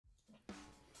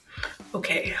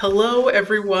Okay, hello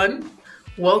everyone.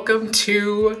 Welcome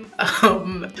to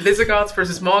Visigoths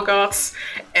Vs Mall Goths,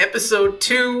 episode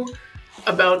 2.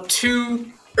 About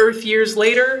 2 Earth years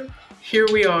later, here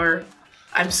we are.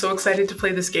 I'm so excited to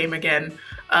play this game again.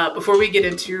 Before we get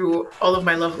into all of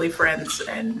my lovely friends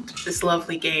and this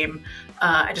lovely game,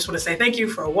 I just want to say thank you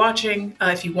for watching.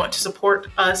 If you want to support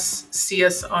us, see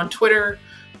us on Twitter,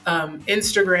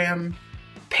 Instagram,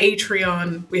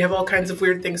 Patreon. We have all kinds of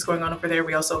weird things going on over there.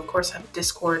 We also, of course, have a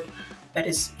Discord that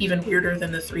is even weirder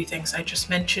than the 3 things I just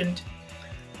mentioned.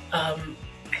 I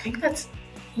think that's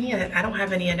it. I don't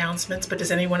have any announcements, but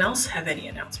does anyone else have any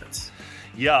announcements?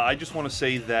 Yeah, I just want to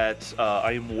say that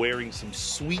I am wearing some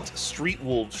sweet Street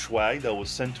Wolves swag that was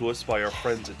sent to us by our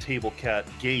friends at Table Cat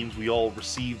Games. We all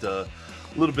received a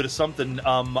little bit of something.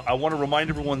 I want to remind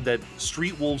everyone that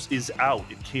Street Wolves is out.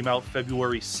 It came out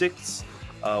February 6th.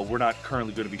 We're not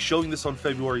currently going to be showing this on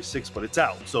February 6th, but it's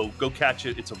out. So go catch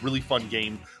it. It's a really fun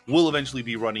game. We'll eventually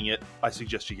be running it. I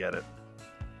suggest you get it.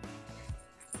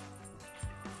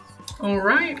 All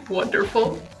right,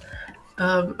 wonderful.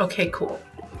 Okay, cool.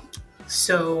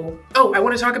 So, I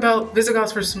want to talk about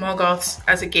Visigoths vs Mall Goths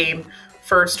as a game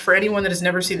first. For anyone that has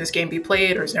never seen this game be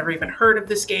played or has never even heard of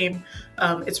this game,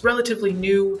 it's relatively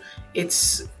new.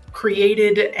 It's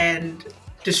created and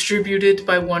distributed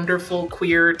by wonderful,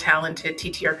 queer, talented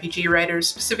TTRPG writers,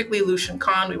 specifically Lucian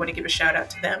Khan. We want to give a shout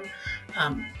out to them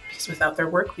because without their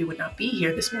work, we would not be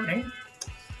here this morning.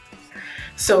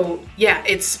 So yeah,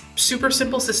 it's super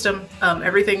simple system.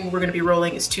 Everything we're going to be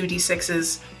rolling is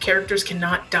 2d6s. Characters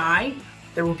cannot die.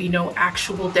 There will be no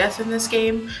actual death in this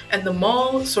game. And the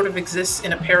mall sort of exists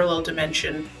in a parallel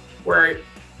dimension where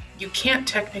you can't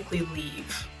technically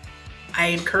leave. I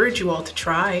encourage you all to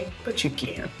try, but you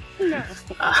can't. No.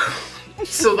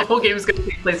 So the whole game is going to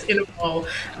take place in a mall,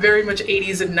 very much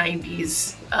 80s and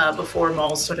 90s, before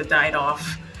malls sort of died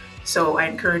off. So I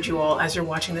encourage you all, as you're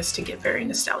watching this, to get very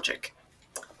nostalgic.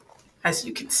 As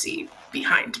you can see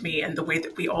behind me and the way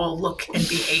that we all look and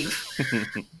behave.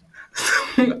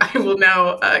 I will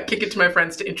now kick it to my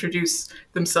friends to introduce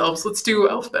themselves. Let's do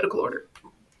alphabetical order.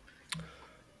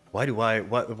 Why do we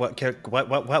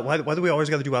always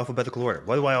got to do alphabetical order?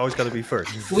 Why do I always got to be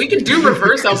first? We can do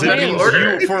reverse alphabetical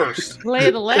order. You first. Lay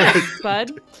the land,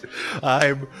 bud.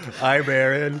 I'm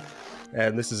Aaron,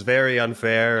 and this is very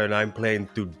unfair, and I'm playing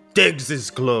through Diggs'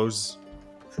 clothes.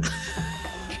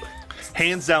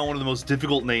 Hands down, one of the most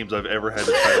difficult names I've ever had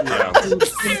to try to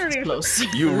pronounce.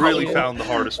 You really found the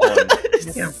hardest one.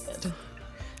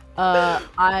 Yeah.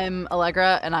 I'm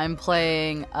Allegra, and I'm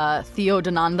playing Theo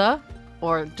Denanda,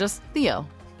 or just Theo.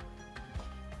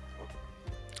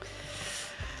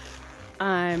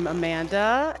 I'm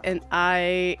Amanda, and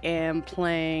I am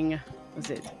playing,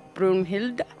 was it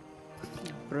Brunhilde?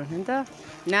 Brunhilde?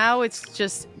 Now it's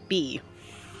just B.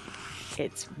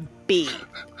 It's B.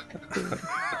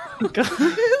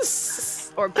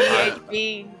 Or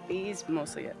BHB. B's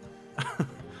mostly it.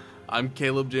 I'm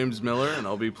Caleb James Miller, and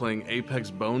I'll be playing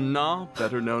Apex Bone Gnaw,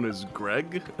 better known as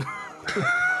Greg.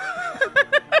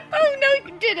 Oh no,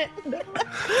 you did it!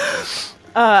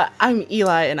 I'm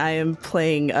Eli, and I am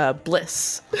playing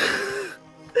Bliss.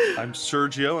 I'm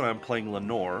Sergio, and I'm playing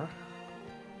Lenore.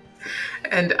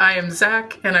 And I am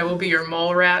Zach, and I will be your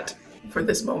mall rat for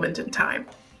this moment in time.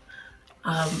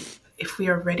 If we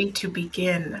are ready to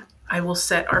begin, I will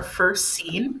set our first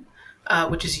scene,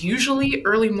 which is usually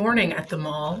early morning at the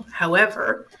mall.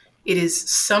 However, it is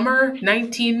summer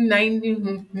 1990,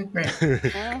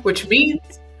 which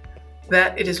means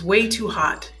that it is way too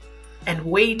hot and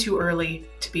way too early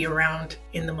to be around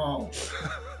in the mall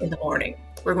in the morning.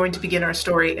 We're going to begin our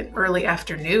story in early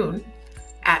afternoon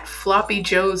at Floppy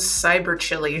Joe's Cyber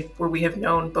Chili, where we have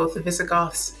known both the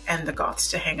Visigoths and the Goths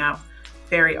to hang out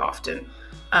very often.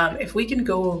 If we can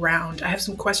go around, I have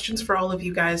some questions for all of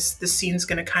you guys. This scene's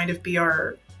going to kind of be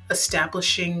our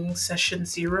establishing session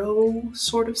 0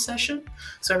 sort of session,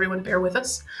 so everyone bear with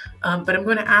us. But I'm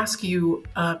going to ask you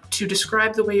to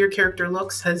describe the way your character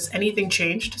looks. Has anything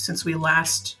changed since we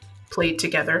last played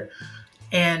together?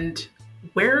 And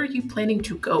where are you planning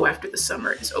to go after the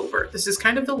summer is over? This is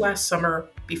kind of the last summer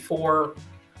before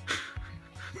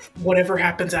whatever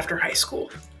happens after high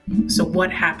school. So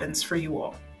what happens for you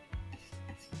all?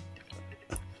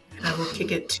 And I will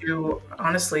kick it to,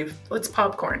 honestly, let's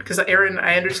popcorn. Because, Aaron,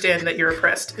 I understand that you're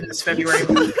oppressed in this February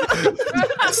month.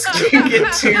 Let's kick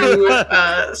it to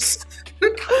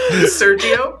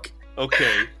Sergio.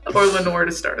 Okay. Or Lenore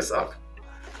to start us off.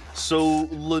 So,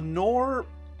 Lenore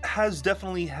has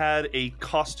definitely had a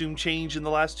costume change in the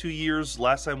last 2 years.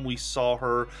 Last time we saw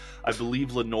her, I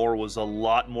believe Lenore was a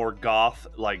lot more goth,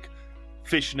 like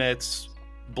fishnets,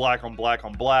 black on black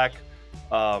on black.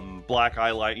 black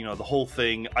eyeliner, you know, the whole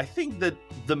thing. I think that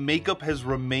the makeup has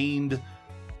remained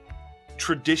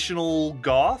traditional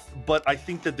goth, but I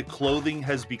think that the clothing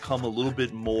has become a little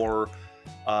bit more,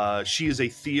 she is a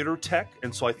theater tech,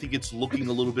 and so I think it's looking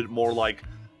a little bit more like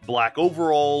black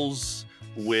overalls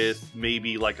with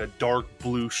maybe like a dark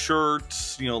blue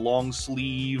shirt, you know, long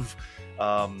sleeve.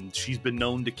 She's been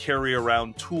known to carry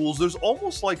around tools. There's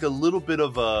almost like a little bit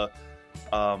of a,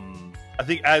 I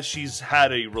think as she's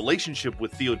had a relationship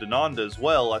with Theo Donanda as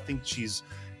well, I think she's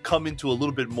come into a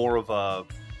little bit more of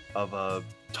a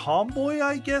tomboy,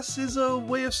 I guess is a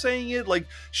way of saying it. Like,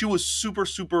 she was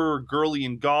super girly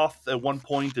and goth at one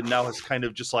point, and now has kind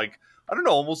of just like, I don't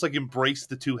know, almost like embraced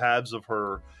the two halves of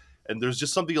her. And there's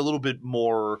just something a little bit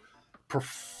more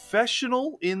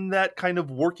professional in that kind of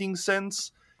working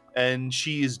sense. And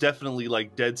she is definitely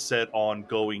like dead set on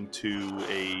going to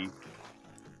a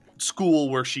school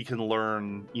where she can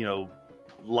learn, you know,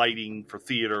 lighting for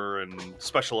theater and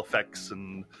special effects,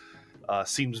 and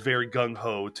seems very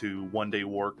gung-ho to one day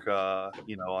work,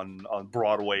 you know, on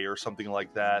Broadway or something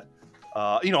like that.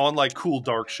 You know, on like cool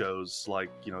dark shows like,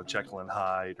 you know, Jekyll and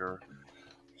Hyde or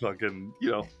fucking,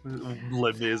 you know,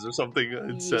 Les Mis or something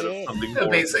instead of something more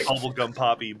bubblegum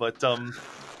poppy. But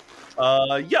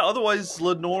yeah, otherwise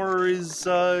Lenore is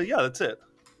yeah, that's it.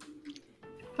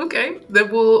 Okay,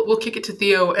 then we'll kick it to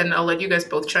Theo, and I'll let you guys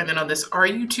both chime in on this. Are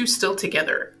you two still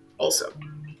together also?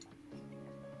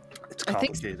 It's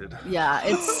complicated. Yeah,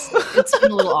 it's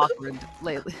been a little awkward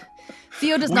lately.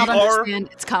 Theo does not understand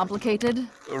it's complicated.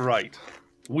 Right.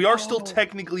 We are still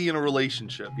technically in a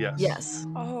relationship, yes. Yes.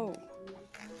 Oh.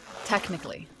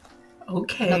 Technically.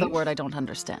 Okay. Another word I don't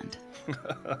understand.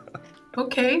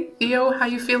 Okay, Theo, how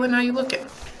you feeling? How you looking?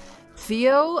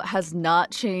 Theo has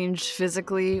not changed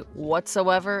physically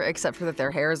whatsoever, except for that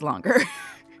their hair is longer.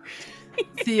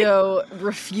 Theo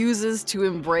refuses to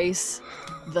embrace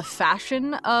the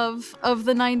fashion of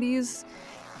the 90s.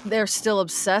 They're still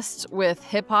obsessed with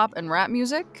hip-hop and rap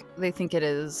music. They think it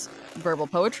is verbal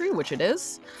poetry, which it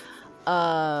is.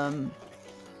 And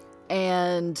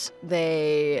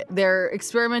they're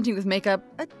experimenting with makeup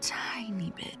a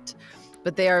tiny bit.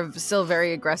 But they are still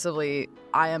very aggressively,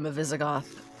 I am a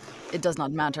Visigoth. It does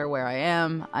not matter where I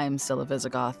am still a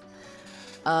Visigoth.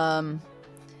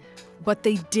 But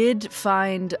they did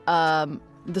find the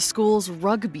school's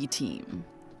rugby team.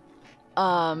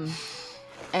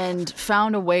 And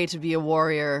found a way to be a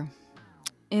warrior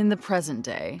in the present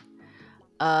day.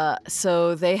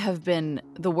 So they have been,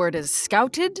 the word is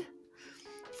scouted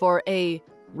for a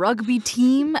rugby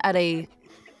team at a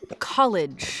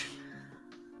college.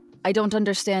 I don't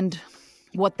understand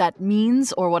what that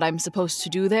means or what I'm supposed to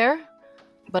do there,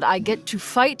 but I get to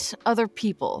fight other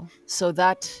people, so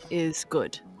that is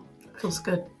good. Feels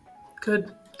good.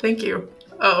 Good. Thank you.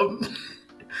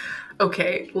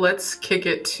 Okay, let's kick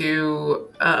it to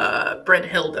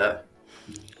Brennhilde.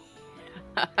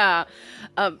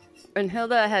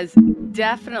 Brennhilde has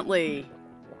definitely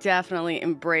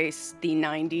embraced the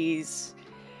 90s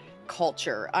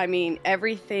culture. I mean,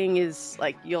 everything is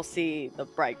like, you'll see the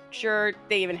bright shirt.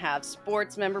 They even have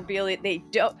sports memorabilia. They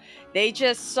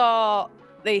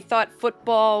thought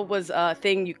football was a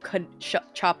thing you could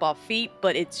chop off feet,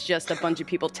 but it's just a bunch of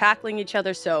people tackling each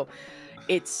other. So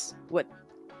it's what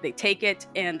they take it,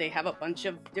 and they have a bunch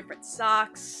of different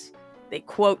socks. They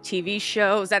quote TV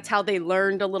shows. That's how they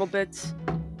learned a little bit,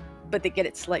 but they get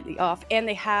it slightly off. And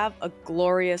they have a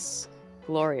glorious,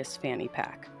 glorious fanny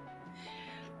pack.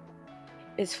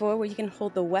 It's for where you can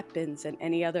hold the weapons and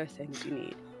any other things you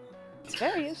need. It's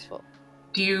very useful.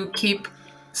 Do you keep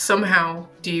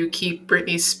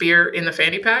Brittany's spear in the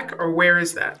fanny pack, or where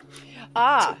is that?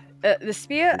 The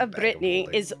spear of Brittany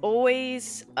is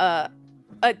always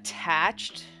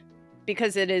attached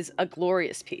because it is a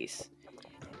glorious piece.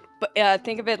 But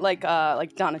think of it like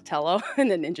Donatello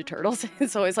and the Ninja Turtles.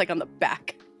 It's always like on the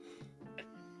back.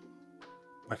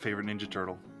 My favorite Ninja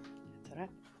Turtle.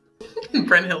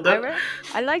 Brennhilde.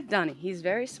 I like Donnie. He's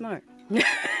very smart.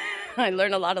 I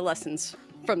learned a lot of lessons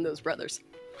from those brothers.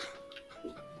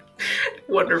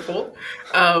 Wonderful.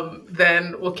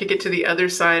 Then we'll kick it to the other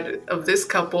side of this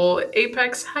couple.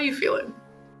 Apex, how you feeling?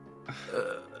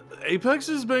 Apex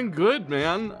has been good,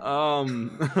 man.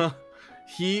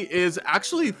 He is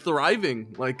actually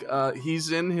thriving. Like,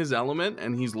 he's in his element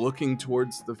and he's looking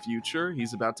towards the future.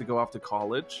 He's about to go off to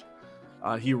college.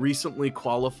 He recently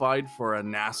qualified for a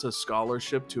NASA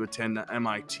scholarship to attend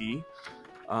MIT.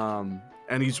 And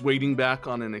he's waiting back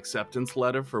on an acceptance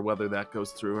letter for whether that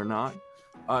goes through or not.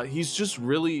 He's just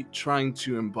really trying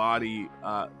to embody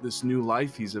this new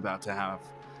life he's about to have.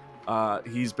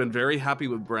 He's been very happy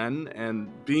with Bren, and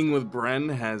being with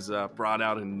Bren has brought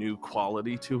out a new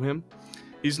quality to him.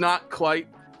 He's not quite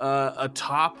a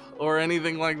top or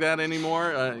anything like that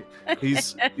anymore.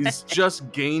 He's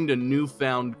just gained a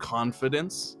newfound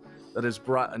confidence that has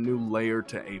brought a new layer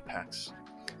to Apex.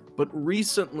 But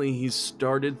recently he's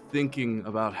started thinking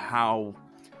about how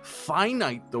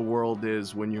finite the world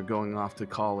is when you're going off to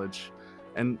college,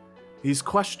 and he's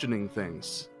questioning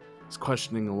things. He's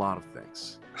questioning a lot of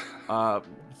things.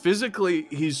 Physically,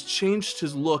 he's changed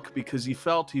his look because he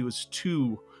felt he was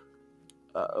too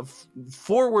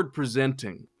forward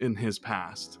presenting in his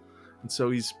past, and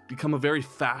so he's become a very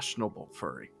fashionable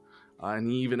furry, and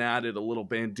he even added a little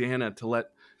bandana to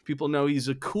let people know he's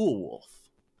a cool wolf,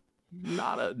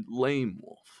 not a lame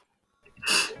wolf.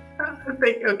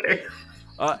 Okay.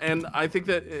 And I think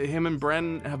that him and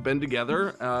Bren have been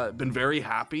together, been very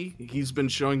happy. He's been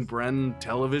showing Bren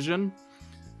television.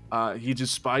 He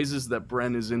despises that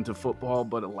Bren is into football,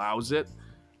 but allows it.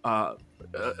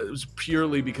 It was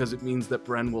purely because it means that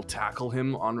Bren will tackle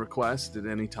him on request at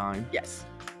any time. Yes.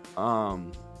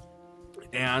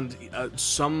 And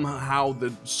somehow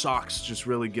the socks just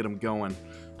really get him going.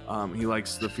 He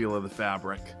likes the feel of the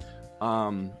fabric.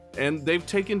 And they've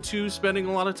taken to spending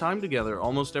a lot of time together.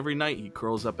 Almost every night he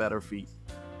curls up at her feet.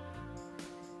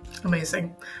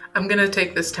 Amazing. I'm going to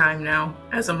take this time now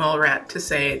as a mall rat to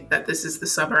say that this is the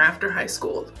summer after high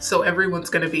school. So everyone's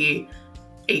going to be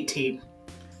 18.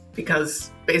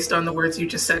 Because based on the words you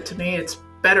just said to me, it's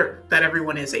better that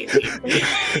everyone is 18.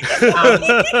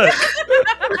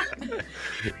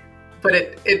 But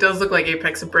it does look like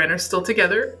Apex and Bren are still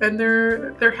together, and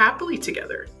they're happily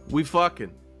together. We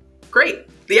fucking. Great.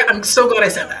 Yeah, I'm so glad I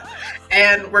said that.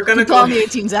 And we're gonna go on the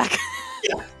 18, Zach.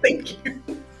 Yeah, thank you.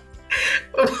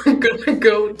 We're gonna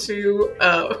go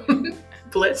to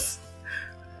Bliss.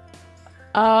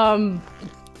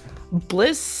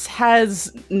 Bliss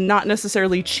has not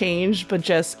necessarily changed, but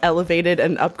just elevated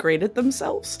and upgraded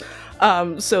themselves.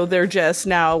 So they're just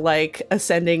now like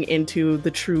ascending into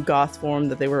the true goth form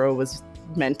that they were always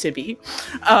meant to be.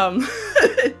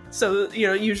 So,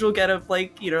 usual get of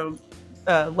like,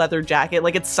 leather jacket,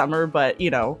 like it's summer, but,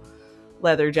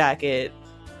 leather jacket,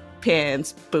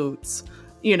 pants, boots,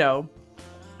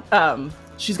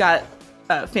 she's got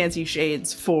fancy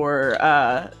shades for,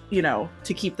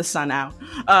 to keep the sun out.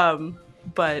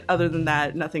 But other than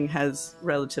that, nothing has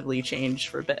relatively changed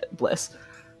for Bliss.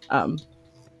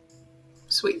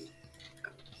 Sweet.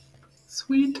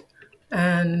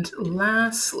 And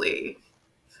lastly,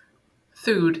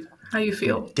 Thude, how you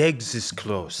feel? Degs is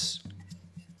close.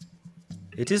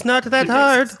 It is not that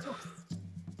hard.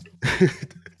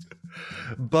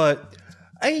 But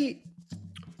I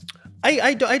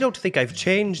don't think I've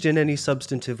changed in any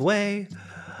substantive way.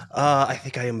 I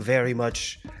think I am very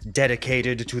much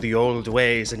dedicated to the old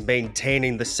ways and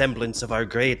maintaining the semblance of our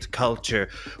great culture.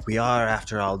 We are,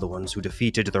 after all, the ones who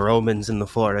defeated the Romans in the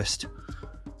forest.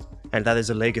 And that is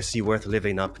a legacy worth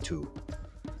living up to.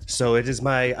 So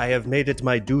I have made it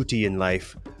my duty in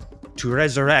life to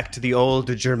resurrect the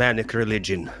old Germanic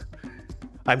religion.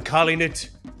 I'm calling it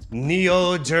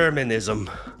Neo-Germanism.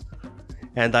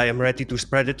 And I am ready to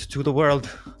spread it to the world.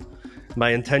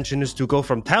 My intention is to go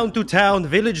from town to town,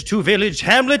 village to village,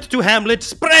 hamlet to hamlet,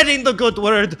 spreading the good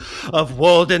word of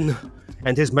Walden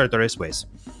and his murderous ways.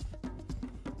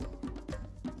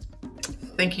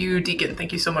 Thank you, Deacon.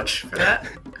 Thank you so much for that.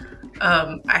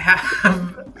 I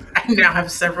now have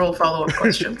several follow-up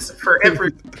questions for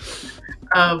every.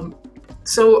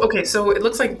 So it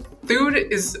looks like Thude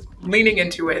is leaning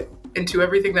into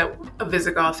everything that a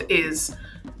Visigoth is.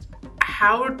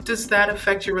 How does that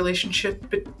affect your relationship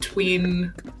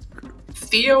between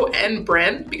Theo and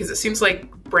Bren? Because it seems like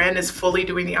Bren is fully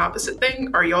doing the opposite thing.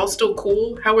 Are y'all still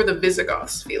cool? How are the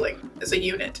Visigoths feeling as a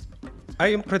unit? I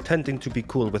am pretending to be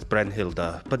cool with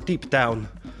Brennhilda, but deep down,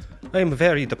 I am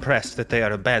very depressed that they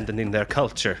are abandoning their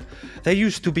culture. They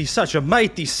used to be such a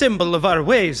mighty symbol of our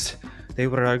ways. They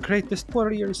were our greatest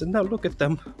warriors, and now look at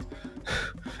them.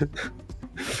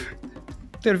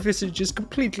 Their visage has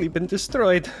completely been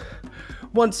destroyed.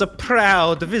 Once a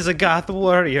proud Visigoth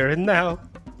warrior, and now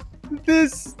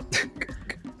this.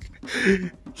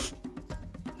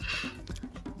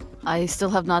 I still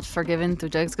have not forgiven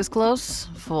Thudegscus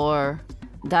for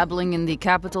dabbling in the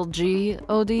capital G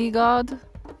OD god.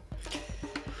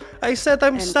 I said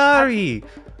I'm sorry.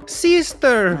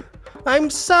 Sister, I'm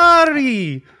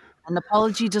sorry. An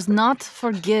apology does not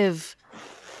forgive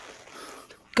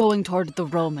going toward the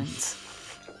Romans.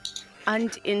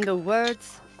 And in the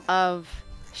words of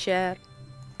Cher,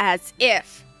 as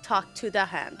if talk to the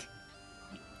hand.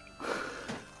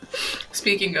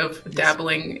 Speaking of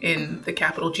dabbling in the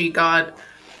capital G God,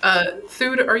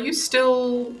 Thude, are you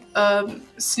still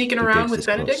sneaking around with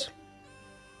Benedict?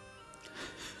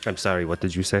 I'm sorry, what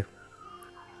did you say?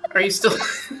 Are you still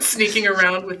sneaking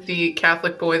around with the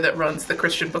Catholic boy that runs the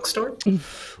Christian bookstore?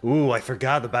 Ooh, I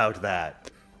forgot about that.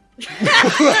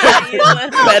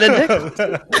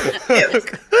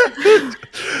 Benedict.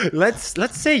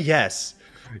 Let's say yes.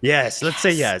 Yes, let's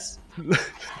say yes.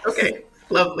 Okay,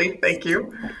 lovely, thank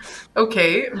you.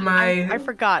 Okay, I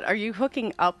forgot. Are you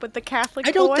hooking up with the Catholic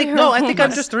I don't boy, think or no. I think I'm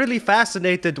what? just really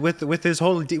fascinated with his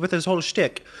whole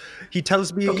shtick. He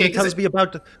tells me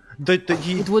about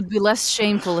It would be less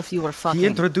shameful if you were fucking. he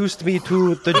introduced me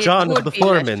to the It John would the be less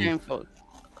Foreman, shameful.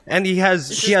 and he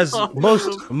has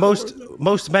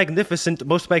most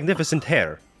magnificent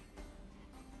hair.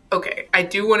 Okay, I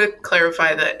do want to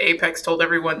clarify that Apex told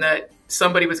everyone that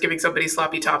somebody was giving somebody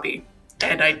sloppy toppy,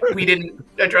 and we didn't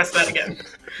address that again.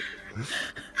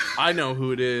 I know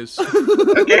who it is.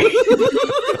 Okay.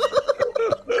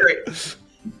 Great.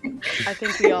 I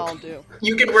think we all do.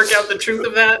 You can work out the truth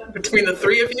of that between the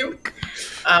three of you.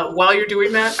 While you're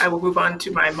doing that, I will move on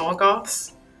to my Mall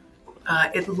Goths.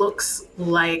 It looks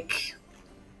like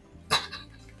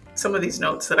some of these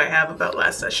notes that I have about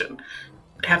last session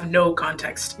have no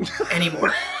context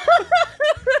anymore.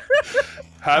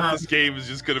 Half this game is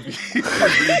just going to be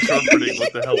reinterpreting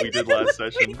what the hell we did last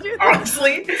session.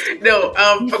 Honestly, no.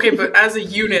 Okay, but as a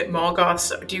unit, Mall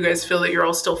Goths, do you guys feel that you're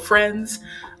all still friends?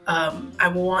 I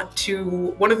want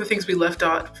to. One of the things we left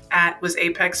off at was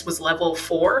Apex was level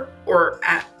 4, or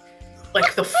at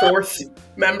like the 4th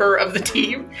member of the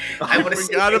team. I want to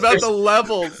forgot about the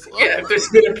levels. Yeah, if there's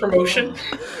been a promotion.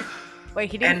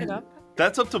 Wait, he didn't pick up?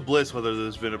 That's up to Bliss whether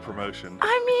there's been a promotion.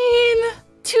 I mean,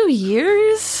 2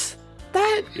 years?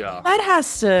 That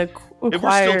has to require... If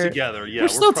we're still together, yeah. We're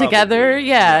still probably, together,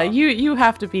 yeah. yeah. You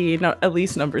have to be at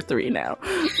least number 3 now.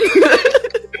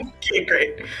 Okay,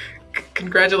 great.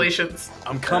 Congratulations.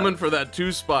 I'm coming for that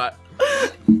 2 spot.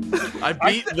 I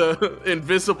beat the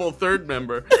invisible 3rd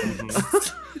member.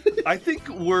 I think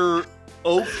we're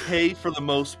okay for the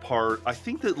most part. I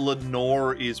think that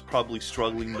Lenore is probably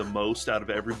struggling the most out of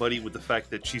everybody with the fact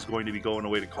that she's going to be going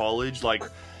away to college. Like,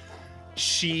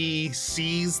 she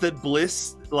sees that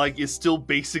Bliss is still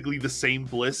basically the same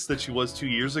Bliss that she was 2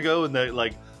 years ago, and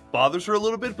that bothers her a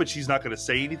little bit, but she's not going to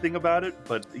say anything about it.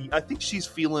 But I think she's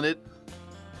feeling it.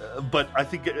 But I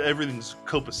think everything's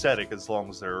copacetic as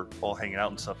long as they're all hanging out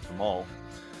and stuff at the mall.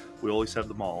 We always have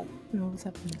the mall.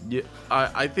 Yeah,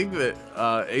 I think that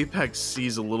Apex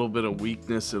sees a little bit of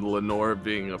weakness in Lenore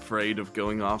being afraid of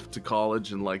going off to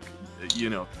college and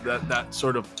that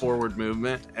sort of forward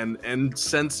movement, and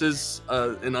senses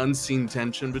an unseen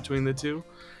tension between the two,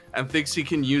 and thinks he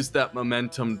can use that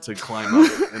momentum to climb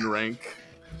up in rank.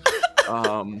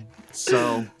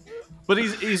 But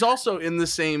he's also in the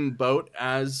same boat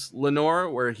as Lenore,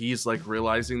 where he's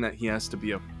realizing that he has to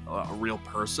be a real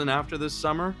person after this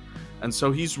summer. And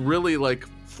so he's really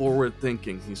forward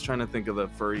thinking. He's trying to think of the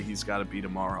furry he's got to be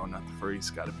tomorrow, not the furry he's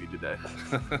got to be today.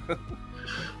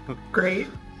 Great.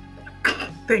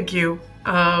 Thank you.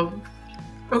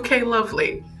 Okay,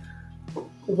 lovely.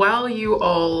 While you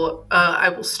all, I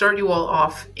will start you all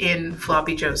off in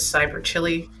Floppy Joe's Cyber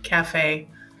Chili Cafe.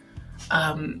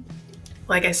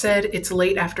 Like I said, it's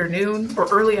late afternoon or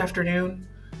early afternoon.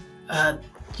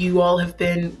 You all have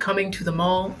been coming to the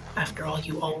mall. After all,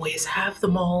 you always have the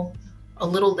mall a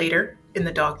little later in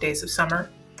the dog days of summer.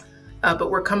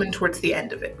 But we're coming towards the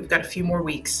end of it. We've got a few more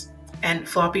weeks. And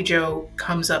Floppy Joe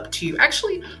comes up to you.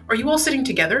 Actually, are you all sitting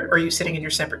together or are you sitting in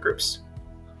your separate groups?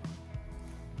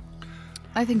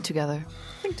 I think together.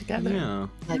 Yeah.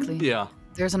 Likely. Yeah.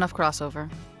 There's enough crossover.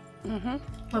 Mm-hmm.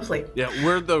 Lovely. Yeah,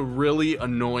 we're the really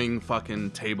annoying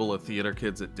fucking table of theater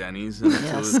kids at Denny's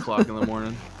at 2 o'clock in the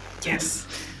morning. Yes.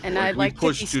 And I'd we like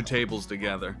push to be 2 tables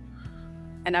together.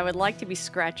 And I would like to be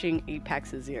scratching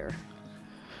Apex's ear.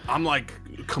 I'm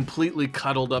completely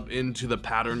cuddled up into the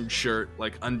patterned shirt,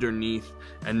 underneath,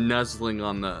 and nuzzling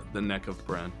on the neck of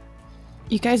Bren.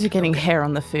 You guys are getting hair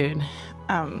on the food.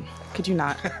 Could you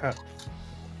not?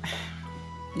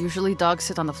 Usually dogs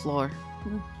sit on the floor.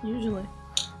 Usually.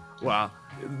 Wow.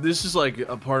 This is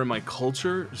a part of my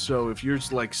culture, so if you're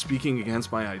speaking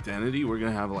against my identity, we're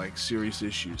gonna have serious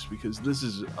issues, because this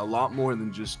is a lot more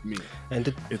than just me.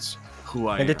 And it's who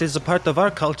I am. And it is a part of our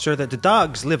culture that the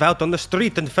dogs live out on the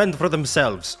street and fend for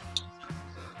themselves.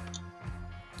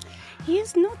 He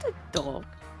is not a dog.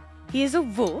 He is a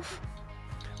wolf.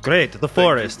 Great, the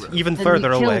forest, even Then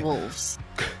further we kill away. wolves.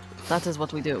 That is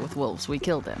what we do with wolves. We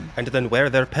kill them. And then wear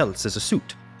their pelts as a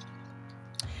suit.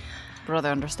 Brother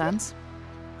understands.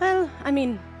 Well, I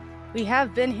mean, We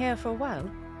have been here for a while.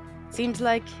 Seems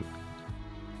like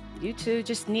you two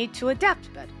just need to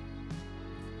adapt better.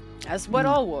 That's what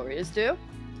all warriors do.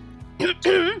 Yeah,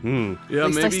 At least I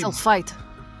maybe. still fight.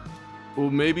 Well,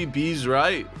 maybe B's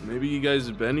right. Maybe you guys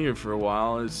have been here for a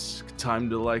while. It's time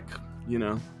to, like,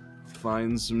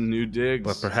 find some new digs.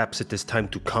 Or perhaps it is time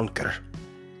to conquer.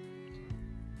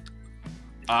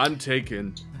 I'm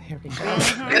taken. Here we go.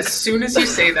 As soon as you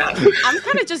say that, I'm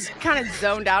kind of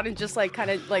zoned out and just like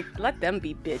let them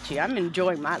be bitchy. I'm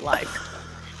enjoying my life.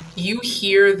 you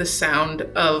hear the sound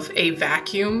of a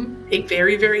vacuum, a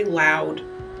very, very loud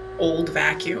old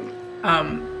vacuum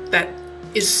that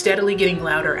is steadily getting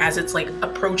louder as it's like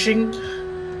approaching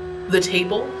the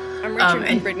table. I'm Richard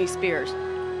and Britney Spears.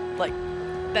 Like,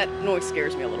 that noise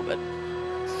scares me a little bit.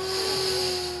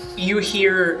 you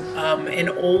hear an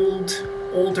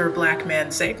older black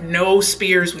man say, "No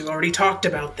spears, we've already talked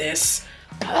about this."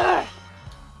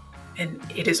 And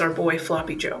it is our boy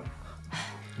Floppy Joe.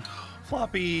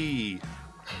 Floppy.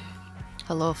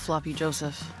 Hello, Floppy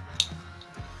Joseph.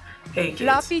 Hey, kids.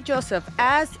 Floppy Joseph,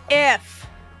 as if.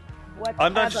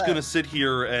 I'm not just Whatever. gonna sit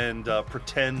here and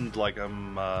pretend like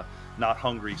I'm not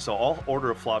hungry, so I'll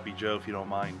order a Floppy Joe if you don't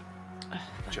mind.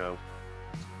 Joe.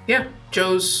 Yeah,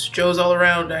 Joe's all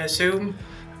around, I assume.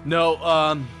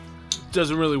 No,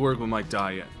 doesn't really work with my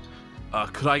diet.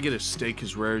 Could I get a steak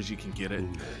as rare as you can get it?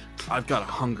 I've got a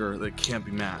hunger that can't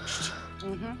be matched.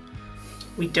 Mm-hmm.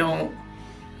 We don't.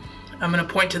 I'm gonna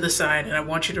point to the side and I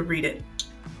want you to read it.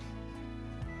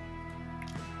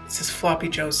 It says Floppy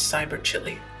Joe's Cyber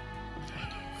Chili.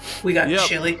 We got Yep.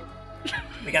 chili.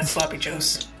 We got Floppy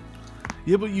Joe's.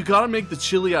 Yeah, but you gotta make the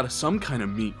chili out of some kind of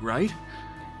meat, right?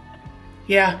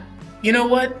 Yeah. You know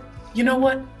what?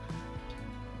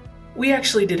 We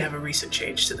actually did have a recent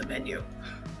change to the menu.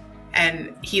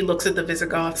 And he looks at the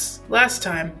Visigoths. Last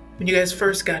time, when you guys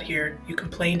first got here, you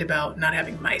complained about not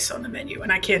having mice on the menu.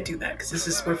 And I can't do that because this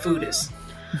is where food is.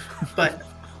 But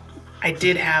I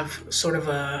did have sort of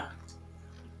a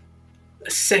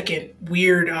second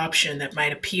weird option that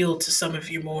might appeal to some of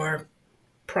you more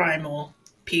primal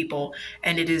people.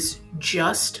 And it is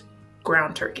just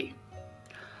ground turkey.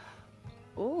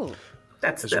 Ooh.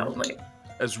 That's the only.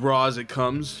 As raw as it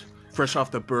comes, fresh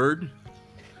off the bird.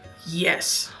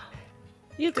 Yes.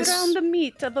 You This- ground the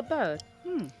meat of a bird.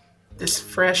 This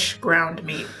fresh ground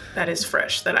meat that is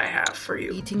fresh that I have for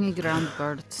you. Eating a ground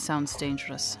bird sounds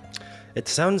dangerous. It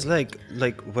sounds like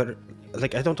I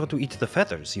don't want to eat the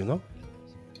feathers, you know?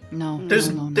 No, There's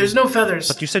no. there's no feathers.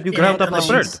 But you said you in ground it up the unless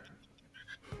bird.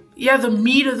 Yeah, the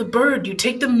meat of the bird. You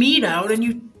take the meat out and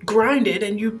you grind it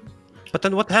and you. But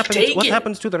then what happens? Take What it.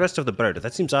 happens to the rest of the bird?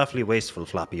 That seems awfully wasteful,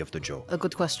 Floppy of the Joe. A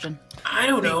good question. I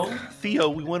don't know. Theo,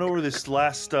 we went over this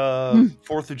last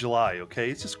 4th of July, okay?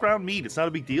 It's just ground meat. It's not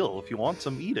a big deal. If you want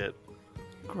some, eat it.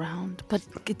 Ground, but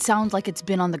it sounds like it's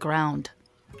been on the ground.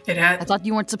 It I had. thought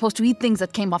you weren't supposed to eat things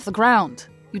that came off the ground.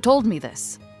 You told me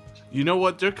this. You know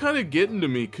what? They're kind of getting to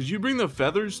me. Could you bring the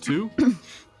feathers too?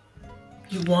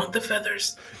 You want the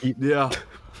feathers? Yeah.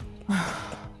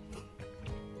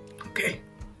 Okay.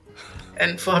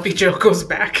 And Floppy Joe goes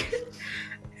back,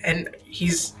 and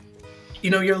he's.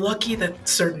 You're lucky that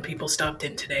certain people stopped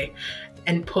in today,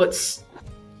 and puts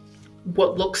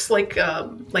what looks like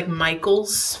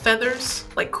Michael's feathers,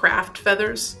 like craft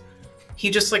feathers. He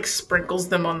just like sprinkles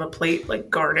them on the plate like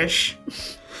garnish,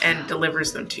 and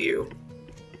delivers them to you.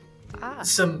 Ah.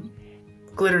 Some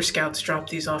glitter scouts dropped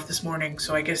these off this morning,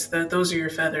 so I guess those are your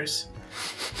feathers.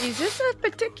 Is this a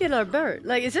particular bird?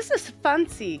 Like, is this a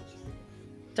fancy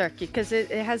turkey? Because it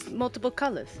has multiple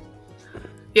colors.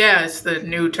 Yeah, it's the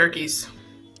new turkeys.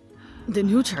 The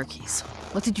new turkeys.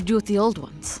 What did you do with the old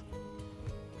ones?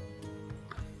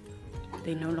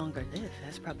 They no longer live.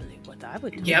 That's probably what I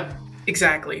would do. Yep,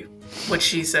 exactly what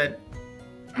she said.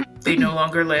 They no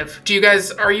longer live.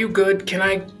 Are you good? Can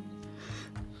I?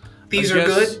 These are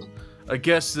good? I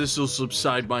guess this will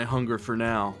subside my hunger for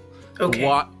now. Okay.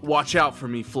 Watch out for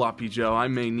me, Floppy Joe. I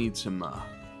may need some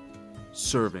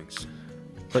servings.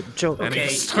 But Joe, And Okay.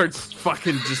 he starts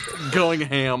fucking just going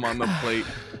ham on the plate.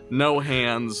 No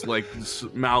hands, like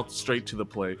mouth straight to the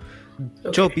plate.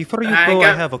 Joe, Okay. before you I go, I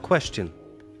got- have a question.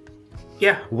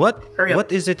 Yeah. Hurry up.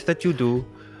 What is it that you do?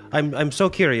 I'm so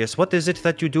curious. What is it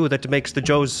that you do that makes the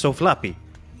Joes so floppy?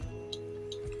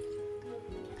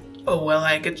 Oh well,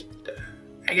 I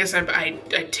guess I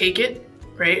take it,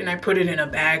 right, and I put it in a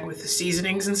bag with the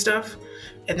seasonings and stuff,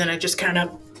 and then I just kind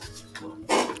of,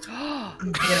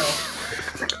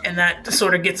 and that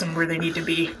sort of gets them where they need to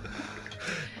be.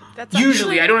 That's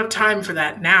Usually, actually, I don't have time for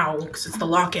that now because it's the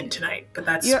lock-in tonight. But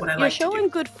that's what I you're like to showing do.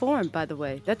 good form, by the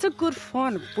way. That's a good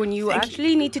form when you Thank you.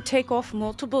 actually need to take off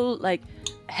multiple like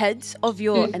heads of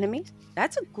your enemies.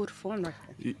 That's a good form right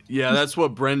there. Yeah, that's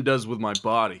what Bren does with my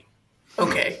body.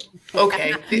 Okay.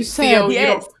 You said Theo, you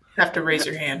yes. don't have to raise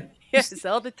your hand. Yes,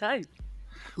 all the time.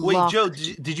 Wait, Lock- Joe,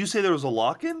 did you say there was a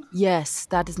lock-in? Yes,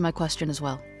 that is my question as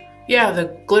well. Yeah, the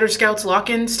Glitter Scouts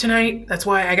lock-ins tonight. That's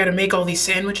why I gotta make all these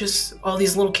sandwiches. All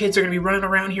these little kids are gonna be running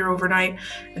around here overnight,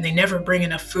 and they never bring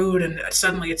enough food, and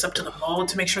suddenly it's up to the mall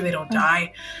to make sure they don't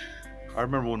die. I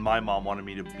remember when my mom wanted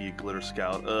me to be a glitter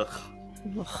scout.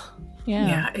 Ugh.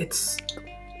 Yeah, it's...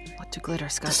 What do glitter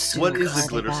scouts do? What is Are a they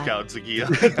glitter bad? scout,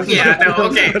 Zakia? Yeah, no,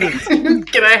 okay.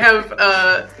 Can I have,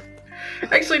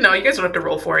 Actually, no, you guys don't have to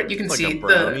roll for it. You can Like see a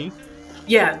brownie.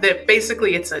 Yeah, that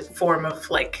basically it's a form of,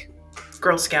 like,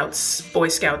 Girl Scouts, Boy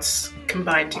Scouts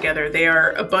combined together. They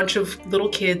are a bunch of little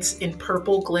kids in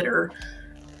purple glitter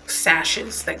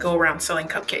sashes that go around selling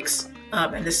cupcakes.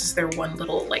 And this is their one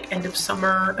little, like, end of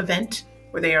summer event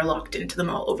where they are locked into the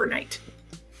mall overnight.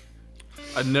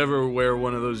 I'd never wear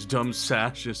one of those dumb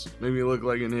sashes. Made me look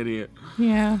like an idiot.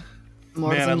 Yeah. More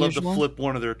Man, than I'd love usual? to flip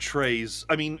one of their trays.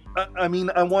 I want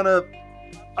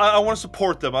to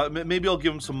support them. Maybe I'll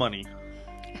give them some money.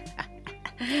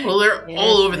 Well, they're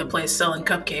all over the place selling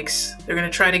cupcakes. They're going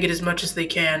to try to get as much as they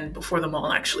can before the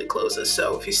mall actually closes.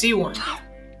 So if you see one,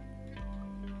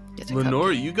 Get a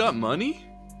Lenore, you got money?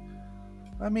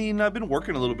 I mean, I've been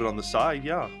working a little bit on the side,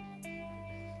 yeah.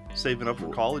 Saving up for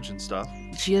college and stuff.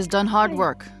 She has done hard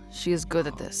work. She is good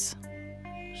at this.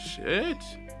 Shit.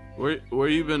 Where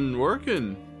you been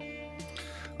working?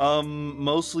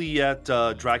 Mostly at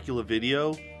Dracula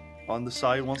Video on the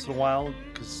side once in a while,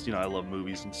 because, I love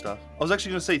movies and stuff. I was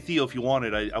actually going to say, Theo, if you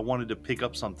wanted, I wanted to pick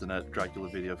up something at Dracula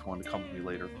Video if you wanted to come with me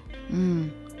later.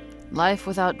 Life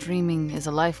without dreaming is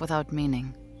a life without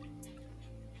meaning.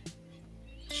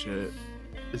 Shit.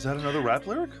 Is that another rap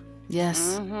lyric?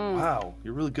 Yes. Wow,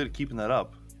 you're really good at keeping that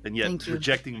up. And yet Thank you.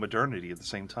 rejecting modernity at the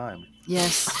same time.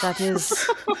 Yes, that is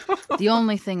the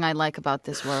only thing I like about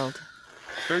this world.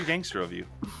 Very gangster of you.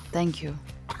 Thank you.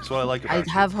 That's what I like about I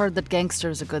you. have heard that gangster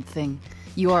is a good thing.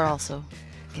 You are also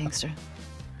gangster.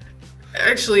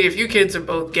 actually, if you kids are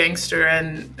both gangster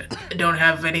and don't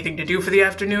have anything to do for the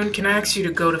afternoon, can I ask you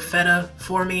to go to Feta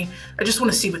for me? I just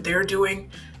want to see what they're doing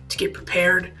to get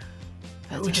prepared.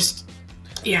 We just,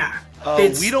 yeah.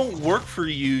 We don't work for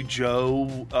you,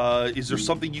 Joe. Is there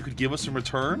something you could give us in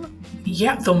return?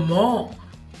 Yeah, the mall.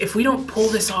 If we don't pull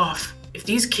this off, if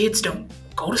these kids don't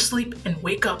go to sleep and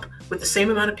wake up with the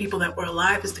same amount of people that were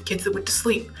alive as the kids that went to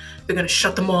sleep, they're gonna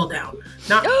shut the mall down.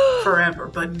 Not forever,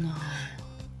 but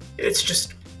it's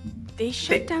just... They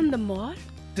shut down the mall?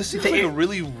 This seems like a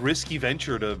really risky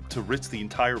venture to risk the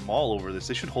entire mall over this.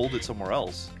 They should hold it somewhere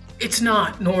else. It's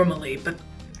not normally, but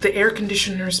the air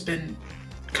conditioner's been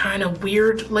kind of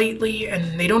weird lately,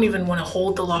 and they don't even want to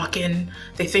hold the lock-in.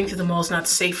 They think that the mall's not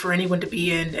safe for anyone to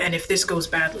be in, and if this goes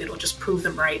badly, it'll just prove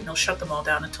them right, and they'll shut the mall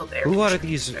down until the air Who are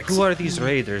conditioner's these? fixed. Who are these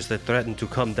raiders that threaten to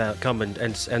come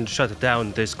and shut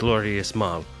down this glorious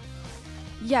mall?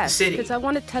 Yes, City. because I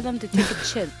want to tell them to take a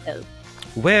chill.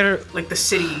 Where Like the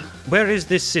city. where is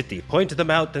this city? Point them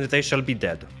out, and they shall be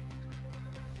dead.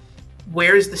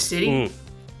 Where is the city?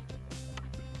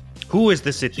 Who is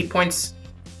the He city? points...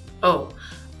 Oh.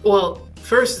 Well,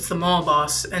 first it's the mall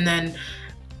boss, and then,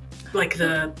 like,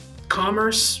 the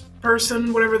commerce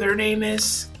person, whatever their name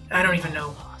is. I don't even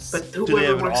know. But Do they whoever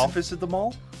have an works... office at the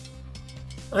mall?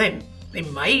 They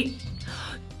might.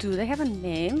 Do they have a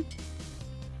name?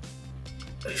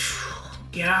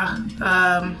 Yeah.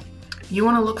 You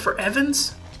want to look for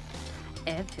Evans?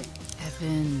 Evan.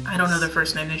 Evan. I don't know their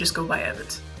first name. They just go by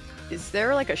Evans. Is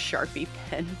there like a Sharpie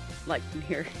pen like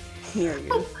near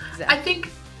you? Zach? I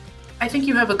think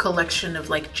you have a collection of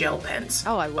like gel pens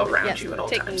Oh, I will. around Yes, you at all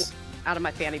taking times. out of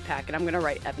my fanny pack, and I'm gonna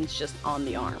write Evans just on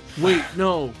the arm. Wait,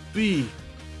 no, B.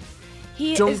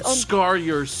 He Don't is on. scar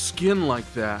your skin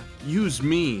like that. Use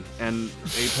me. And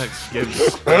Apex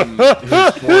gives him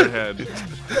his forehead.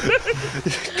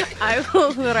 I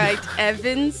will write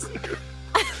Evans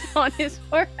on his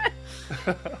forehead,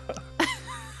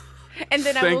 and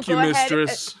then I will Thank you, go ahead.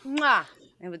 mistress. Mwah,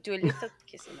 I will do a little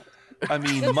kissing. I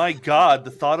mean, my God, the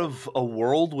thought of a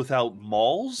world without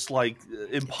malls, like,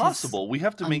 impossible. We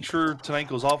have to make sure tonight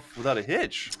goes off without a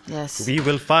hitch. Yes. We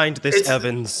will find this It's-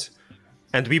 Evans,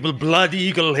 and we will blood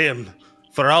eagle him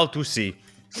for all to see.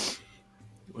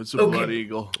 What's a Okay. blood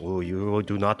eagle? Oh, you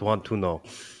do not want to know.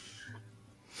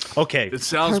 Okay. It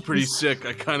sounds pretty sick.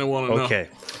 I kind of want to know. Okay.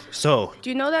 So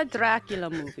Do you know that Dracula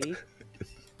movie?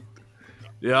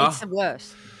 Yeah? It's the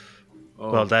worst.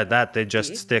 Well, that they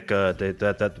just stick.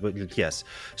 Yes.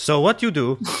 So what you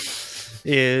do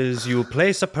is you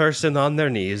place a person on their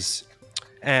knees,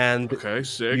 and Okay,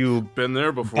 sick. you Been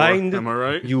there before. Am I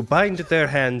right? You bind their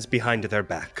hands behind their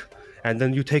back, and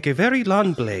then you take a very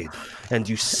long blade and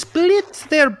you split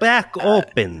their back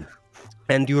open,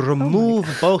 and you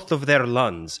remove both of their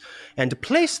lungs and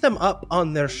place them up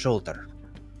on their shoulder.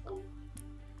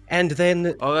 And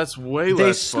then that's way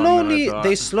less fun than I thought.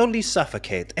 They slowly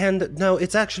suffocate. And no,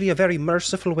 it's actually a very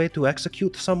merciful way to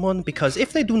execute someone, because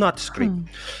if they do not scream,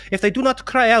 if they do not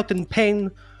cry out in pain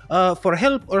for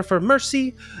help or for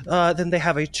mercy, then they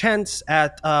have a chance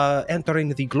at entering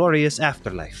the glorious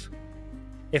afterlife.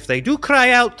 If they do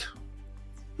cry out,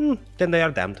 then they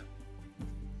are damned.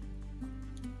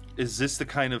 Is this the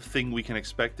kind of thing we can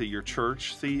expect at your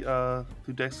church, the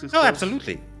Dexus? Oh,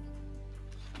 absolutely.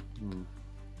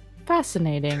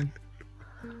 Fascinating.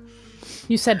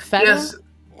 You said feta? Yes.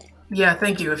 Yeah,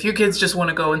 thank you. If you kids just want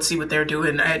to go and see what they're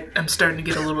doing, I'm starting to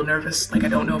get a little nervous. Like, I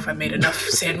don't know if I made enough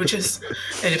sandwiches.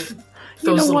 And if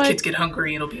those little kids get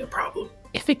hungry, it'll be a problem.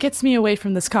 If it gets me away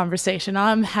from this conversation,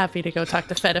 I'm happy to go talk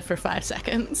to Feta for 5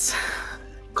 seconds.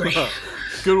 Great.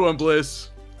 Good one, Bliss.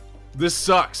 This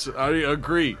sucks. I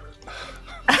agree.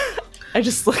 I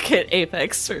just look at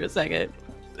Apex for a second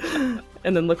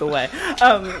and then look away.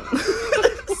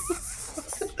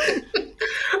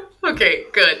 Okay,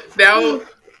 good. Now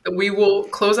we will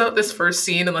close out this first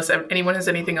scene unless anyone has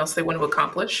anything else they want to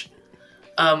accomplish.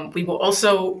 We will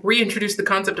also reintroduce the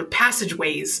concept of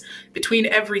passageways between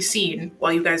every scene.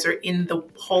 While you guys are in the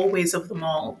hallways of the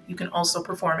mall, you can also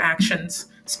perform actions,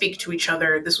 speak to each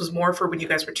other. This was more for when you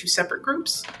guys were 2 separate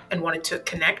groups and wanted to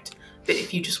connect. But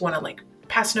if you just want to like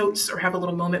pass notes or have a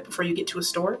little moment before you get to a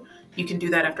store, you can do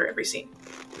that after every scene.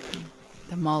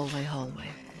 The mallway hallway.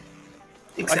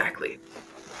 Exactly.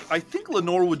 I think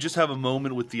Lenore would just have a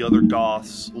moment with the other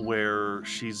Goths where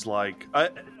she's like,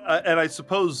 and I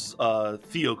suppose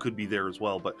Theo could be there as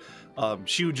well, but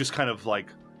she would just kind of like,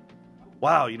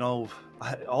 wow, you know,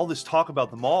 all this talk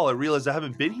about the mall, I realized I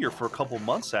haven't been here for a couple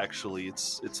months, actually.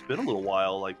 It's been a little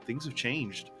while. Like, things have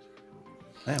changed.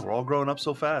 Man, we're all growing up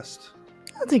so fast.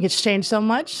 I don't think it's changed so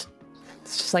much.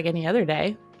 It's just like any other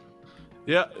day.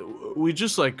 Yeah, we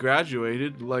just like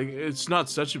graduated. Like, it's not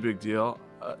such a big deal.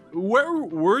 Where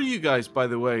were you guys, by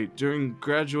the way, during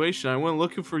graduation? I went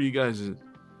looking for you guys and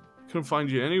couldn't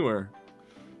find you anywhere.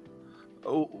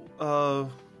 Oh,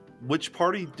 which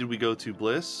party did we go to,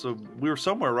 Bliss? So we were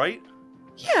somewhere, right?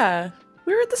 Yeah,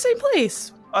 we were at the same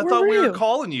place. I Where thought we were you?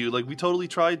 calling you. Like, we totally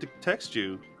tried to text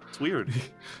you. It's weird.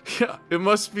 Yeah, it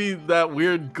must be that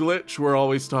weird glitch we're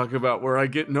always talking about where I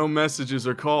get no messages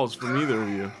or calls from either of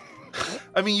you.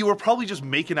 I mean, you were probably just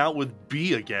making out with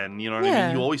B again, you know what I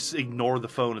mean? You always ignore the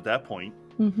phone at that point.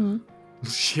 Mm-hmm.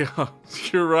 Yeah,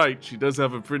 you're right. She does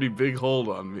have a pretty big hold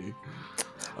on me.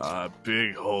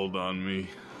 Big hold on me.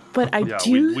 But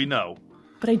we know.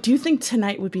 But I do think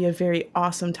tonight would be a very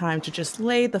awesome time to just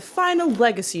lay the final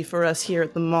legacy for us here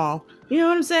at the mall. You know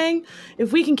what I'm saying?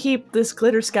 If we can keep this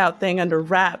Glitter Scout thing under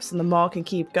wraps and the mall can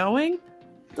keep going,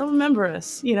 they'll remember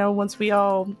us, you know, once we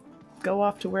all go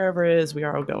off to wherever it is we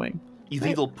are all going. You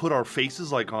think they'll put our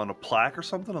faces, like, on a plaque or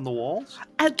something on the walls?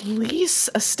 At least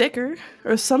a sticker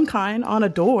or some kind on a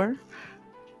door.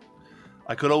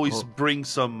 I could always bring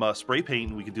some spray paint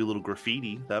and we could do a little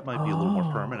graffiti. That might be a little more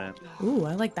permanent. Ooh,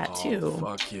 I like that too.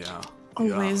 Fuck yeah.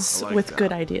 Always Yeah, I like with that.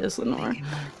 good ideas, Lenore.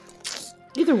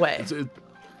 Either way.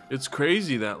 It's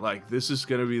crazy that, like, this is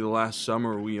going to be the last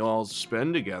summer we all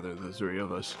spend together, the 3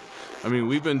 of us. I mean,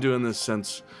 we've been doing this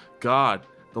since, God,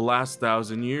 the last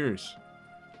 1,000 years.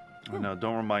 I know,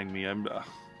 don't remind me. I'm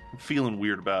feeling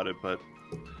weird about it, but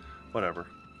whatever.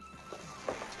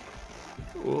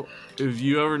 Well, if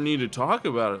you ever need to talk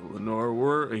about it, Lenore,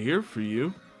 we're here for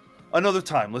you. Another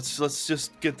time. Let's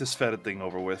just get this feta thing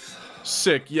over with.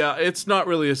 Sick. Yeah, it's not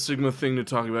really a Sigma thing to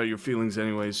talk about your feelings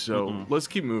anyway, so let's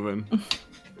keep moving.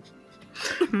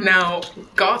 Now,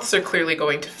 Goths are clearly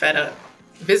going to Feta.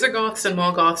 Visigoths and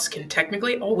Mall Goths can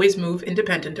technically always move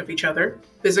independent of each other.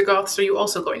 Visigoths, are you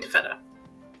also going to Feta?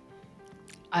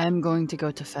 I am going to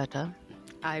go to Feta,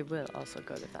 I will also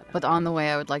go to that. but on the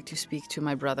way I would like to speak to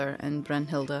my brother and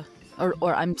Brennhilde.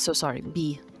 Or I'm so sorry,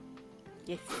 B.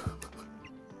 Yes.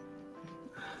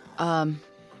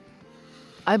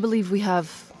 I believe we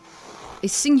have a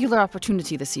singular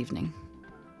opportunity this evening.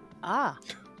 Ah.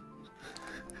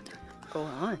 Go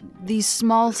on. These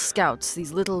small scouts,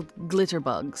 these little glitter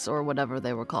bugs, or whatever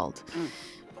they were called.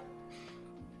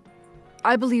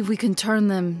 I believe we can turn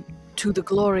them to the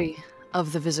glory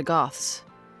of the Visigoths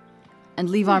and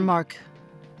leave our mark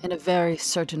in a very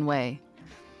certain way.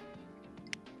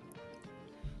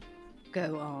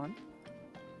 Go on.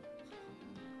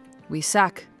 We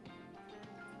sack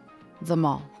the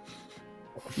mall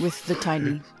with the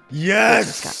tiny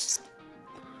Yes! scouts.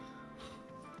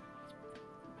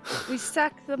 We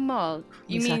sack the mall.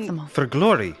 We You sack mean the mall For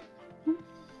glory.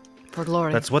 for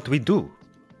glory. That's what we do.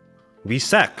 We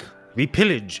sack, we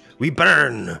pillage, we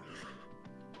burn.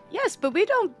 yes, but we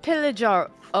don't pillage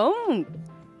our own.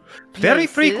 Very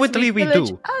places. frequently we pillage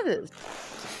do. Others.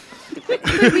 But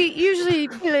we usually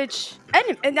pillage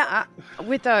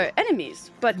with our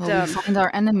enemies. But Well, we find our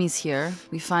enemies here.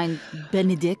 We find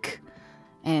Benedict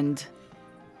and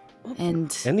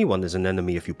Anyone is an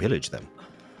enemy if you pillage them.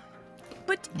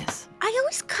 but yes. I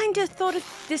always kind of thought of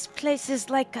this place as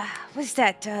like what's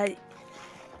that?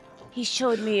 He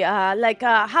showed me like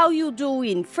how you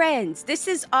doing, friends. This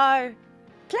is our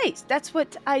place. That's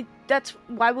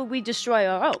why would we destroy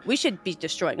our own? We should be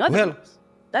destroying others. Well,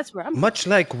 That's where I'm. much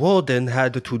like Woden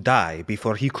had to die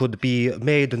before he could be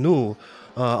made new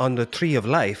on the Tree of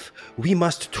Life, we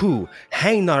must too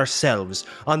hang ourselves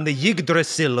on the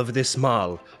Yggdrasil of this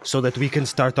mall so that we can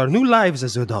start our new lives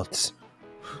as adults.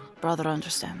 Brother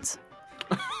understands.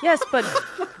 Yes, but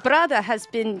brother has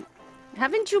been.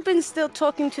 Haven't you been still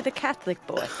talking to the Catholic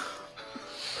boy?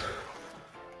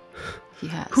 He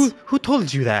has. Who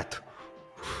told you that?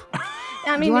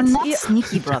 I mean, You are it's, not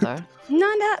sneaky, brother.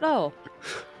 not at all.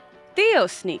 Theo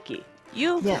sneaky.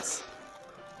 You. Yes.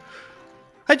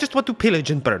 I just want to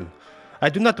pillage and burn. I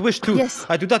do not wish to. Yes.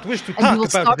 I do not wish to And we talk will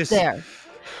about start this. there.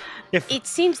 If It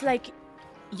seems like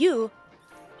you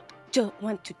don't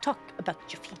want to talk about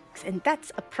your feelings, and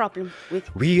that's a problem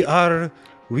with. we are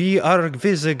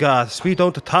Visigoths, we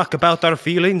don't talk about our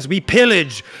feelings. We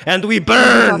pillage and we Talk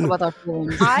burn. about our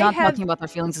feelings. Not talking about our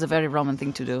feelings is a very Roman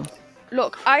thing to do.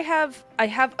 Look, I have a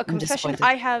confession. disappointed.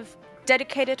 I have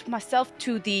dedicated myself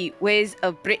to the ways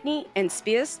of Britney and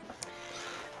Spears,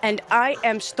 and I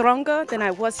am stronger than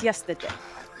I was yesterday.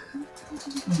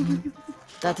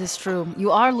 That is true.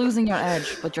 You are losing your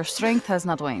edge, but your strength has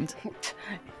not waned.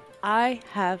 I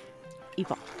have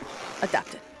evolved,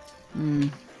 adapted.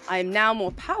 I am now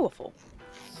more powerful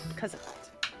because of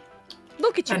that.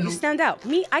 Look at you, you And- stand out.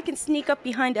 Me, I can sneak up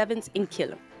behind Evans and kill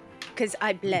him because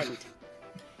I blend.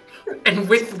 And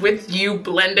with you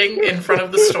blending in front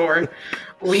of the store,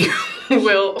 we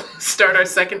will start our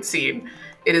second scene.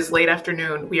 It is late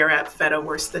afternoon. We are at Feta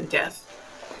Worse Than Death.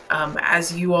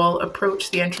 As you all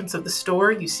approach the entrance of the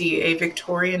store, you see a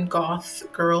Victorian goth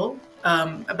girl,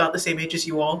 about the same age as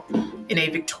you all, in a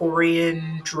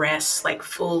Victorian dress, like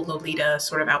full Lolita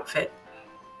sort of outfit.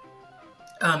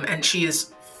 And she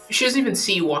doesn't even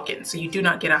see you walk in, so you do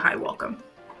not get a high welcome.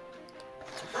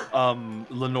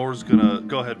 Lenore's gonna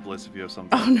go ahead, Bliss, if you have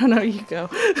something. Oh no, you go.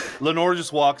 Lenore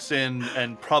just walks in,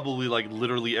 and probably like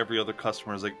literally every other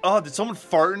customer is like, "Oh, did someone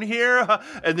fart in here?"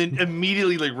 And then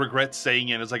immediately like regrets saying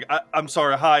it. It's like, "I'm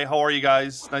sorry. Hi, how are you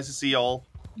guys? Nice to see y'all."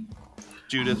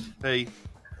 Judith, hey.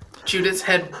 Judith's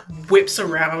head whips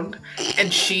around,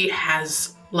 and she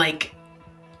has like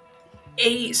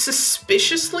a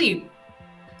suspiciously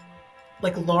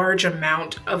like large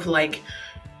amount of like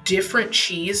different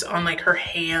cheese on like her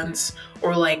hands,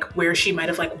 or like where she might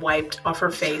have like wiped off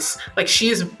her face. Like she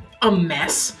is a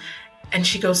mess, and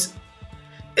she goes,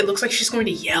 it looks like she's going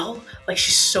to yell, like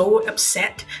she's so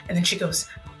upset, and then she goes,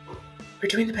 "We're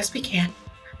doing the best we can.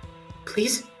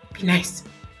 Please be nice.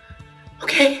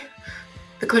 Okay?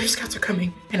 The Glitter Scouts are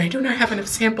coming, and I do not have enough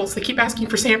samples. They keep asking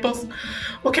for samples.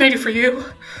 What can I do for you?"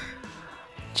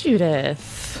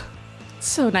 Judith,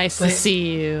 so nice to Bliss.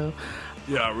 see you.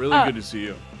 Yeah, really good to see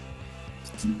you.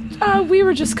 We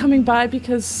were just coming by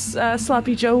because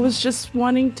Sloppy Joe was just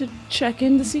wanting to check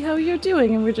in to see how you're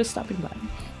doing, and we're just stopping by.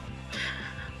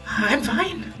 I'm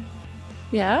fine.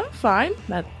 Yeah, fine.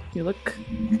 That you look.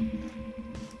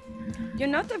 You're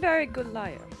not a very good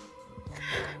liar.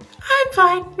 I'm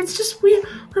fine. It's just we're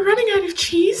running out of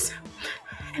cheese.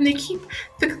 And they keep,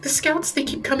 the scouts, they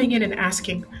keep coming in and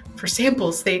asking for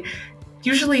samples.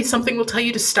 Usually something will tell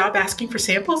you to stop asking for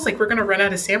samples. Like, we're going to run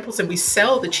out of samples, and we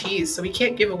sell the cheese, so we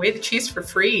can't give away the cheese for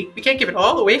free. We can't give it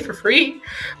all away for free.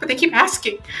 But they keep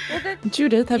asking.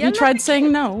 Judith, have Yeah, you no, tried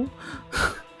saying no?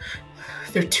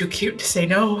 They're too cute to say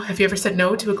no. Have you ever said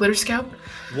no to a Glitter Scout?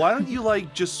 Why don't you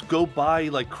like just go buy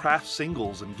like craft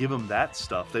singles and give them that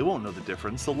stuff? They won't know the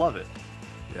difference. They'll love it.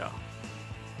 Yeah.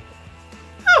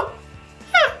 Oh,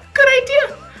 yeah, good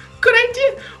idea. Good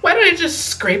idea. Why don't I just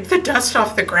scrape the dust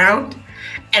off the ground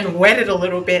and wet it a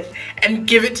little bit and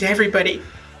give it to everybody?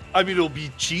 I mean, it'll be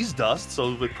cheese dust,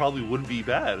 so it probably wouldn't be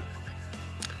bad.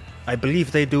 I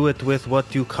believe they do it with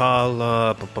what you call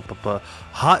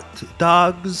hot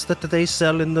dogs that they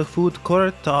sell in the food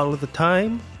court all the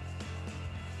time.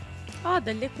 Ah,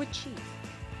 the liquid cheese.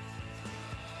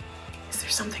 Is there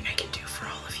something I can do for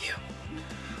all of you?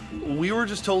 We were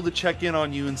just told to check in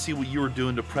on you and see what you were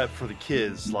doing to prep for the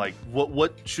kids. Like,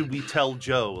 what should we tell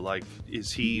Joe? Like,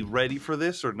 is he ready for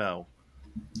this or no?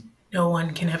 No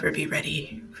one can ever be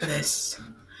ready for this.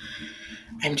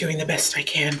 I'm doing the best I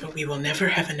can, but we will never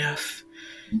have enough.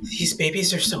 These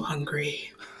babies are so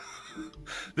hungry.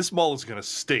 This mall is gonna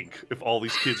stink if all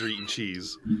these kids are eating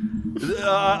cheese.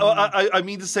 I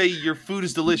mean to say your food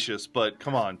is delicious, but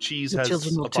come on, cheese has a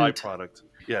byproduct.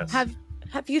 Yes.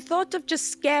 Have you thought of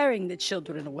just scaring the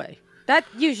children away? That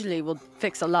usually will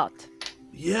fix a lot.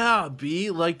 Yeah,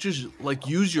 B, just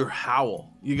use your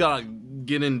howl. You gotta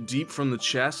get in deep from the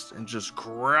chest and just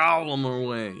growl them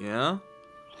away, yeah?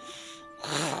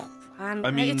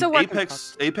 I mean, it's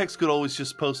a Apex could always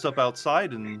just post up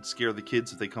outside and scare the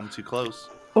kids if they come too close.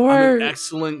 Or I'm an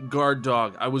excellent guard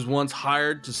dog. I was once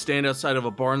hired to stand outside of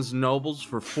a Barnes & Noble's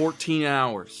for 14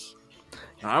 hours.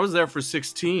 I was there for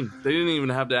 16. They didn't even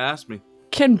have to ask me.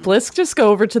 can Blisk just go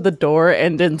over to the door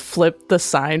and then flip the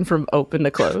sign from open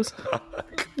to close?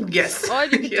 Yes. Or you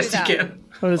can Yes, do that. you can.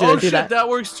 Oh shit, that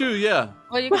works too, yeah.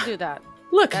 Or you can do that.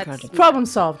 Look, That's- problem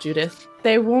solved, Judith.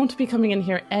 They won't be coming in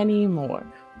here anymore.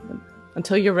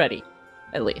 Until you're ready,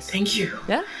 at least. Thank you.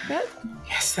 Yeah? Yeah?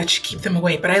 Yes, that should keep them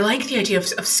away. But I like the idea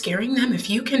of scaring them. If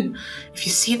you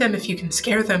see them, if you can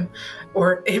scare them.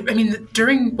 Or, I mean,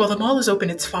 while the mall is open,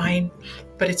 it's fine.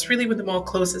 But it's really when the mall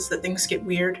closes that things get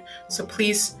weird. So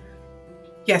please,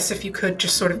 yes, if you could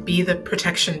just sort of be the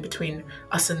protection between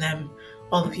us and them,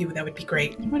 all of you, that would be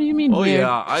great. What do you mean Oh weird?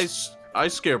 yeah, I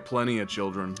scare plenty of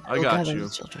children. I got you.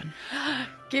 Children.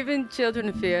 Giving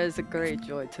children fear is a great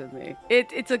joy to me.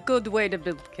 It's a good way to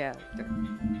build character.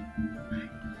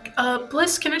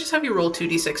 Bliss, can I just have you roll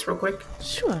 2d6 real quick?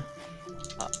 Sure.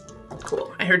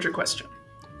 Cool. I heard your question.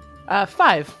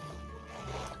 5.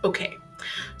 Okay.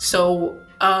 So,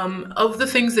 of the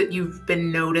things that you've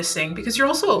been noticing, because you're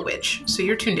also a witch, so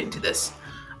you're tuned into this,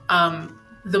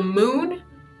 the moon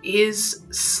is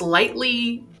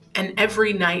slightly, and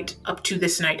every night up to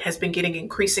this night has been getting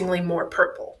increasingly more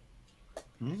purple.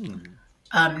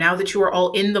 Now that you are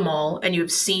all in the mall and you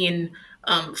have seen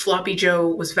Floppy Joe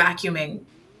was vacuuming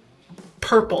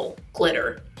purple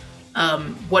glitter,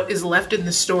 what is left in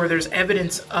the store, there's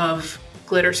evidence of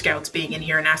glitter scouts being in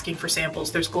here and asking for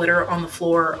samples. There's glitter on the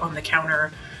floor, on the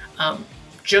counter,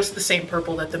 just the same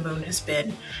purple that the moon has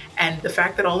been. And the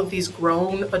fact that all of these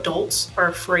grown adults are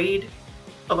afraid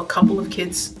of a couple of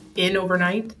kids in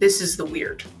overnight, this is the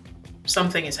weird.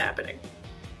 Something is happening.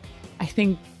 I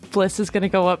think Bliss is going to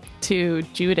go up to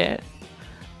Judith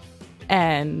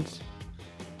and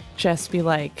just be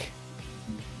like,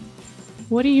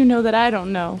 what do you know that I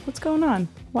don't know? What's going on?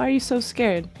 Why are you so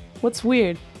scared? What's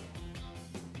weird?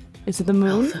 Is it the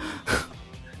moon?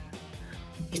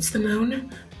 It's the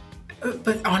moon.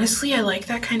 But honestly, I like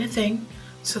that kind of thing.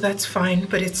 So that's fine.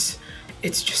 But it's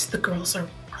just the girls are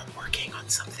working on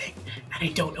something. And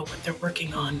I don't know what they're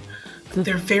working on.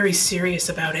 They're very serious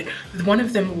about it. One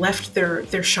of them left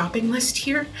their shopping list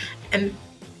here. And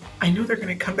I know they're going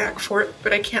to come back for it.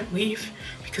 But I can't leave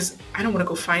because I don't want to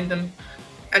go find them.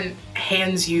 And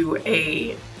hands you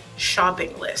a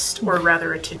shopping list, or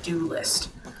rather a to-do list,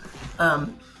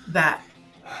 that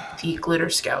the Glitter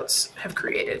Scouts have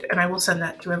created. And I will send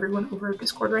that to everyone over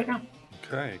Discord right now.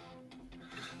 Okay.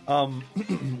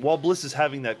 While Bliss is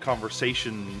having that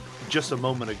conversation, just a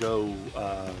moment ago,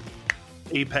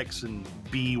 Apex and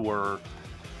B were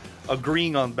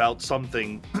agreeing on about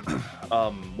something.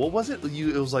 What was it?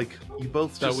 It was like you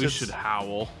both That just we said- should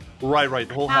howl. Right.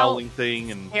 The whole howling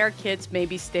thing and Hair kids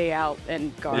maybe stay out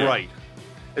and guard. right.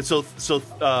 And so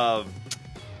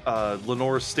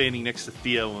Lenore's standing next to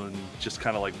Theo and just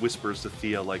kind of like whispers to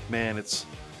Theo, like, "Man, it's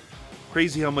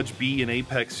crazy how much B and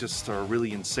Apex just are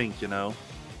really in sync, you know."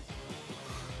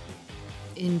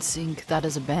 In Sync, that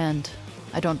is a band.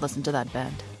 I don't listen to that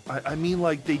band. I mean,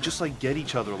 like, they just like get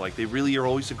each other. Like, they really are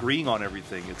always agreeing on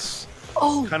everything. It's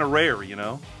Oh, kind of rare, you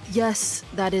know. yes,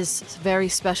 that is very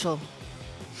special.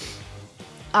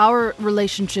 Our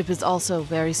relationship is also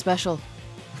very special.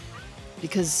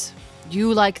 Because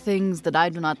you like things that I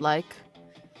do not like,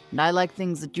 and I like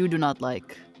things that you do not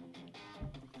like.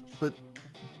 But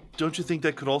don't you think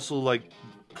that could also like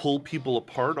pull people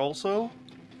apart? Also,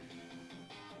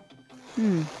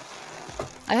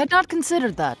 I had not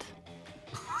considered that.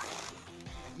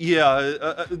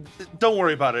 yeah. Don't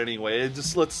worry about it anyway.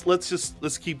 Just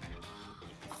let's keep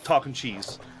talking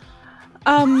cheese.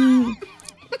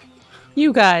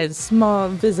 You guys, small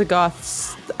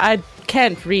Visigoths, I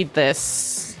can't read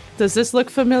this. Does this look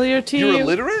familiar to you? You're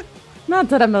illiterate? Not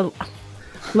that I'm a...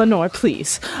 Lenore,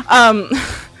 please.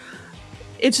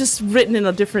 it's just written in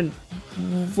a different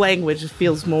language. It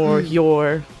feels more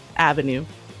your avenue.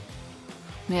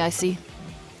 May I see?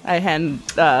 I hand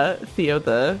Theo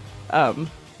the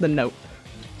note.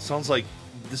 Sounds like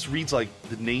this reads like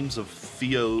the names of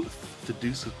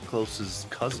Theodusiclos's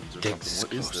cousins or something.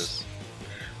 What is this?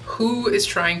 Who is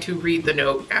trying to read the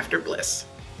note after Bliss?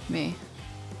 Me.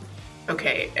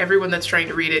 Okay, everyone that's trying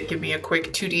to read it, give me a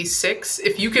quick 2d6.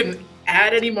 If you can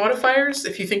add any modifiers,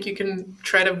 if you think you can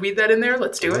try to weed that in there,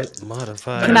 let's do it.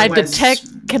 Modifier. Can I Otherwise-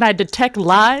 detect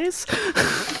lies?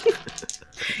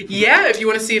 Yeah, if you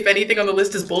want to see if anything on the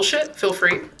list is bullshit, feel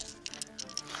free.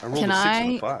 I rolled Can a 6 and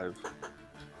I- a 5.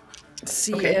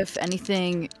 See Okay. if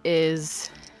anything is.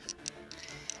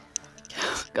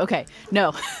 Okay,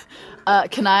 no.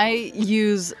 Can I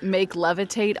use make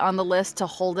levitate on the list to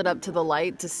hold it up to the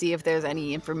light to see if there's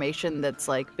any information that's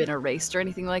like been erased or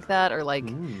anything like that, or like?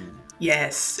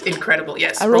 Yes, incredible.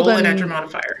 Yes, I roll rolled and an- add your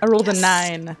modifier. I rolled a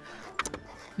 9.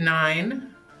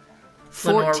 9,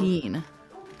 14.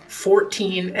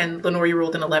 14, and Lenore, you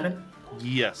rolled an 11.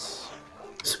 Yes.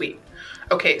 Sweet.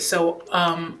 Okay, so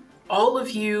all of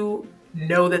you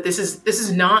know that this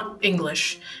is not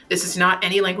English. This is not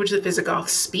any language that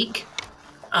Visigoths speak.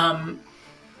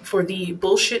 For the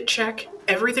bullshit check,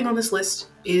 everything on this list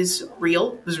is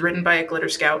real. It was written by a glitter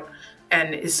scout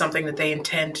and is something that they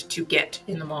intend to get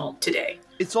in the mall today.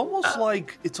 It's almost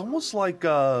like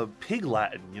pig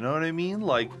Latin. You know what I mean?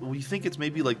 Like we think it's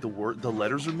maybe like the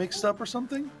letters are mixed up or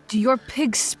something. Do your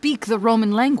pigs speak the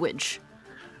Roman language?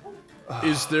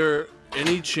 Is there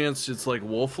any chance it's like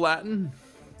Wolf Latin?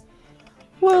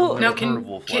 Well, Now, Never heard of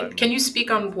Wolf Latin. can you speak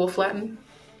on Wolf Latin?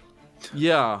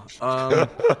 Yeah. I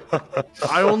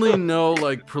only know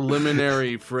like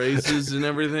preliminary phrases and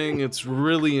everything. It's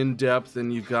really in depth,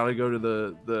 and you've got to go to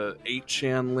the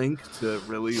 8chan link to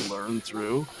really learn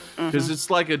through, because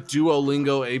it's like a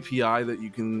Duolingo API that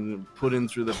you can put in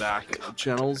through the back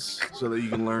channels so that you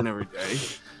can learn every day.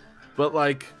 But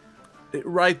like,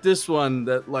 write this one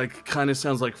that like kind of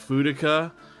sounds like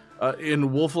Fudica.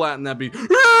 In Wolf Latin, that'd be.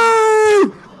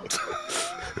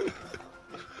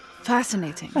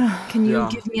 Fascinating. Can you Yeah.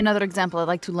 give me another example? I'd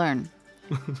like to learn.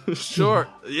 Sure.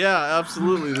 Yeah,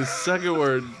 absolutely. The second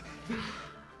word,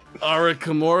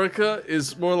 Arakamorica,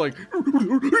 is more like.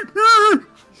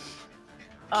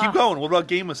 Keep going. What about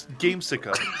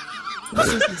Gamesica?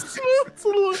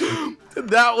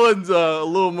 That one's a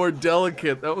little more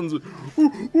delicate. That one's.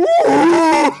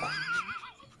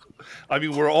 I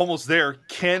mean, we're almost there.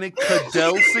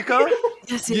 Canicadelsica?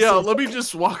 Yes, Yeah, let me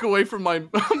just walk away from my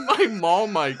my mall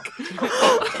mic.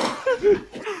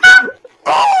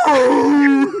 All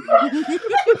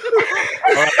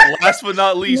right, last but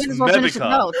not least, Might as well finish it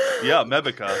Mebica. out. Yeah,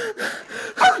 Mebica.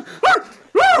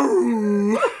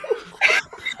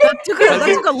 That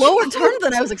took a lower turn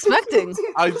than I was expecting.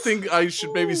 I think I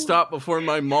should maybe stop before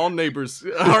my mall neighbors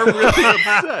are really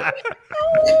upset.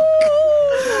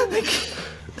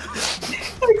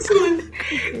 Excellent.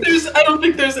 I don't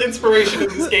think there's inspiration in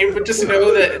this game, but just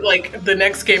know that like the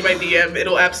next game I DM,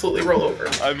 it'll absolutely roll over.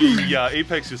 I mean, yeah,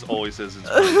 Apex just always says it's.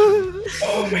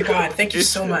 Oh my god, thank you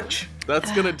so much.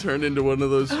 That's gonna turn into one of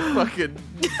those fucking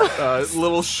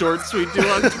little shorts we do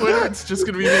on Twitter. It's just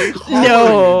gonna be me.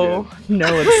 no,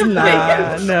 it's not.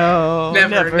 Yeah. No,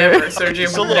 Never. Sergio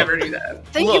So would look, never do that.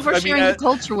 Thank you Look, for I mean, sharing your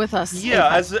culture with us.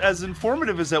 Yeah, as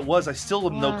informative as that was, I still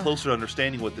am no closer to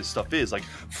understanding what this stuff is. Like,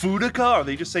 Fudica? Are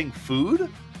they just saying food?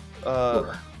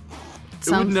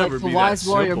 Sounds never like the be that wise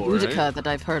warrior simple, Boudica right? that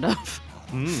I've heard of.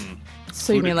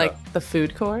 So you mean Fudica. like the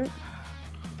food court?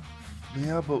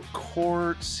 Yeah, but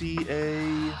court,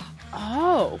 CA.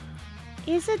 Oh,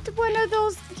 is it one of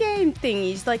those game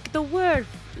thingies like the word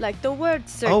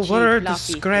search? Oh, word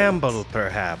scramble,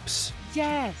 perhaps.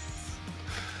 Yes.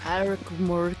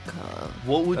 Arakamorica.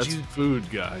 What would That's you? food,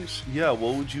 guys. Yeah,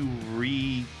 what would you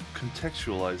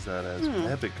recontextualize that as?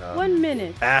 Mebica. 1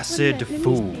 minute. Acid 1 minute,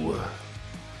 foo. let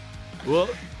me Well,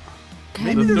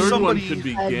 Maybe the there's third somebody. one could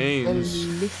be games.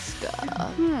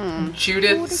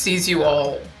 Judith sees you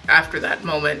all after that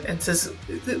moment and says,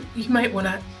 "You might want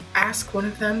to ask one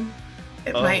of them.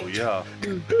 It Oh might, yeah.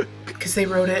 because they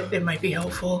wrote it. It might be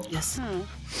helpful. Yes.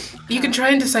 You can try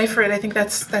and decipher it. I think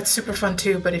that's super fun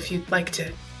too. But if you'd like to,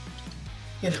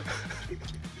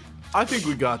 I think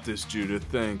we got this, Judith.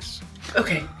 Thanks.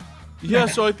 okay." Yeah,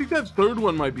 so I think that third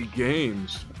one might be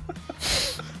games.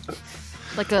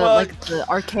 Like Well, the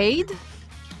arcade?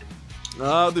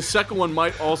 The second one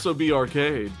might also be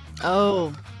arcade.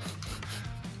 Oh.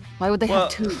 Why would they Well,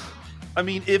 have two? I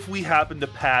mean, if we happen to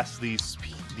pass these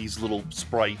little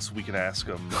sprites, we can ask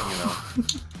them. You know.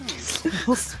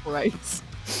 Little sprites.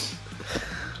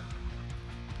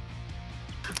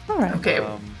 All right. Okay.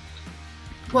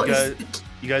 Well,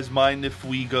 You guys mind if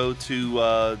we go to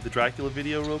the Dracula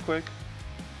video real quick?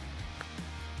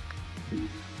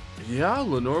 Yeah,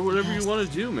 Lenore, whatever you want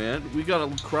to do, man. We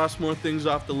gotta cross more things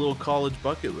off the little college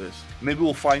bucket list. Maybe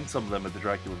we'll find some of them at the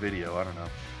Dracula video. I don't know.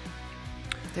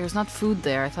 There's not food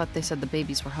there. I thought they said the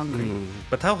babies were hungry.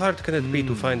 But how hard can it be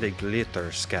to find a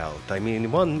glitter scout? I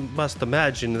mean, one must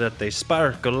imagine that they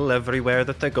sparkle everywhere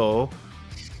that they go.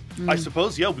 I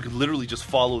suppose, yeah, we could literally just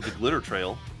follow the glitter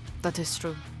trail. That is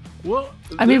true. Well,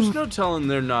 I mean, there's no telling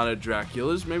they're not at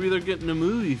Dracula's. Maybe they're getting a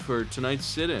movie for tonight's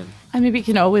sit-in. I mean, we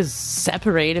can always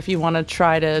separate if you want to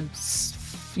try to.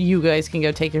 You guys can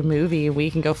go take your movie. We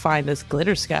can go find this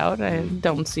glitter scout. I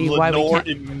don't see why we Lenore can't.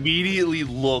 immediately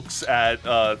looks at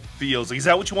Theo's like, is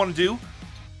that what you want to do?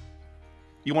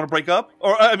 You want to break up?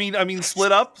 Or, I mean,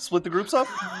 split up? Split the groups up?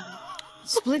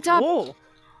 Split up. Whoa.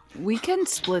 We can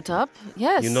split up.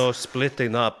 Yes. You know,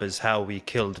 splitting up is how we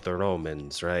killed the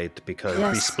Romans, right? Because we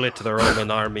Yes. split the Roman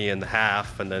army in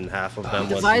half, and then half of them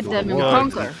divide went them into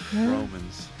and war. conquer.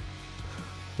 Romans.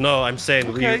 No, I'm saying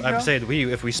Okay, I'm yeah. saying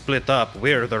if we split up,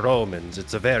 we're the Romans.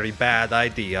 It's a very bad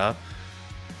idea.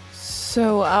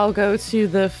 So I'll go to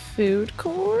the food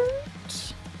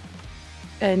court,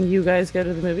 and you guys go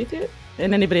to the movie theater.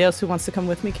 And anybody else who wants to come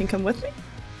with me can come with me.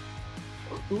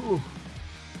 Ooh.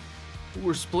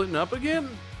 We're splitting up again?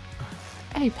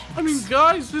 Apex. I mean,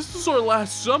 guys, this is our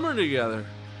last summer together.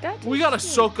 That We is gotta true.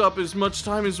 soak up as much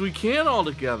time as we can all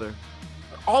together.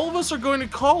 All of us are going to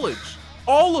college.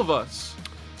 All of us.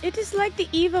 It is like the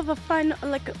eve of a final,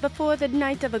 like before the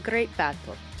night of a great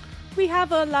battle. We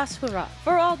have a last hurrah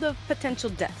for all the potential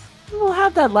death. We'll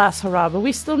have that last hurrah, but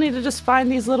we still need to just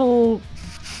find these little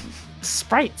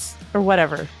sprites or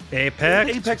whatever.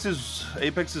 Apex.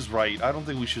 Apex is right. I don't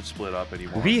think we should split up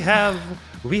anymore. We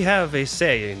have a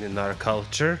saying in our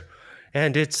culture,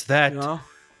 and it's that Yeah.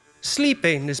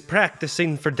 sleeping is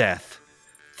practicing for death.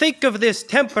 Think of this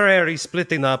temporary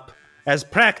splitting up as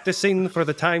practicing for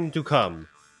the time to come.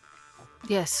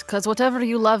 Yes, because whatever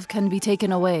you love can be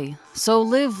taken away. So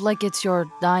live like it's your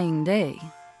dying day.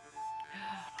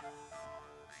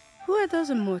 Who are those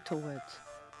immortal words?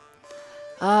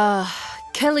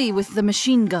 Kelly with the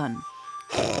machine gun.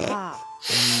 Ah,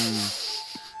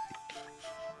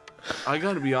 I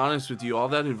gotta be honest with you, all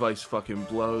that advice fucking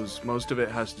blows. Most of it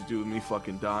has to do with me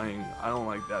fucking dying. I don't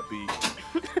like that beat.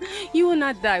 you will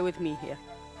not die with me here.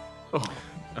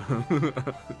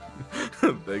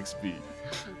 Thanks, Pete.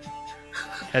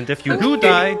 And if you do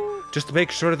die, just make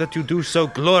sure that you do so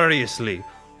gloriously.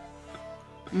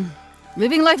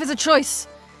 Living life is a choice.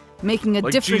 Making a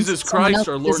Like difference. Jesus to someone Christ, else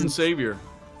our Lord and isn't. Savior.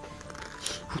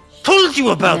 Told you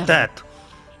about Yeah. that.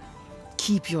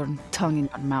 Keep your tongue in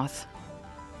your mouth.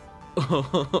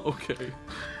 Okay.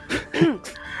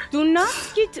 Do not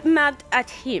get mad at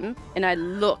him. And I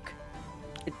look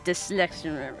at the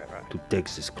selection. To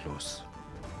Dex is close.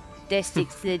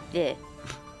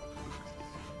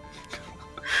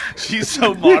 She's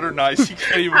so modernized, she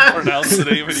can't even pronounce the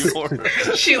name anymore.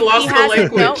 She lost the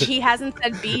language. No, he hasn't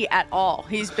said B at all.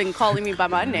 He's been calling me by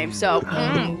my name. So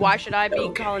why should I be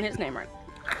calling his name right?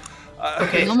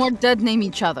 Okay. No more dead name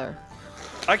each other.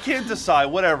 I can't decide.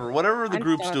 Whatever the I'm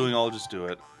group's done. doing, I'll just do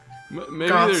it. Maybe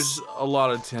Goths. there's a lot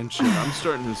of tension. I'm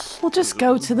starting to. We'll just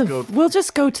go to the. We'll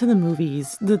just go to the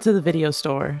movies, to the video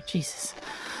store. Jesus.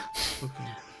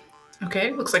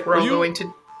 Okay, looks like we're all you- going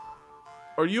to.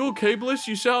 Are you okay, Bliss?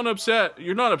 You sound upset.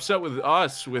 You're not upset with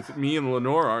us, with me and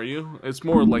Lenore, are you? It's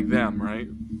more like them, right?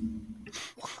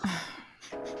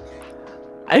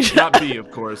 Not B,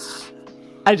 of course.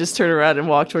 I just turn around and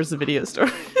walk towards the video store.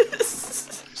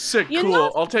 Sick, You cool.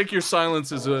 know- I'll take your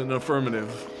silence as an affirmative.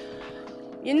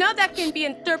 You know that can be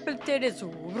interpreted as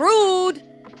rude.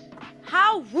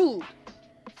 How rude?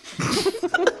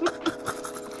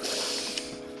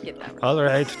 Get that right. All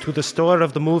right, to the store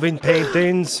of the moving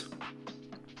paintings.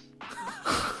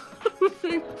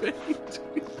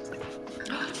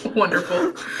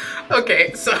 Wonderful.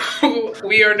 Okay, so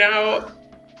we are now.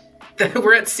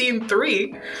 We're at scene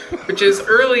 3, which is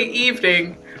early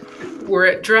evening. We're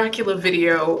at Dracula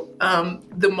Video.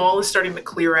 The mall is starting to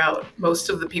clear out. Most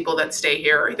of the people that stay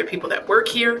here are either people that work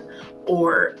here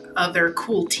or other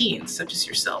cool teens, such as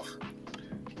yourself.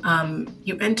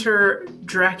 You enter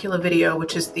Dracula Video,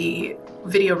 which is the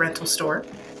video rental store.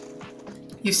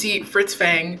 You see Fritz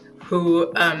Fang,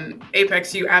 who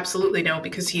Apex you absolutely know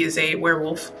because he is a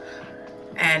werewolf.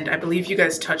 And I believe you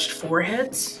guys touched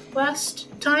foreheads last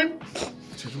time.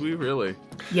 Did we really?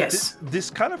 Yes. This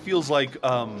kind of feels like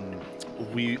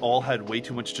we all had way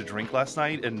too much to drink last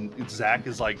night, and Zach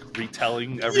is like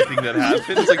retelling everything that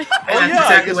happened. It's like, oh That's yeah,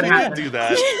 exactly I guess what we happened. did do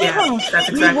that. Yeah, that's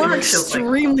exactly We were what it feels like.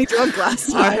 extremely drunk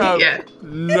last I night. have Yeah.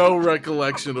 no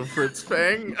recollection of Fritz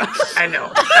Fang. I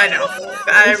know.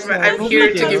 I'm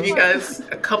here to give you guys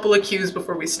a couple of cues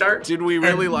before we start. Did we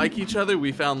really like each other?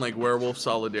 We found like werewolf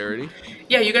solidarity.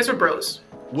 Yeah, you guys were bros.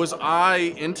 Was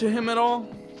I into him at all?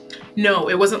 No,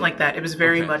 it wasn't like that. It was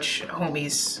very Okay. much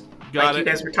homies. Got like it. you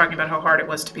guys were talking about how hard it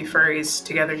was to be furries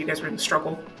together. You guys were in the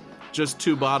struggle. Just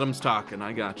two bottoms talking.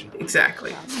 I got you.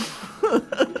 Exactly.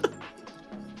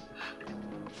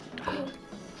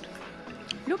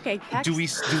 Okay, Pax. Do we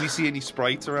see any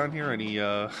sprites around here? Any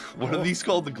what are these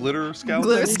called? The glitter scouts?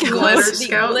 Glitter scouts. Glitter the,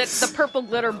 scouts. the purple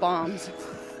glitter bombs.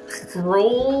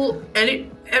 Roll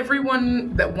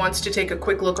everyone that wants to take a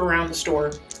quick look around the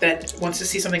store, that wants to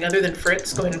see something other than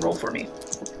Fritz, go ahead and roll for me.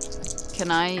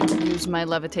 Can I use my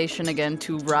levitation again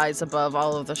to rise above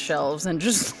all of the shelves and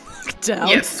just look down?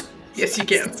 Yes. Yes, you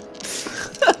can.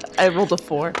 I rolled a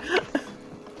 4.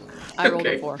 I rolled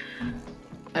Okay. a 4.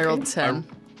 I rolled 10.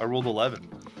 I rolled 11.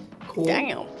 Cool.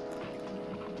 Damn.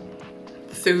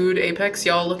 Food, Apex,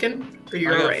 y'all looking? Or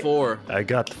you're I got alright? 4. I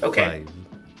got Okay. 5.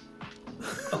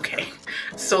 Okay.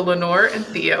 So Lenore and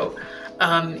Theo,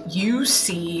 you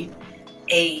see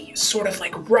a sort of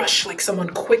like rush, like someone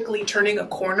quickly turning a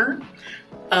corner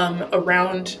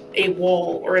around a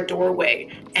wall or a doorway,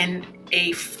 and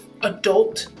a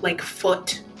adult like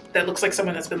foot that looks like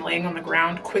someone that's been laying on the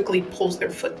ground quickly pulls their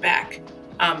foot back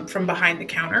from behind the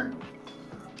counter.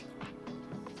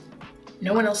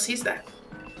 No one else sees that.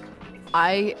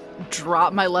 I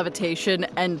drop my levitation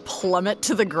and plummet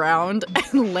to the ground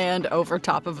and land over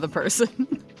top of the person.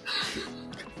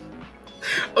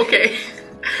 Okay.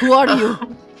 Who are you?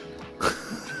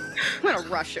 I'm gonna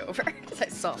rush over as I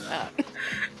saw that.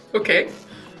 Okay.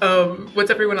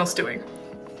 What's everyone else doing?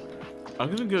 I'm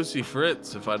gonna go see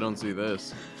Fritz if I don't see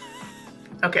this.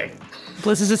 Okay.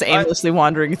 Bliss is just aimlessly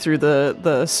wandering through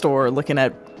the store, looking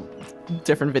at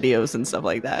different videos and stuff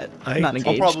like that. Not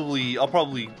engaged. I'll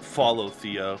probably follow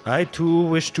Theo. I too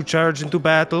wish to charge into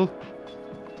battle.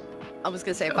 I was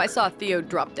gonna say, if I saw Theo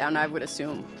drop down, I would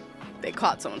assume they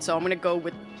caught someone. So I'm gonna go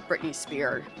with Brittany's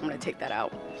spear. I'm gonna take that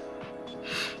out.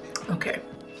 Okay.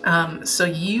 So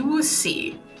you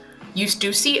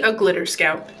do see a glitter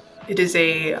scout. It is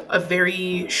a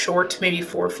very short, maybe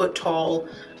 4 foot tall,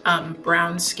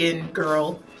 brown skinned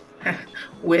girl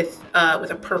with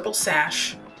a purple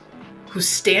sash, who's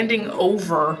standing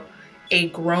over a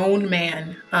grown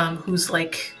man who's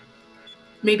like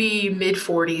maybe mid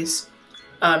 40s,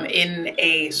 in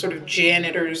a sort of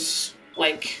janitor's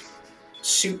like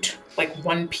suit, like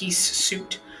one-piece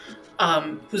suit,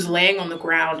 who's laying on the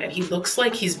ground, and he looks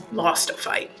like he's lost a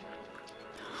fight.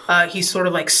 He's sort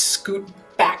of like scoot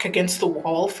back against the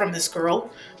wall from this girl,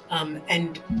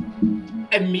 and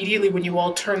immediately when you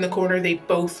all turn the corner, they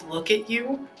both look at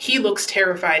you. He looks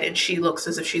terrified, and she looks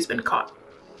as if she's been caught.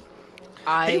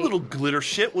 Hey, little glitter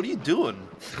shit, what are you doing?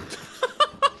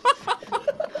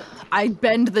 I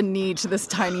bend the knee to this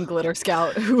tiny glitter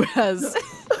scout who has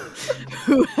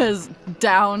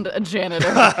downed a janitor.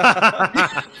 And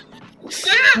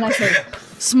I say,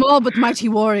 small but mighty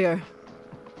warrior,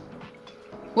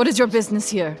 what is your business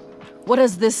here? What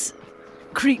has this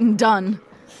cretin done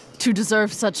to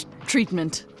deserve such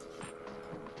treatment?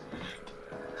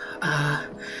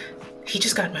 He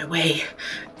just got in my way.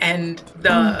 And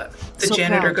the so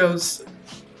janitor proud. goes,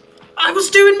 I was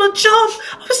doing my job.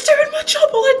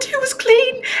 All I do is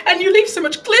clean. And you leave so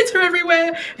much glitter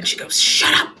everywhere. And she goes,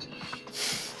 shut up.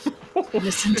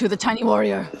 Listen to the tiny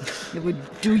warrior. It would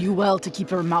do you well to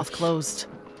keep your mouth closed.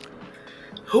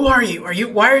 Who are you?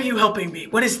 Why are you helping me?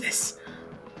 What is this?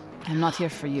 I'm not here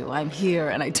for you. I'm here,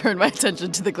 and I turn my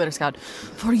attention to the glitter scout.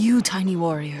 For you, tiny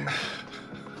warrior.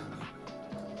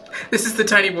 This is the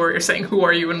tiny warrior saying, who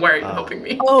are you and why are you helping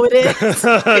me? Oh, it is? Yes.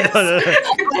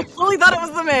 I fully thought it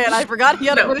was the man. I forgot he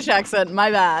had a No. British accent. My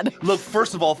bad. Look,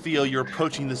 first of all, Theo, you're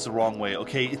approaching this the wrong way,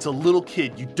 okay? It's a little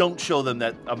kid. You don't show them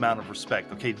that amount of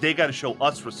respect, okay? They gotta show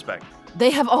us respect. They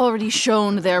have already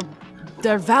shown their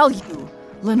value,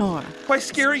 Lenore. By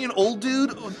scaring an old dude?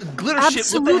 Glitter shit,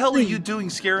 what the hell are Absolutely. you doing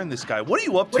scaring this guy? What are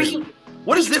you up to? What are you-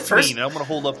 what does what are you this first- mean? I'm gonna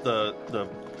hold up the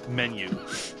menu.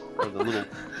 Or the little,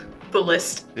 The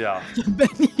list. yeah.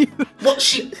 Well,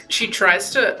 she tries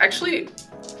to actually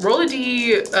roll roll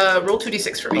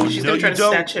 2d6 for me. Oh, She's no, gonna try you to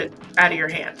don't. snatch it out of your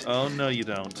hand. Oh, no, you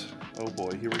don't. Oh,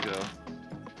 boy, here we go.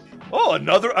 Oh,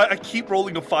 another, I keep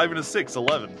rolling a 5 and a 6,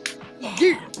 11.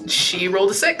 She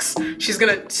rolled a 6. She's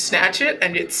gonna snatch it,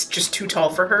 and it's just too tall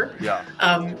for her. Yeah.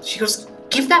 She goes,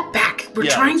 give that back. We're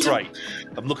trying that's to. right.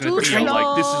 I'm looking at We're Theo trying-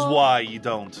 like, this is why you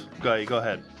don't. Go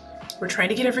ahead. We're trying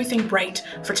to get everything right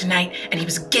for tonight, and he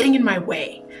was getting in my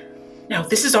way. Now,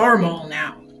 this is our mall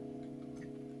now.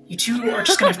 You two are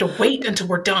just gonna have to wait until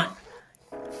we're done.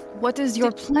 What is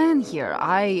your plan here?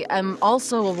 I am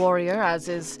also a warrior, as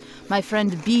is my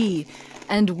friend B,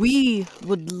 and we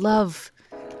would love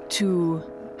to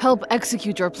help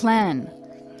execute your plan.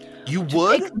 You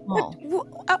would? Take the mall.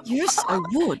 Yes, I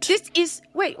would. This is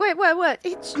wait.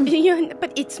 It's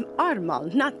but it's our mall,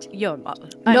 not your mall.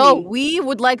 No, we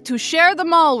would like to share the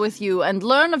mall with you and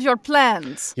learn of your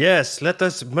plans. Yes, let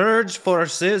us merge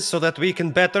forces so that we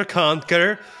can better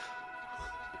conquer.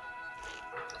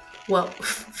 Well,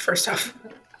 first off,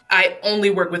 I only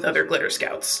work with other glitter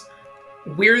scouts.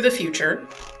 We're the future.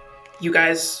 You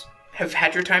guys have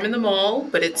had your time in the mall,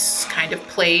 but it's kind of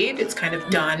played, it's kind of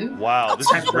done. Wow,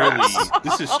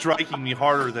 this is striking me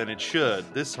harder than it should.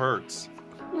 This hurts.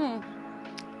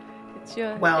 It's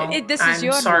your. Well, this is I'm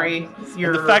your sorry. mall.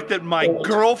 You're The fact that my old.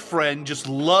 girlfriend just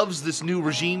loves this new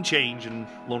regime change and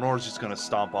Lenore's just gonna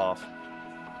stomp off.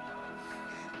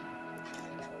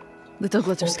 Little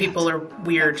glitter Old scout. people are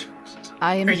weird.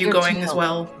 I am Are you here to going as help.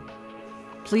 well?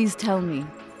 Please tell me,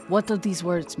 what do these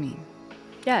words mean?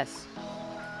 Yes.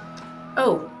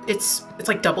 Oh, it's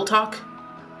like double talk.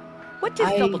 What is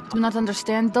I double do not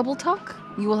understand double talk.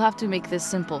 You will have to make this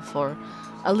simple for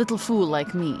a little fool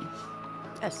like me.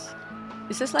 Yes.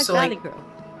 Is this like So, Valley like- Girl?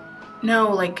 No,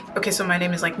 like, okay, so my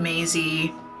name is like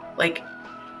Maisie, like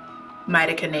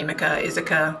Maidika, Namika,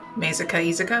 Izika, Mazika,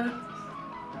 Izika.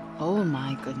 Oh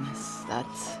my goodness,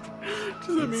 that's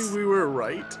Does that mean we were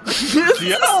right?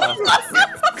 Yeah.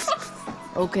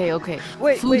 okay.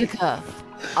 Wait. Fudica,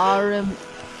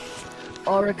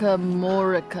 Orica,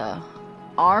 Morica,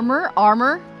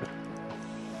 armor,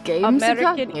 Gamesica,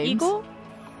 American games, Eagle?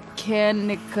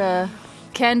 Canica,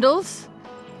 candles,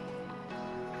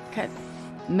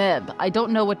 Meb. I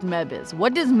don't know what Meb is.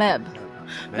 What is Meb?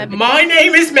 My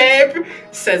name is Meb,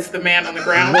 says the man on the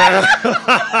ground.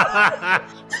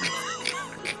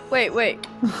 Wait.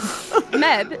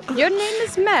 Meb? Your name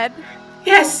is Meb?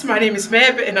 Yes, my name is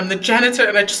Meb, and I'm the janitor,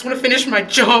 and I just want to finish my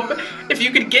job. If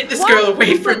you could get this girl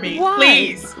away from me, Why?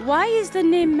 please. Why is the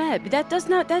name Meb? That is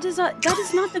not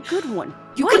the good one.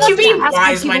 What do you mean, Ask why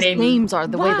why is my people's name? names are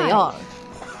the way they Why? are.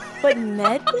 But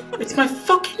Meb? It's my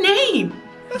fucking name.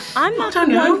 I'm not the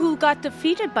don't one know. who got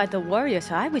defeated by the warrior,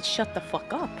 so I would shut the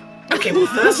fuck up. Okay, well,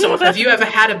 first off, have you ever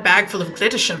had a bag full of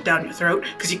glitter shoved down your throat?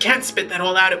 Because you can't spit that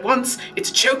all out at once. It's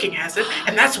a choking hazard,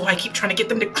 and that's why I keep trying to get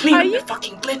them to clean Are up you- the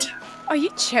fucking glitter. Are you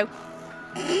choke?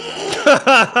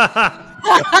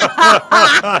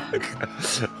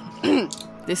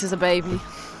 This is a baby.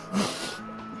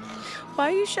 Why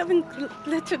are you shoving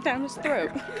glitter down his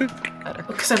throat?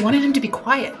 Because I wanted him to be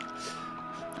quiet.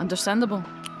 Understandable.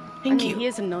 Thank you. He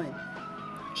is annoying.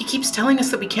 He keeps telling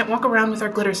us that we can't walk around with our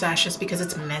glitter sashes because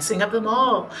it's messing up the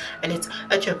mall, and it's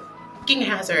a choking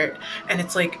hazard, and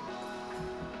it's like,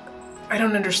 I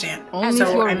don't understand. Only So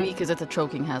if you're I'm- weak is it a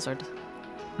choking hazard.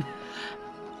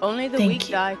 Only the Thank weak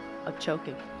you. die of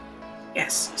choking.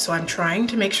 Yes, so I'm trying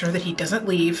to make sure that he doesn't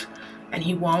leave, and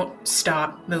he won't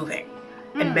stop moving.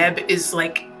 And Meb is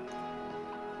like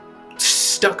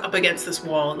stuck up against this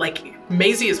wall, like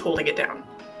Maisie is holding it down.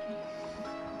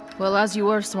 Well, as you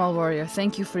were, small warrior,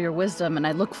 thank you for your wisdom, and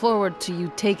I look forward to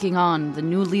you taking on the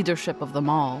new leadership of the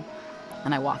mall.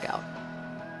 And I walk out.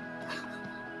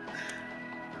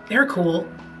 They're cool.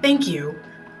 Thank you.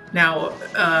 Now,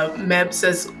 Meb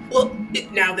says, well,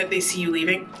 now that they see you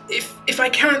leaving, if I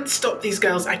can't stop these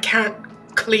girls, I can't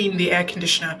clean the air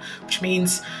conditioner, which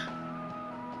means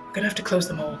we're gonna have to close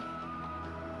the mall.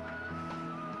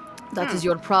 That is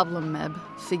your problem, Meb.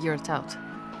 Figure it out.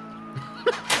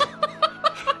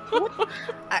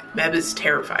 Meb is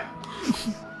terrified.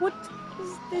 What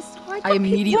is this? Why I do peop-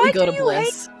 immediately why go do to you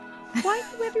Bliss. Why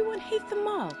do everyone hate the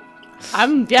mall?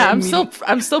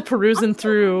 I'm still perusing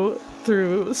through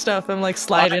stuff. I'm like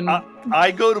sliding.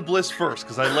 I go to Bliss first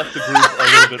because I left the group a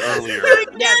little bit earlier.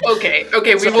 Yeah, okay,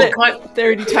 we So will there- cut.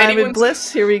 30 if time in anyone's-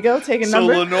 bliss. Here we go. Take a So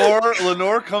number.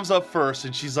 Lenore comes up first,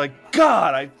 and she's like,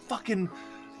 "God,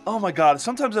 oh my God!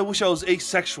 Sometimes I wish I was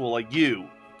asexual like you."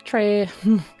 Trey.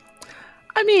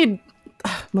 I mean,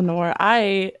 Lenore,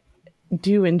 I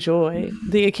do enjoy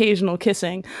the occasional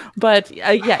kissing, but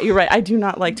yeah, you're right. I do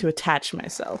not like to attach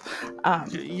myself.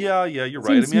 Yeah, you're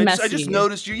right. I Seems mean, I just messy.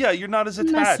 noticed you. Yeah, you're not as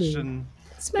attached, Messy. and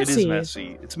It's it messy. is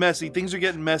messy. It's messy. Things are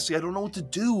getting messy. I don't know what to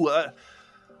do.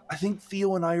 I think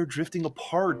Theo and I are drifting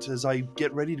apart as I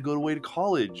get ready to go away to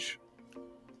college.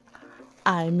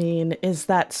 I mean, is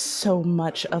that so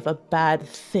much of a bad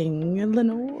thing,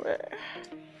 Lenore?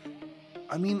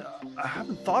 I mean, I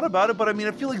haven't thought about it, but I mean,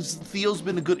 I feel like Theo's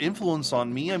been a good influence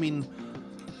on me. I mean,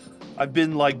 I've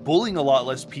been like bullying a lot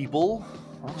less people.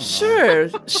 I don't know. Sure,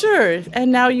 sure.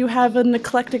 And now you have an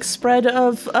eclectic spread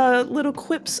of little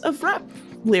quips of rap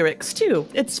lyrics too.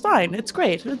 It's fine. It's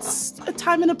great. It's a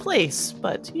time and a place,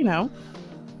 but you know.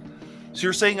 So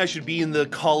you're saying I should be in the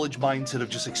college mindset of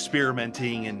just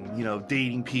experimenting and, you know,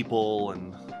 dating people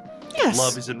and Yes.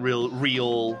 love isn't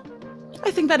real. I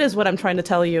think that is what I'm trying to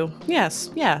tell you. Yes,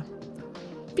 yeah.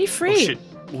 Be free. Oh shit.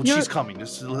 Well, You're- she's coming.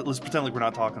 Let's pretend like we're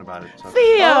not talking about it. So.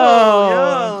 Theo!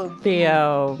 Oh,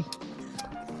 Theo.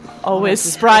 Always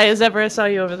spry as ever. I saw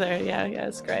you over there. Yeah,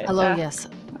 it's great. Hello, yes.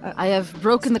 I have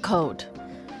broken the code.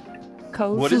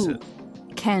 Code? What is it?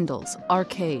 Candles,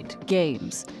 arcade,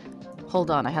 games. Hold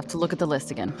on, I have to look at the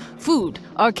list again. Food,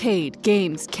 arcade,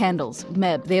 games, candles,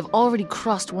 meb. They have already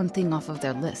crossed one thing off of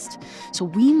their list. So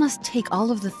we must take all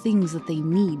of the things that they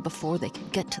need before they can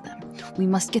get to them. We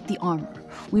must get the armor.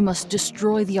 We must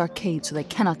destroy the arcade so they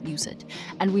cannot use it.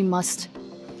 And we must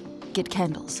get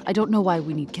candles. I don't know why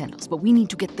we need candles, but we need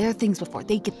to get their things before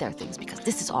they get their things because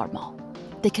this is our mall.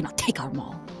 They cannot take our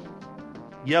mall.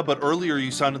 Yeah, but earlier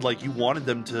you sounded like you wanted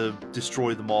them to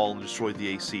destroy the mall and destroy the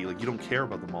AC. Like, you don't care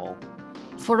about the mall.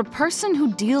 For a person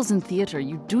who deals in theater,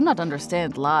 you do not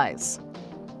understand lies.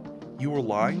 You were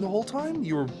lying the whole time?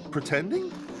 You were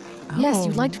pretending? Yes,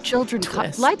 you Oh, lie to children.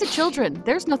 twist. Lie to children.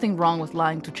 There's nothing wrong with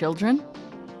lying to children.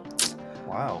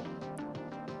 Wow.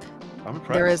 I'm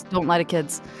impressed. There is. Don't lie to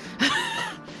kids.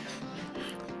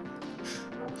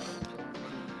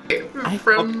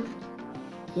 From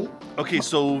Okay,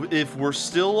 so if we're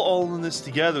still all in this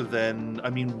together, then, I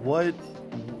mean, what...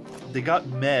 They got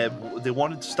Meb. They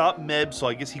wanted to stop Meb, so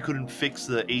I guess he couldn't fix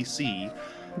the AC.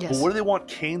 But Yes. what do they want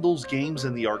candles, games,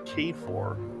 and the arcade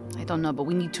for? I don't know, but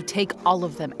we need to take all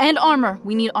of them. And armor.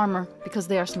 We need armor because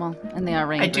they are small and they are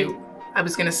range. I do. I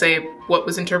was gonna say what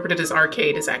was interpreted as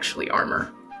arcade is actually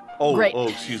armor. Oh, Great. oh,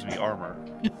 excuse me, armor.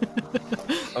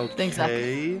 Okay. Thanks, Zach.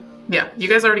 Yeah, you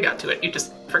guys already got to it. You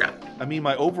just forgot. I mean,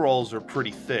 my overalls are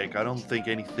pretty thick. I don't think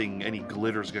any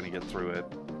glitter's gonna get through it.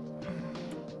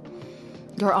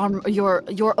 Your armor,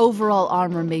 your overall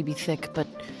armor may be thick, but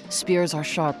spears are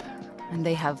sharp, and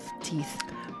they have teeth.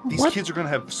 These What? kids are gonna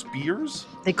have spears?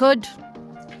 They could.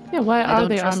 Yeah, why I are don't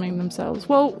they trust arming themselves?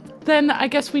 Well, then I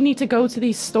guess we need to go to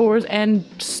these stores and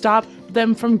stop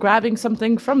them from grabbing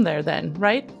something from there then,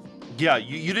 right? Yeah,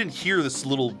 you didn't hear this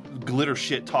little glitter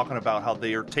shit talking about how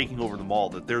they are taking over the mall,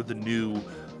 that they're the new,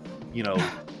 you know,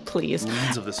 Please.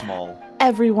 leads of this mall.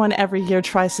 Everyone every year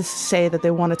tries to say that they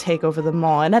want to take over the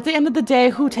mall, and at the end of the day,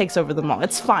 who takes over the mall?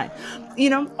 It's fine. You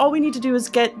know, all we need to do is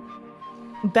get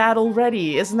battle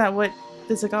ready. Isn't that what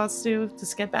Visigoths do?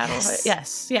 Just get battle ready?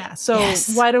 Yes, yeah. So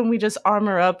Yes. why don't we just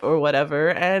armor up or whatever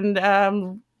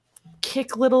and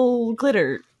kick little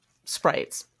glitter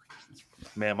sprites?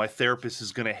 Man, my therapist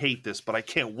is gonna hate this, but I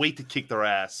can't wait to kick their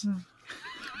ass.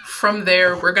 From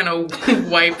there, we're gonna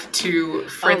wipe to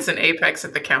Fritz and Apex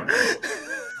at the counter.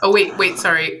 Oh wait,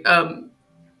 sorry.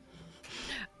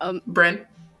 Brent.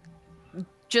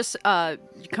 Just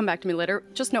you come back to me later.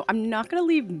 Just know I'm not gonna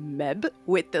leave Meb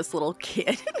with this little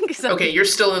kid. 'Cause Okay, you're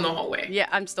still in the hallway. Yeah,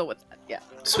 I'm still with that. Yeah.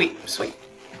 Sweet.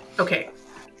 Okay.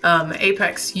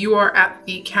 Apex, you are at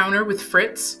the counter with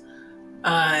Fritz.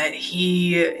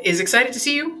 He is excited to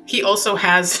see you. He also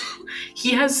has,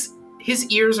 his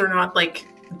ears are not like,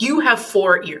 you have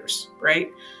 4 ears, right?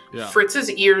 Yeah. Fritz's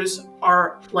ears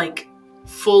are like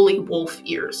fully wolf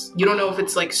ears. You don't know if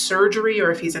it's like surgery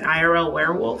or if he's an IRL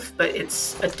werewolf, but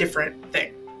it's a different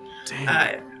thing.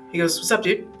 Damn. He goes, "What's up,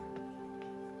 dude?"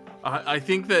 I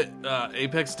think that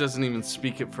Apex doesn't even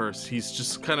speak at first. He's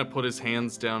just kind of put his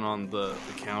hands down on the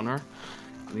counter,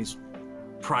 and he's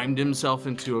primed himself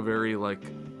into a very like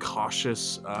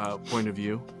cautious point of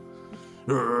view.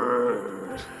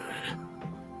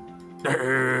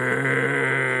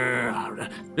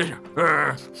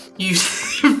 You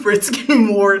see Fritz getting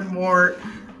more and more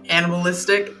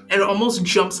animalistic and almost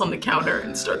jumps on the counter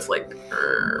and starts like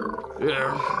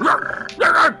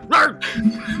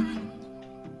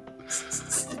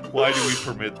Why do we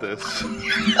permit this?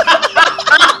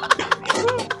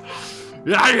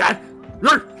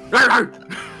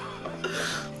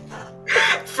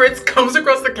 Fritz comes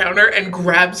across the counter and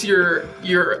grabs your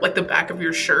like the back of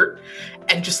your shirt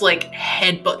and just like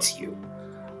headbutts you.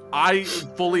 I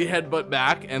fully headbutt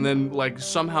back and then like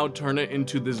somehow turn it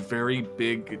into this very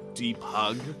big, deep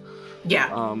hug. Yeah.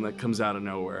 That comes out of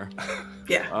nowhere.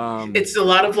 Yeah. It's a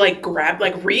lot of like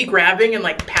re-grabbing and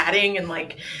like patting and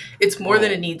like it's more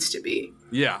than it needs to be.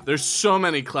 Yeah, there's so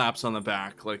many claps on the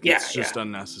back. Like, Yeah, it's just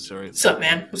unnecessary. What's up,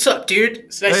 man? What's up, dude?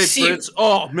 It's nice Hey, to see Fritz.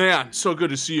 Oh, man. So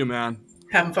good to see you, man.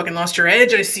 Haven't fucking lost your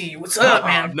edge, I see. What's up,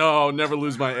 man? No, never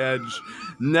lose my edge.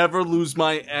 Never lose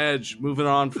my edge. Moving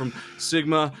on from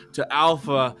Sigma to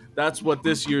Alpha. That's what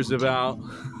this year's about.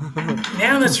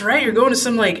 Yeah, that's right. You're going to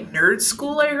some, like, nerd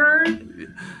school, I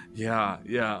heard? Yeah.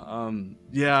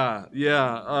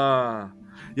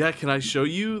 Can I show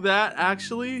you that,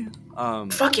 actually?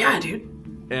 Fuck yeah, dude.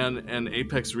 And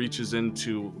Apex reaches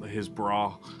into his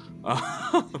bra.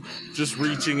 Just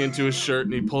reaching into his shirt,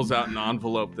 and he pulls out an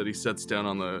envelope that he sets down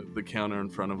on the counter in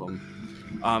front of him.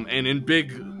 And in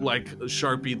big, like,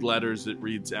 Sharpied letters, it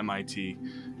reads MIT.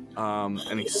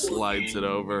 And he slides it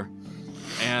over.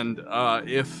 And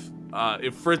if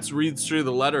Fritz reads through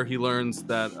the letter, he learns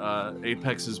that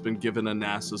Apex has been given a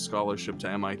NASA scholarship to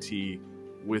MIT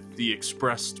with the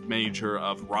expressed major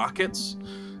of rockets.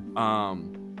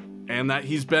 And that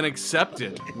he's been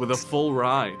accepted with a full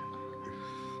ride.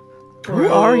 Who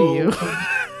are you?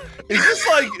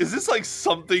 Is this like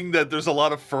something that there's a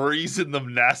lot of furries in the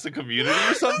NASA community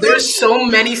or something? There's so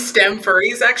many STEM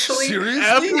furries, actually. Seriously?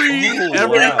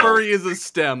 Every Wow. furry is a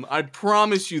STEM. I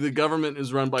promise you, the government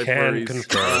is run by Can furries.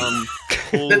 confirm.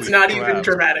 That's not Holy even crap.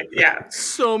 dramatic. Yeah.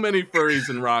 So many furries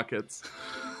and rockets.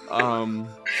 And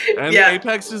Yeah.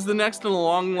 Apex is the next in a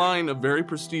long line of very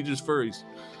prestigious furries.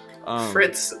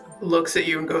 Fritz looks at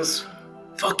you and goes,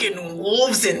 fucking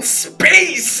wolves in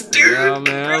space, dude! Yeah,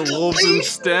 man. Wolves in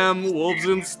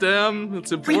Congratulations. STEM.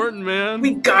 It's important, man.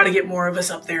 We gotta get more of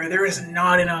us up there. There is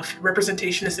not enough.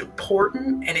 Representation is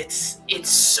important, and it's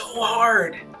so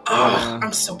hard. Oh,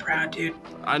 I'm so proud, dude.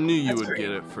 I knew you That's would great.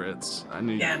 get it, Fritz. I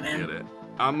knew Yeah, you man. would get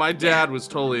it. My dad was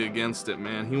totally against it,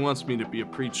 man. He wants me to be a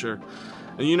preacher.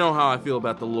 And you know how I feel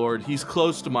about the Lord. He's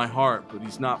close to my heart, but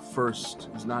he's not first.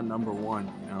 He's not number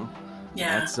one, you know?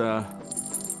 Yeah.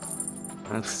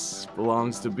 That's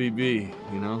belongs to BB,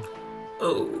 you know?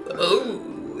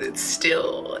 Oh, it's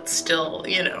still,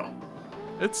 you know.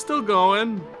 It's still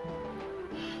going.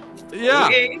 Yeah.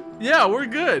 Okay. Yeah, we're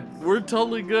good. We're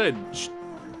totally good.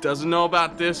 Doesn't know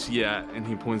about this yet, and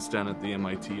he points down at the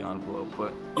MIT envelope,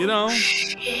 but you know,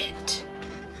 Shit.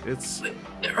 it's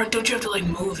Or don't you have to, like,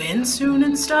 move in soon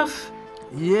and stuff?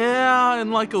 yeah,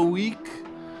 in like a week.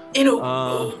 You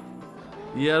know.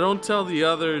 Yeah, don't tell the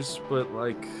others, but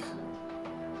like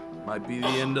might be the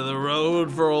end of the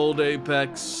road for old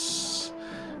Apex.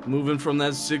 Moving from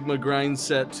that Sigma grind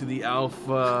set to the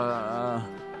Alpha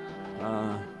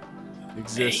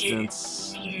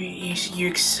existence. You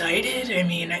excited? I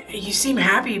mean, you seem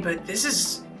happy, but this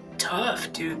is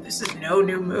tough, dude. This is no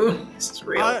new moon. This is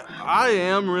real. I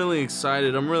am really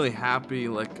excited. I'm really happy.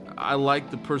 Like, I like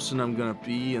the person I'm gonna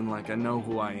be, and like I know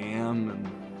who I am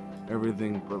and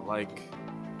everything. But like,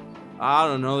 I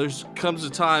don't know. There's comes a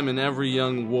time in every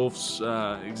young wolf's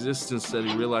existence that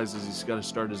he realizes he's got to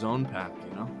start his own pack.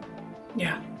 You know.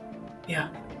 Yeah.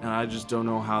 And I just don't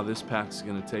know how this pack's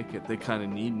gonna take it. They kind of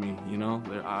need me, you know.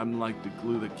 I'm like the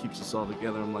glue that keeps us all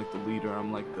together. I'm like the leader.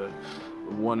 I'm like the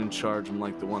one in charge. I'm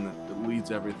like the one that leads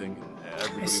everything, and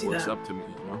everybody see looks that. up to me,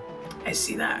 you know. I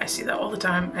see that all the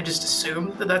time. I just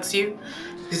assume that that's you.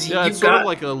 Because Yeah, you've it's sort got of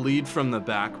like a lead from the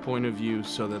back point of view,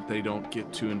 so that they don't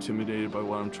get too intimidated by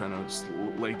what I'm trying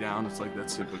to lay down. It's like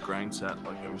that Sigma grind set,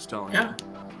 like I was telling you.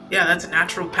 Yeah, that's a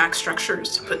natural pack structure,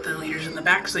 is to put the leaders in the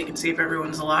back so you can see if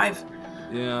everyone's alive.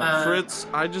 Yeah, Fritz,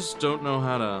 I just don't know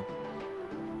how to.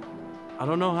 I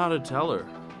don't know how to tell her.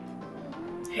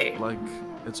 Hey, Like,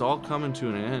 it's all coming to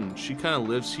an end. She kind of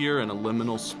lives here in a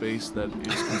liminal space that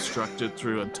is constructed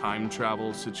through a time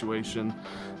travel situation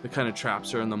that kind of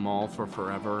traps her in the mall for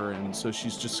forever, and so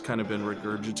she's just kind of been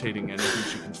regurgitating anything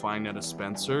she can find at a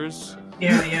Spencer's.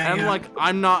 yeah. And like,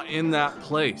 I'm not in that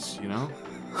place, you know?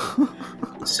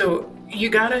 So you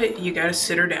gotta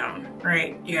sit her down,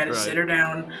 right? You gotta Right. sit her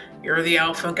down. You're the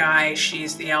alpha guy,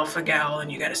 she's the alpha gal,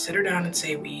 and you gotta sit her down and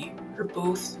say, we are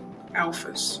both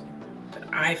alphas, but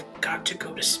I've got to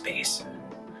go to space.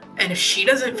 And if she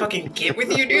doesn't fucking get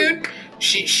with you, dude,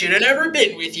 she should have never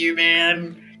been with you,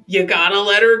 man. You gotta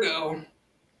let her go.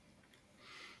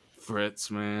 Fritz,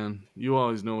 man, you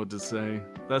always know what to say.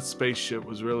 That spaceship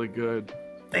was really good.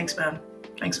 Thanks, man.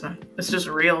 It's just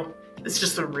real. It's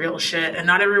just the real shit, and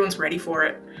not everyone's ready for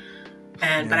it.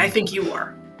 But I think you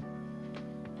are.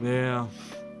 Yeah.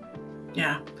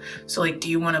 Yeah. So, like, do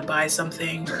you want to buy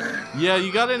something? Yeah,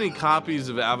 you got any copies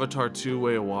of Avatar 2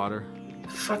 Way of Water?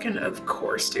 Fucking, of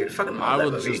course, dude. Fucking love I that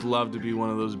would movie. just love to be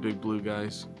one of those big blue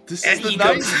guys. This And is the he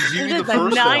goes- 90s. You It mean is the the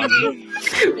first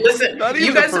 90s. one. Listen, Not you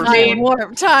even the guys have first made,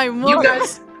 one. Time warp. you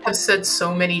guys have said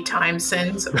so many time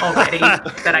sins already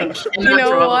that I cannot know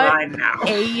draw what? the line now.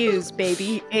 AUs,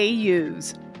 baby.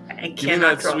 AUs. I Give me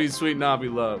cannot that draw. sweet, sweet knobby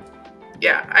love.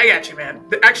 Yeah, I got you, man.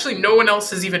 Actually, no one else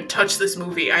has even touched this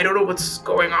movie. I don't know what's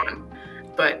going on,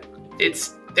 but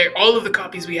it's there. All of the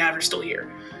copies we have are still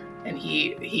here, and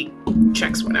he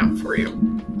checks one out for you.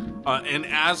 And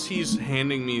as he's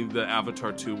handing me the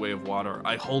Avatar 2 Way of Water,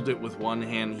 I hold it with one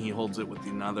hand, he holds it with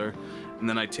another, and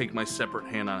then I take my separate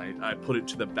hand and I put it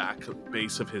to the back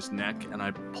base of his neck, and I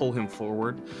pull him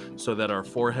forward so that our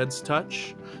foreheads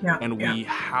touch, and we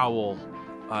howl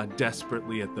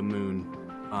desperately at the moon.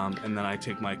 And then I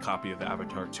take my copy of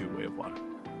Avatar 2 Way of Water.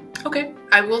 Okay.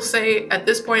 I will say, at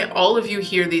this point, all of you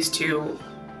hear these two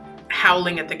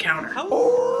howling at the counter.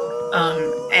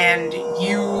 And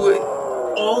you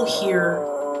all hear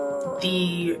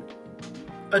the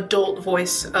adult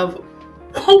voice of,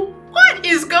 oh, what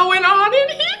is going on in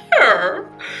here?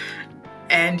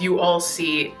 And you all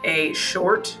see a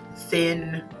short,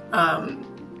 thin,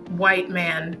 white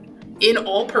man in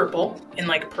all purple, in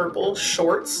like purple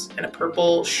shorts and a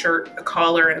purple shirt, a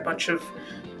collar, and a bunch of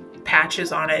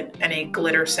patches on it, and a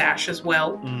glitter sash as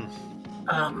well.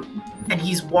 And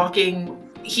he's walking.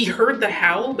 He heard the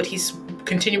howl, but he's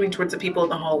continuing towards the people in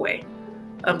the hallway.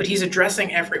 But he's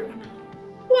addressing everyone.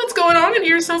 What's going on in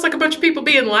here? Sounds like a bunch of people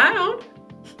being loud.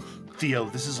 Theo,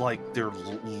 this is like their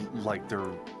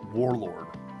warlord.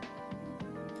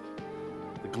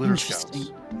 The Glitter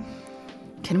Scouts.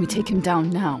 Can we take him down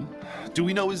now? Do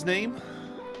we know his name?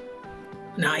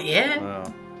 Not yet.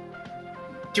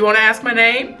 Do you want to ask my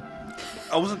name?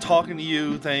 I wasn't talking to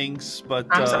you, thanks, but...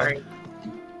 I'm sorry.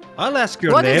 I'll ask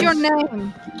your What name. is your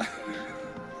name?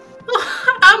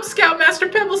 I'm Scoutmaster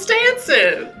Pebble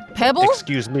Stanson. Pebble?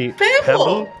 Excuse me.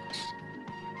 Pebble.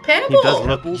 Pebble. He does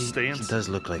look. Pebble He Stanson. does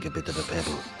look like a bit of a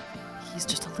pebble. He's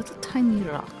just a little tiny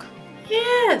rock.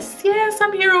 Yes,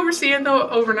 I'm here overseeing the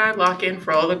overnight lock-in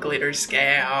for all the Glitter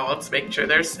Scouts, making sure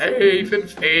they're safe and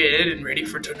fed and ready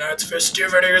for tonight's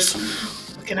festivities.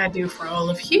 What can I do for all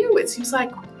of you? It seems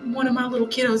like one of my little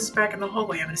kiddos is back in the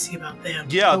hallway. I'm going to see about them.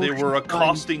 Yeah, they were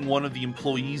accosting one of the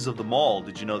employees of the mall.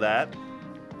 Did you know that?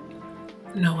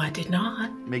 No, I did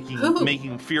not. Making Who?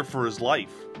 him fear for his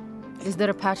life. Is there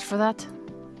a patch for that?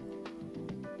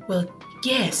 Well,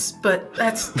 yes, but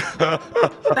that's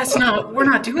not. We're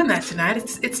not doing that tonight.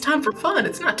 It's time for fun.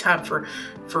 It's not time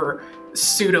for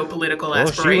pseudo political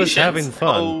aspirations. She was having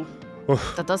fun.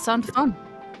 That does sound fun.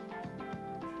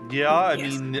 Yeah, I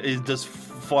Yes. mean, does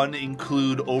fun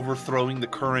include overthrowing the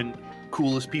current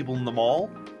coolest people in the mall?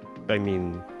 I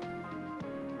mean,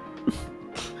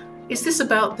 Is this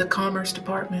about the Commerce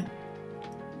Department?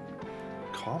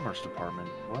 Commerce Department?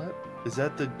 What? Is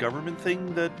that the government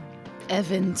thing that...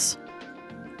 Evans.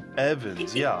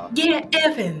 Evans, yeah. Yeah,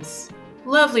 Evans.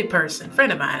 Lovely person.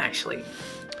 Friend of mine, actually.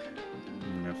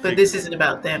 But this isn't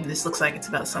about them. This looks like it's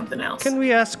about something else. can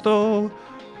we ask though,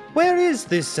 where is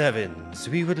this Evans?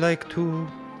 We would like to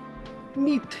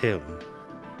meet him.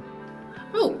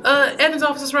 Oh, Evans'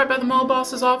 office is right by the mall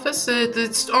boss's office.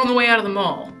 It's on the way out of the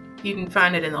mall. You can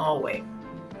find it in the hallway.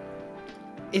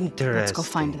 Interesting. Let's go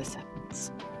find this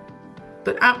Evans.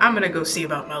 But I'm gonna go see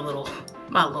about my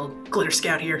little glitter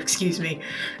scout here. Excuse me.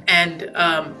 And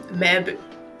Meb,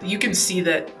 you can see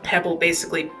that Pebble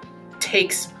basically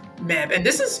takes Meb, and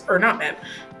this is not Meb.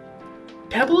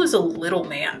 Pebble is a little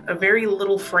man, a very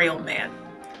little frail man,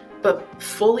 but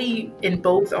fully in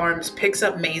both arms picks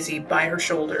up Maisie by her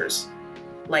shoulders,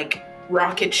 like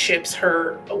rocket ships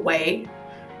her away,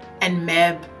 and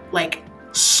Meb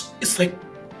is like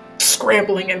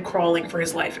scrambling and crawling for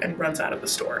his life and runs out of the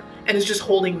store and is just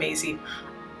holding Maisie.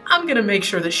 I'm gonna make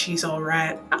sure that she's all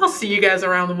right. I'll see you guys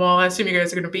around the mall. I assume you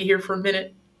guys are gonna be here for a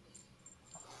minute.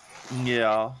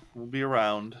 Yeah, we'll be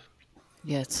around.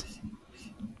 Yes.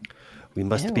 We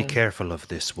must be careful of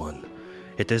this one.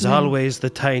 It is always the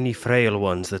tiny, frail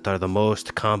ones that are the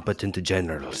most competent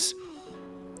generals.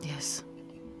 Yes.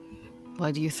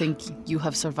 Why do you think you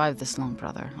have survived this long,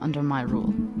 brother, under my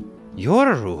rule?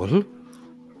 Your rule?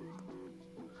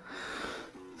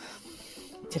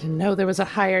 Didn't know there was a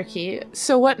hierarchy.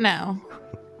 So what now?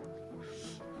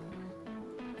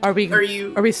 Are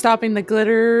we stopping the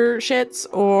glitter shits,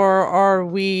 or are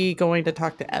we going to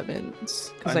talk to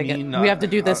Evans? Because we have to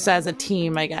do this as a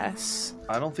team, I guess.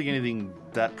 I don't think anything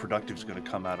that productive is going to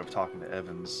come out of talking to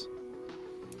Evans.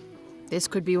 This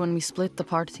could be when we split the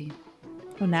party.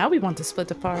 Well, now we want to split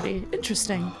the party.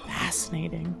 Interesting.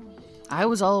 Fascinating. I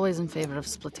was always in favor of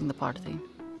splitting the party.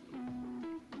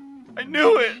 I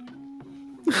knew it!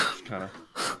 Kind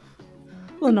of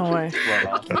Illinois. run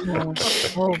off.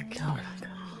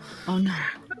 Oh no.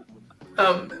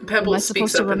 Pebble Am I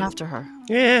speaks supposed to up run and- after her?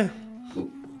 Yeah.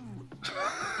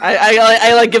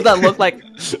 I like give that look like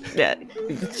yeah.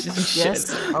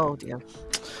 Yes. Oh dear.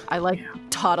 I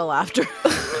toddle after.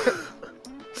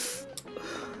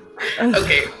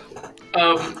 Okay.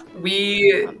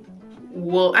 We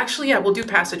will actually, yeah, we'll do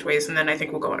passageways, and then I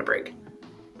think we'll go on a break.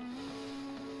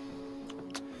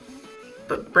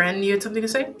 But Bren, you had something to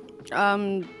say?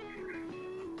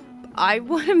 I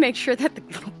want to make sure that the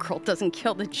little girl doesn't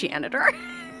kill the janitor.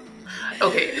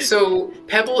 Okay, so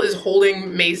Pebble is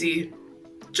holding Maisie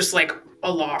just like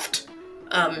aloft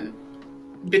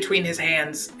between his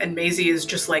hands, and Maisie is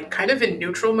just like kind of in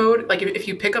neutral mode. Like if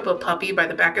you pick up a puppy by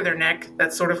the back of their neck,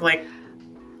 that's sort of like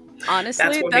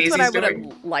Honestly, that's what I would doing.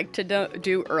 have liked to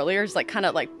do earlier, is like kind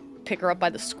of like pick her up by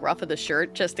the scruff of the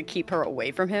shirt just to keep her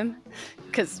away from him.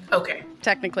 Because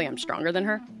technically I'm stronger than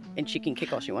her, and she can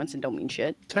kick all she wants and don't mean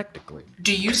shit. Technically.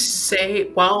 Do you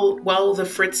say, while the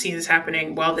Fritz scene is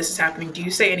happening, while this is happening, do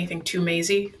you say anything to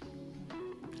Maisie?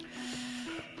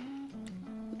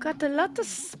 Got a lot of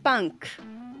spunk.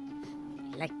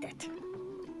 Like that.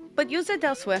 But use it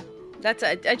elsewhere. That's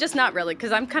I just not really,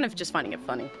 because I'm kind of just finding it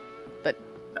funny. But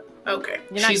okay.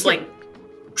 She's like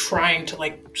trying to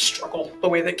like struggle the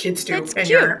way that kids do. It's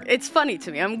cute. It's funny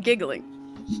to me. I'm giggling.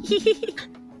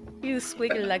 You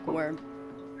squiggle like a worm.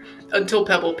 Until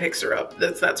Pebble picks her up.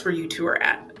 That's where you two are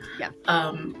at.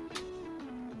 Yeah.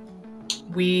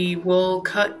 We will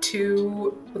cut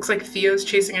to, looks like Theo's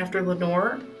chasing after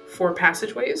Lenore for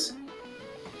passageways.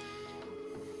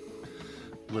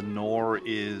 Lenore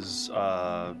is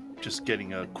just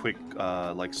getting a quick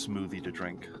like smoothie to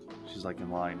drink. She's like in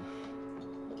line.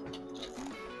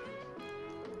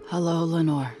 Hello,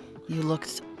 Lenore. You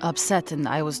looked upset, and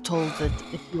I was told that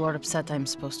if you are upset, I'm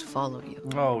supposed to follow you.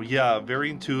 Oh, yeah, very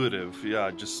intuitive.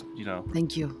 Yeah, just, you know.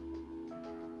 Thank you.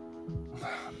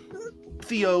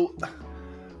 Theo,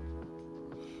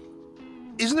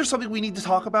 isn't there something we need to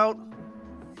talk about?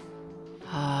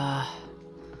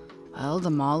 Well,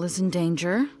 the mall is in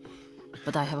danger,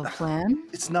 but I have a plan.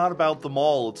 It's not about the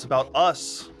mall, it's about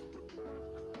us.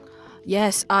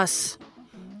 Yes, us.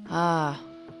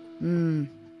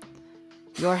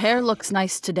 Your hair looks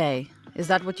nice today. Is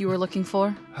that what you were looking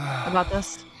for about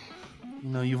us? You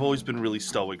know, you've always been really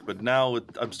stoic, but now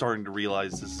I'm starting to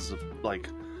realize this is like,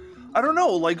 I don't know,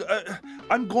 like,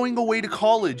 I'm going away to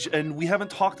college, and we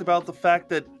haven't talked about the fact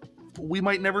that we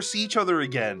might never see each other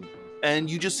again. And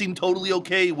you just seem totally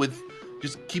okay with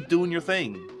just keep doing your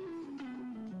thing.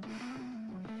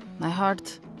 My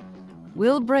heart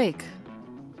will break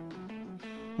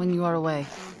when you are away,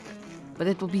 but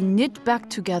it will be knit back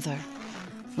together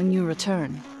when you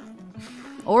return.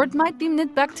 Or it might be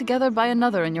knit back together by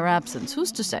another in your absence.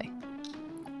 Who's to say?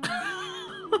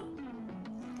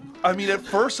 I mean, at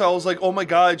first I was like, oh my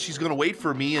god, she's gonna wait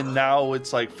for me, and now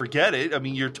it's like, forget it. I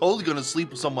mean, you're totally gonna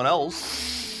sleep with someone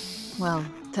else. Well,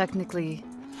 technically,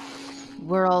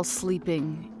 we're all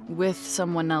sleeping with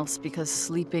someone else because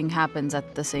sleeping happens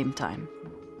at the same time.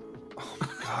 Oh my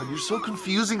god, you're so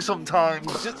confusing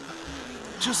sometimes.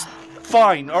 Just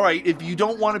fine. All right, if you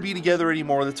don't want to be together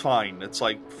anymore, that's fine. It's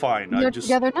like, fine. We're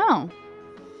together now.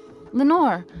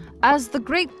 Lenore, as the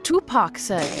great Tupac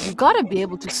said, you gotta be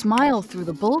able to smile through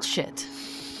the bullshit.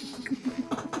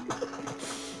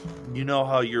 You know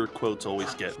how your quotes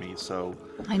always get me, so...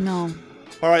 I know.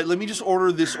 All right, let me just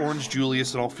order this Orange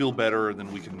Julius, and I'll feel better, and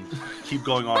then we can keep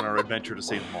going on our adventure to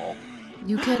save them all.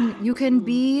 You can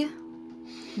be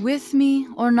with me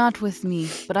or not with me,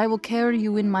 but I will carry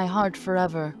you in my heart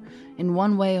forever, in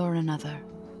one way or another.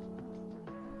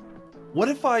 What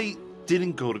if I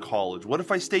didn't go to college? What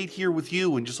if I stayed here with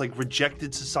you and just, like,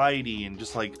 rejected society and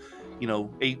just, like, you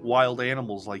know, ate wild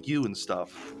animals like you and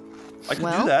stuff? I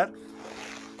could do that.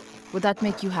 Would that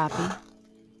make you happy?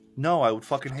 No, I would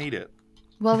fucking hate it.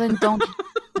 Well, then don't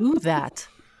do that.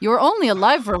 You're only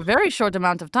alive for a very short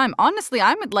amount of time. Honestly,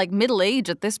 I'm at like middle age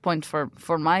at this point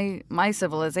for my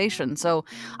civilization, so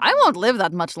I won't live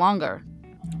that much longer.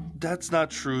 That's not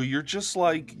true. You're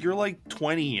like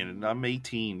 20 and I'm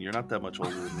 18. You're not that much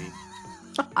older than me.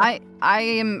 I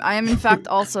am in fact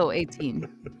also 18.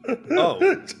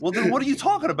 Oh, well then what are you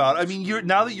talking about? I mean,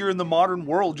 now that you're in the modern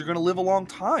world, you're gonna live a long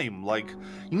time. Like,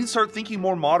 you need to start thinking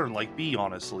more modern, like me,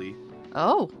 honestly.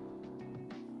 Oh,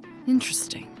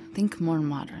 interesting. Think more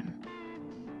modern.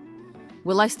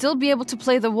 Will I still be able to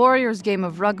play the Warriors game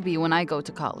of rugby when I go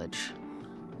to college?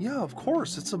 Yeah, of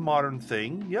course. It's a modern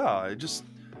thing. Yeah, I just...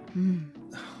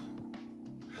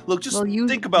 Look, just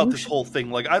think about this whole thing.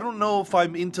 Like, I don't know if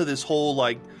I'm into this whole,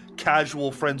 like,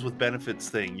 casual friends with benefits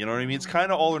thing. You know what I mean? It's kind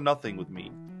of all or nothing with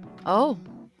me. Oh.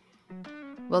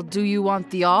 Well, do you want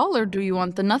the all or do you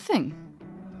want the nothing?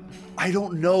 I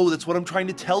don't know. That's what I'm trying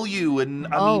to tell you. And,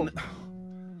 I mean...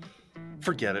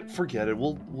 Forget it.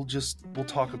 We'll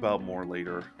talk about more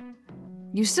later.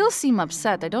 You still seem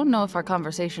upset. I don't know if our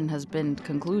conversation has been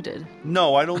concluded.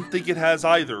 No, I don't think it has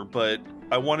either, but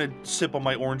I want to sip on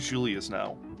my orange Julius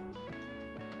now.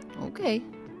 Okay,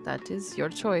 that is your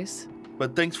choice.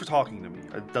 But thanks for talking to me.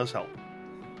 It does help.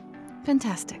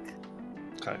 Fantastic.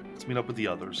 Okay, let's meet up with the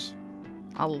others.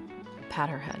 I'll pat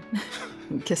her head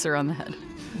and kiss her on the head.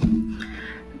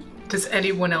 Does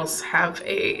anyone else have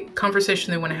a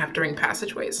conversation they want to have during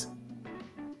passageways?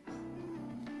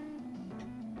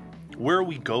 Where are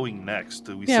we going next?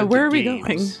 We Yeah, said where to are we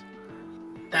games.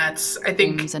 going? That's, I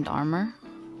think, Arms and armor.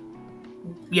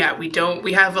 yeah,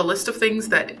 we have a list of things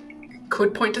that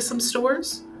could point to some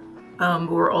stores.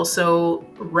 We're also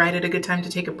right at a good time to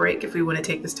take a break if we want to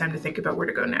take this time to think about where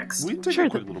to go next. We can take Sure, a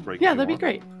quick little break. Yeah, if you that'd be want.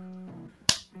 great.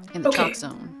 In the Okay. talk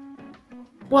zone.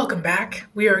 Welcome back.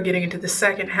 We are getting into the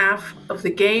second half of the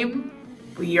game.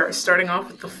 We are starting off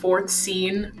with the fourth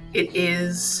scene. It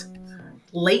is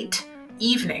late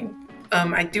evening.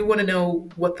 I do want to know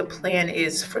what the plan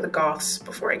is for the Goths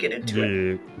before I get into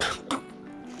it.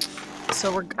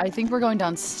 So I think we're going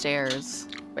downstairs.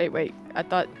 Wait. I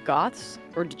thought Goths?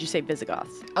 Or did you say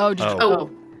Visigoths? Oh, did you, Oh,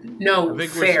 no, I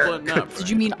think fair. we're splitting up. did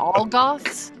you mean all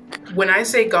Goths? When I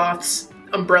say Goths,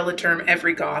 umbrella term,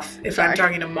 every Goth. If I'm Sorry.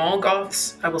 talking to Mall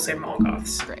Goths, I will say Mall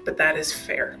Goths. Great. But that is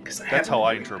fair. Because That's how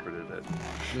I interpreted it.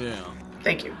 Yeah.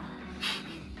 Thank you.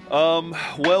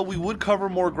 Well, we would cover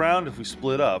more ground if we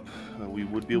split up. We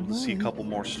would be able to see a couple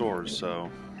more stores, so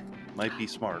might be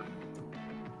smart.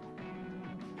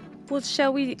 Well,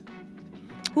 shall we...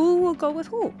 Who will go with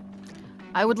who?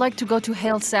 I would like to go to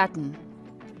Hail Satin.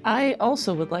 I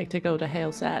also would like to go to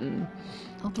Hail Satin.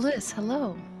 Oh, Bliss,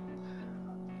 hello.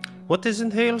 What is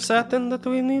in Hail Satin that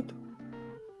we need?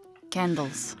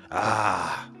 Candles.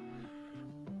 Ah,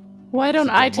 Why don't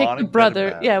It's a I take the demonic brother?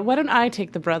 bed of Yeah, why don't I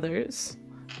take the brothers,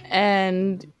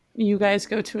 and you guys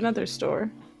go to another store,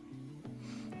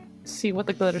 see what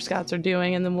the Glitter Scouts are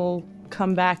doing, and then we'll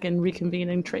come back and reconvene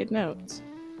and trade notes.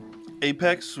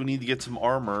 Apex, we need to get some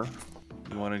armor.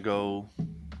 You want to go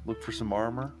look for some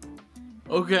armor?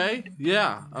 Okay,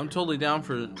 yeah, I'm totally down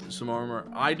for some armor.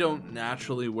 I don't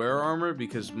naturally wear armor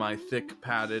because my thick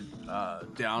padded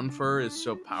down fur is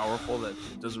so powerful that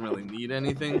it doesn't really need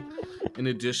anything in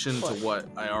addition to what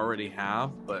I already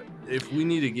have. But if we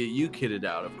need to get you kitted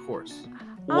out, of course.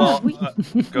 Well, we,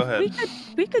 go ahead.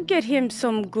 we could get him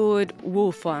some good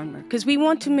wolf armor because we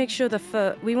want to make sure the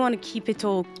fur. We want to keep it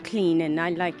all clean, and I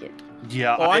like it.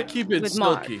 Yeah, Oh, I keep it With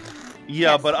Mark. silky.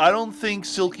 yeah, yes. but I don't think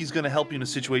Silky's going to help you in a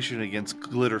situation against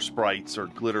glitter sprites or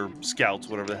glitter scouts,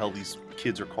 whatever the hell these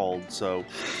kids are called. So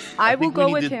I will think go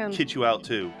we with need to him. kit you out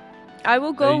too. I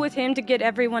will go Hey. with him to get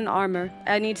everyone armor.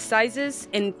 I need sizes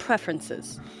and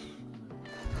preferences.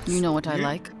 You know what I You-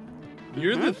 like?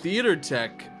 You're the theater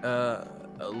tech,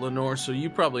 Lenore, so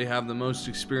you probably have the most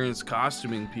experienced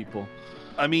costuming people.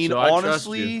 I mean, So I trust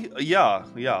honestly,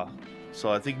 yeah. So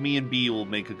I think me and B will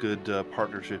make a good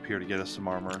partnership here to get us some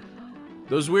armor.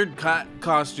 Those weird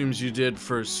costumes you did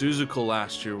for Suzuka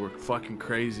last year were fucking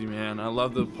crazy, man. I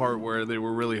love the part where they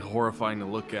were really horrifying to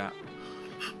look at.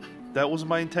 That was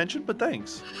my intention, but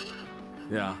thanks.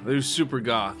 Yeah, they were super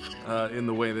goth in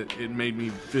the way that it made me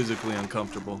physically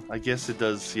uncomfortable. I guess it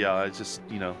does. Yeah, it's just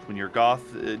when you're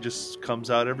goth, it just comes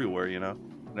out everywhere,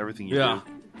 and everything you Yeah.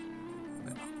 do.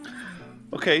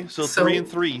 Okay, so So- 3 and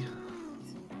 3.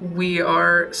 We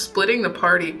are splitting the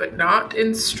party, but not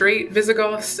in straight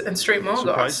Visigoths and straight Mall Goths.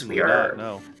 Surprisingly We are not.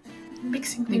 No.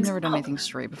 mixing We've things never done up. anything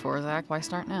straight before, Zach. Why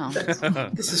start now?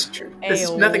 This is true.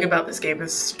 Ayo. Nothing about this game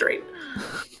is straight.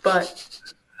 But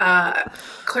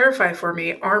clarify for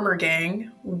me, Armor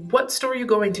Gang, what store are you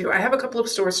going to? I have a couple of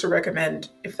stores to recommend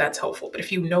if that's helpful, but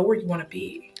if you know where you want to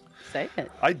be. Say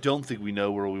it. I don't think we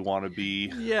know where we want to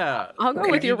be. Yeah. I'll go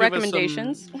Okay. with Can your you give us some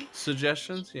recommendations.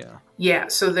 Suggestions? Yeah. Yeah,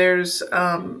 so there's,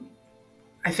 I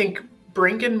think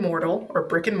Brick and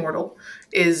Mortal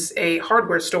is a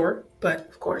hardware store, but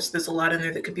of course there's a lot in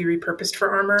there that could be repurposed for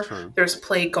armor. True. There's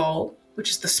Play Gall, which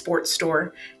is the sports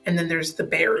store, and then there's the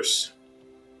Bears.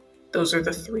 Those are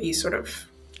the three sort of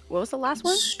What was the last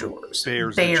one? stores.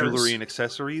 Bears, and jewelry and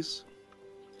accessories,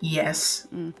 Yes.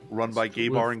 run by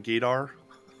Gaybar and Gaydar.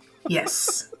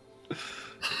 Yes.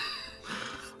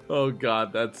 Oh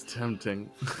god, that's tempting.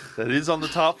 That is on the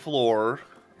top floor.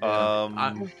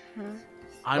 I'm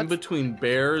between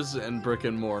Bears and Brick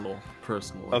and Mortal,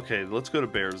 personally. Okay, let's go to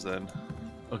Bears then.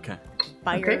 Okay.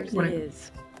 Fires what- it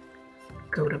is.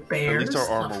 Go to Bears. At least our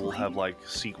armor will Lovely. have like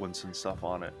sequins and stuff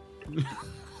on it.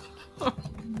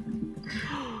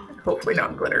 Hopefully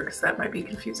not glitter, because that might be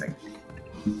confusing.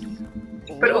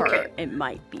 But Or okay. it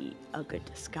might be a good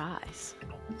disguise.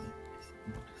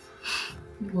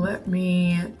 Let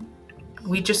me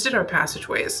we just did our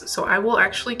passageways, so I will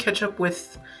actually catch up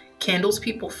with Candles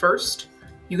people first.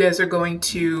 You guys are going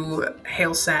to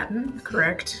Hail Satin,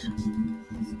 correct?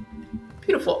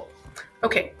 Beautiful.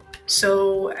 Okay,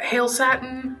 so Hail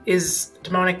Satin is a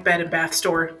demonic bed and bath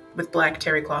store with black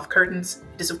terry cloth curtains.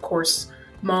 It is, of course,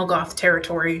 Mall Goth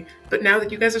territory, but now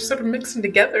that you guys are sort of mixing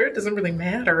together, it doesn't really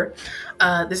matter.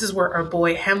 This is where our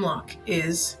boy Hemlock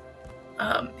is.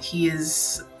 He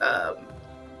is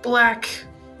black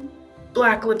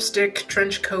lipstick,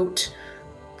 trench coat,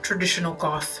 traditional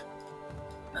goth.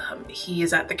 He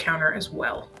is at the counter as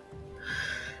well.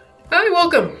 Hi,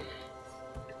 welcome.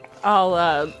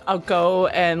 I'll go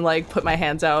and like put my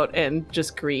hands out and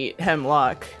just greet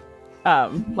Hemlock,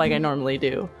 like I normally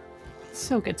do.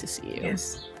 So good to see you.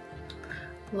 Yes.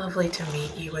 Lovely to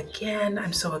meet you again.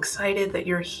 I'm so excited that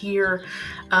you're here.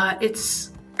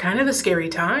 It's kind of a scary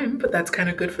time, but that's kind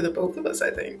of good for the both of us,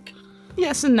 I think.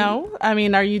 Yes and no. I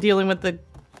mean, are you dealing with the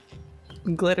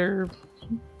glitter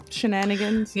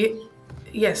shenanigans?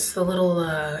 Yes, the little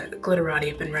glitterati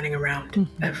have been running around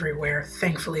everywhere.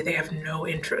 Thankfully, they have no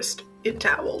interest in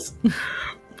towels.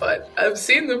 But I've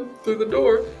seen them through the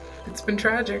door. It's been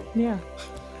tragic. Yeah.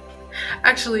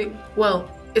 Actually, well,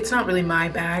 it's not really my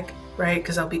bag, right?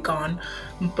 Because I'll be gone.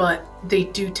 But they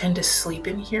do tend to sleep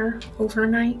in here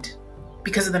overnight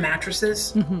because of the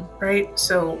mattresses, right?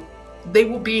 So they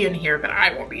will be in here, but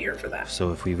I won't be here for that.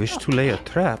 So if we wish to lay a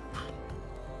trap,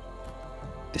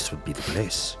 this would be the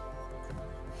place.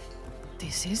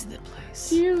 This is the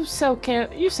place. You sell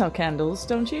candles,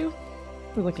 don't you?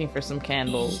 We're looking for some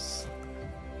candles.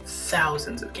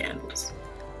 Thousands of candles.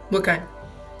 What kind?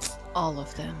 All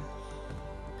of them.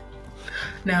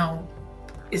 Now,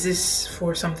 is this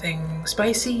for something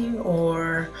spicy,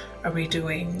 or are we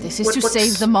doing... This is to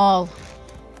save them all.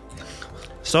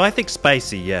 So I think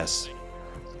spicy, yes.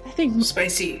 I think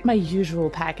Spicy. my usual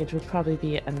package would probably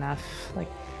be enough, like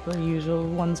the usual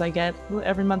ones I get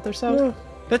every month or so. Yeah.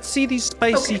 Let's see these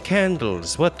spicy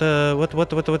candles. What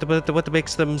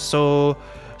makes them so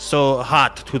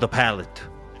hot to the palate?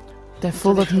 They're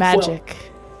full of magic.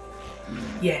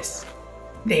 Yes,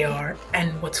 they are.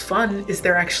 And what's fun is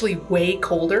they're actually way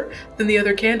colder than the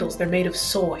other candles. They're made of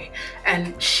soy.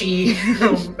 And she,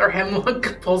 or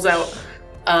Hemlock, pulls out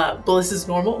Bliss's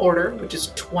normal order, which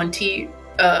is 20.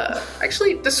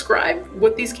 Actually, describe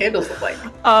what these candles look like.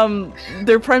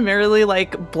 They're primarily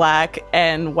like black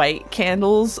and white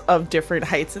candles of different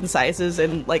heights and sizes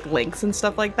and like lengths and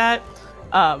stuff like that.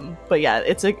 But yeah,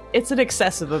 it's an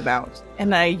excessive amount,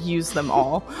 and I use them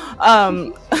all.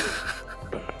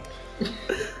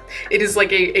 It is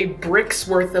like a brick's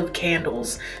worth of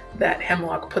candles that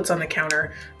Hemlock puts on the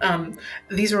counter.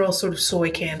 These are all sort of soy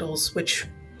candles, which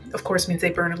of course means they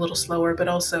burn a little slower, but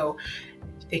also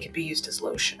they could be used as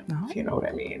lotion, if you know what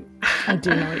I mean. I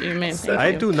do know what you mean.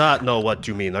 I do not know what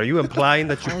you mean. Are you implying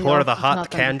that you pour the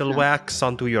hot candle wax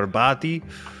onto your body?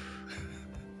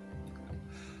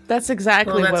 That's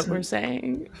exactly what we're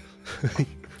saying.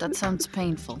 That sounds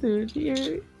painful. Dude,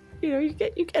 you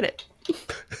get it.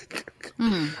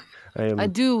 I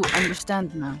do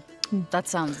understand now. That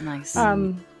sounds nice.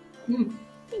 I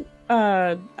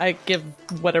give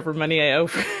whatever money I owe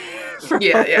for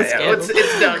yeah.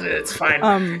 It's done. It's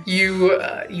fine.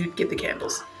 You get the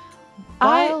candles.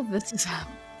 This is...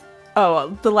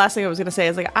 Oh, the last thing I was gonna say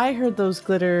is like I heard those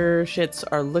glitter shits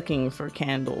are looking for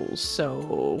candles,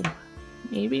 so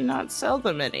maybe not sell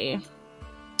them any.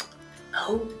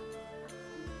 Oh,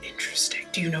 interesting.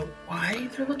 Do you know why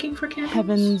they're looking for candles?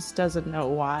 Heavens doesn't know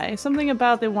why. Something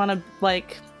about they want to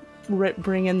like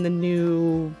bring in the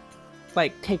new,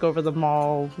 like take over the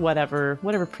mall, whatever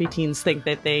preteens think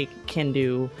that they can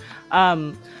do.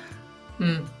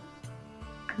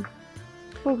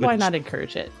 Well, why not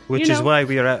encourage it? Which is why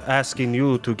we are asking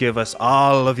you to give us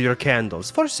all of your candles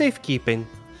for safekeeping.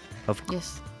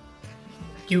 Yes.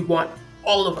 You want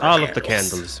all of the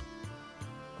candles.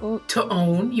 To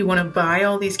own? You want to buy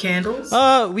all these candles?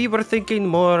 We were thinking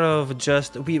more of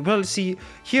just... see,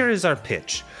 here is our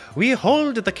pitch. We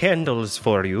hold the candles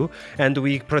for you, and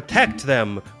we protect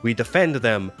them, we defend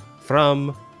them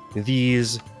from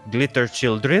these glitter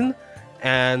children,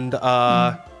 and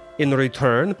in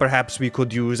return, perhaps we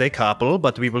could use a couple,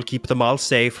 but we will keep them all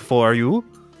safe for you.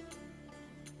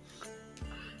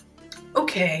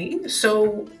 Okay,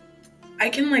 so I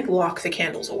can, like, lock the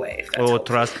candles away if that's helpful.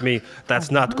 Trust me, that's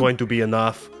not going to be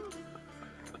enough.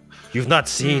 You've not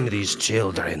seen these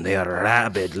children. They are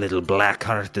rabid little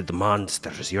black-hearted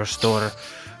monsters. Your store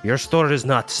is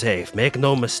not safe. Make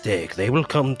no mistake. They will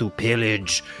come to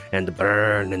pillage and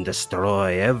burn and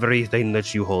destroy everything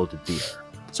that you hold dear.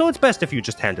 So it's best if you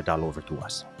just hand it all over to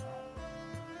us.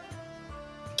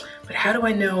 But how do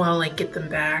I know I'll like get them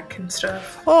back and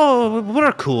stuff? Oh,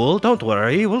 we're cool. Don't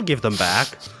worry. We'll give them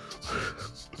back.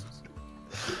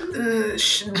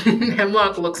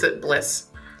 Hemlock looks at Bliss.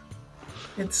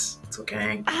 It's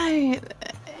okay.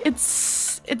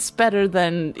 It's better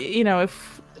than,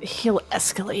 if he'll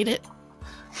escalate it.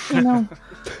 So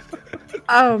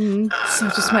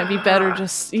it just might be better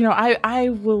just, I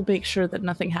will make sure that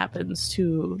nothing happens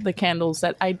to the candles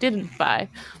that I didn't buy,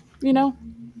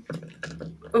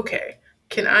 Okay.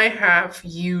 Can I have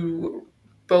you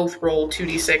both roll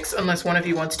 2d6 unless one of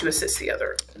you wants to assist the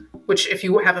other? Which, if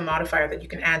you have a modifier that you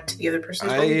can add to the other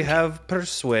person's roll. I have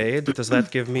persuade. Does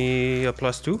that give me a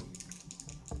 +2?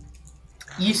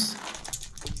 Yes.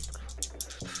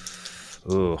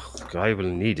 Ooh, I will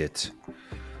need it.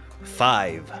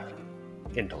 5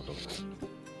 in total.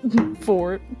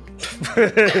 4.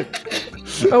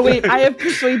 Oh wait, I have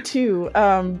persuade 2.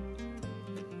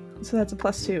 So that's a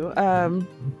 +2.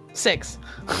 6.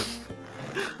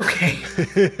 Okay.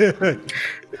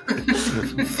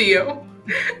 Theo,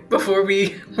 before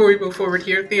we move forward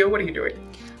here, Theo, what are you doing?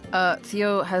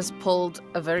 Theo has pulled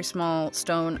a very small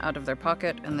stone out of their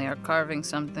pocket, and they are carving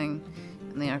something,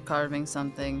 and they are carving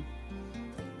something.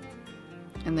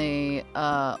 And they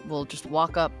will just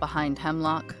walk up behind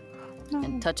Hemlock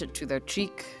and touch it to their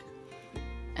cheek.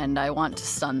 And I want to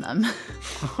stun them.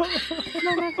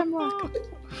 Hemlock.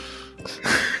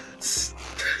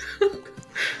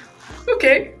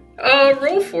 Okay.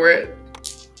 Roll for it.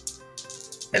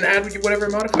 And add whatever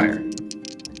modifier.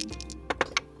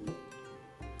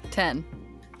 10.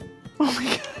 Oh my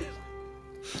god.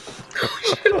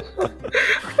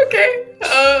 Okay.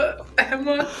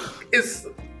 Hemlock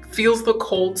feels the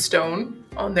cold stone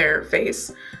on their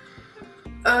face.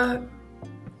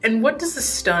 And what does the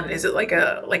stun? Is it like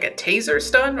a taser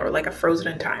stun or like a frozen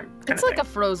in time? It's like a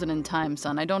frozen in time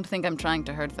stun. I don't think I'm trying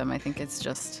to hurt them. I think it's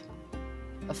just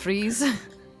a freeze.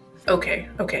 Okay.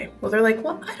 Well, they're like,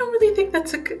 well, I don't really think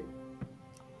that's a good...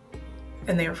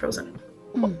 And they are frozen.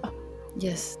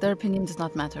 Yes, their opinion does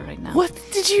not matter right now. What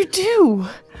did you do?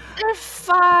 They're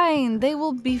fine. They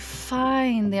will be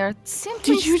fine. They are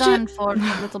simply stunned for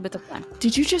a little bit of time.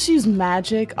 Did you just use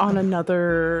magic on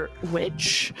another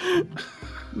witch?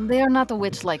 They are not a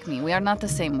witch like me. We are not the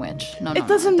same witch. No, it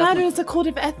doesn't matter. It's a code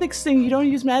of ethics thing. You don't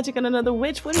use magic on another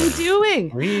witch. What are you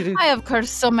doing? I have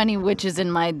cursed so many witches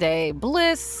in my day.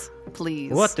 Bliss,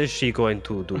 please. What is she going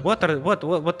to do? What he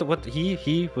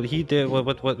did?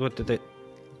 What did they?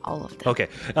 All of them. Okay.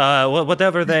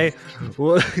 Whatever they.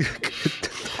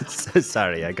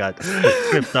 Sorry, I got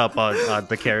tripped up on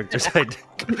the characters.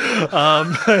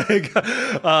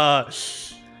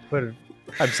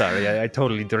 I'm sorry, I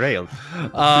totally derailed.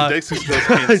 The Dexter spells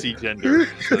can't see gender.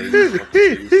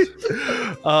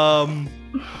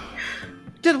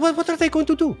 What are they going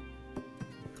to do?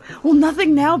 Well,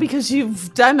 nothing now because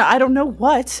you've done I don't know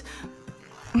what.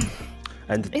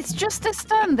 And it's just a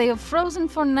stun. They have frozen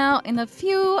for now. In a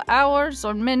few hours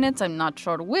or minutes, I'm not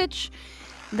sure which,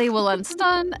 they will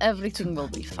unstun. Everything will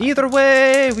be fine. Either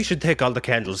way, we should take all the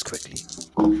candles quickly.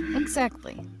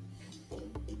 Exactly.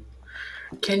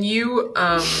 Can you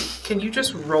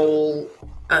just roll,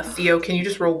 Theo? Can you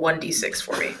just roll 1d6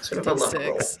 for me? Sort of a luck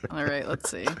roll. All right, let's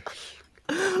see.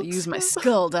 I'll use my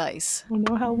skull dice. I don't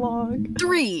know how long.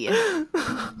 3.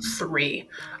 3.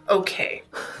 Okay.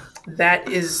 That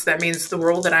means the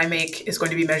roll that I make is going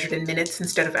to be measured in minutes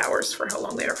instead of hours for how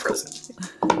long they are frozen.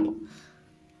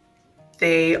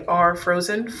 They are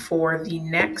frozen for the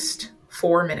next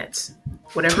 4 minutes.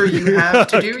 Whatever you have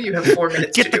to do, you have 4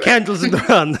 minutes to do it. Get the candles in the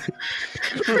run.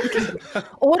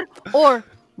 Or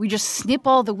we just snip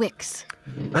all the wicks.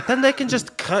 But then they can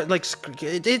just cut,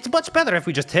 it's much better if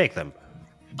we just take them.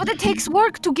 But it takes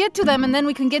work to get to them, and then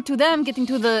we can get to them, getting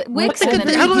to the wicks.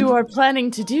 What you are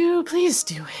planning to do, please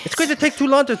do it. It's going to take too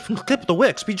long to clip the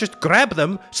wicks. We just grab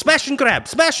them, smash and grab.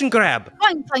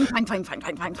 Fine.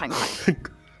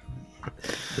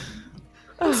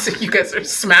 So you guys are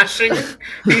smashing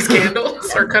these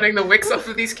candles or cutting the wicks off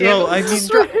of these candles? No, I mean...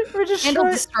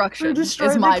 Candle destruction is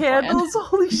the my candles. plan.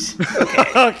 Holy shit.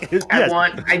 Okay. Yes.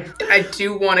 I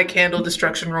do want a candle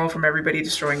destruction roll from everybody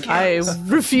destroying candles. I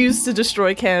refuse to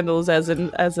destroy candles as a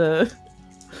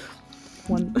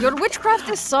one. Your witchcraft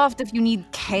is soft if you need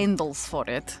candles for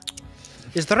it.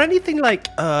 Is there anything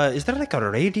is there like a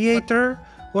radiator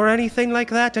or anything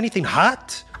like that? Anything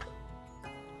hot?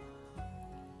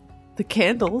 The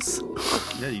candles.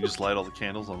 Yeah, you just light all the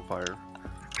candles on fire.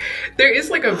 There is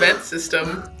like a vent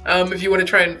system. If you want to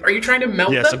try and... Are you trying to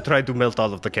melt Yes, them? I'm trying to melt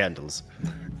all of the candles.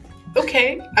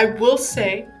 Okay, I will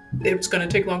say it's going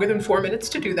to take longer than 4 minutes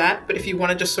to do that, but if you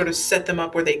want to just sort of set them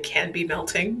up where they can be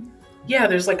melting, Yeah,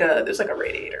 there's like a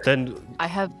radiator. Then I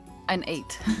have an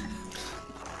 8.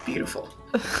 Beautiful.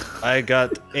 I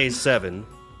got a 7.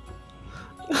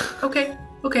 Okay.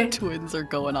 Twins are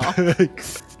going off.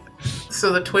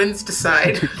 So the twins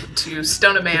decide to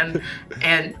stun a man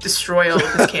and destroy all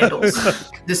of his candles.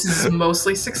 This is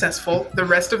mostly successful. The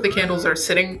rest of the candles are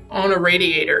sitting on a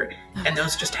radiator, and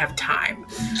those just have time.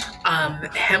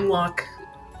 Hemlock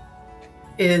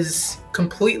is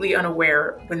completely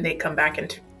unaware when they come back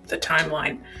into the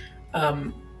timeline.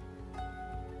 A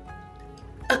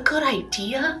good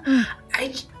idea.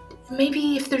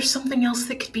 Maybe if there's something else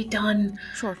that could be done.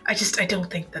 Sure. I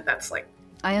don't think that's like.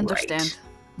 I understand. Right.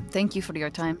 Thank you for your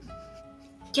time.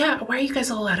 Yeah, why are you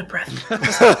guys all out of breath?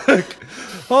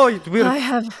 we're I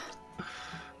have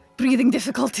breathing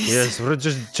difficulties. yes, we're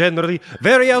just generally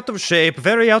very out of shape,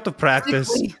 very out of practice.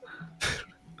 Quickly.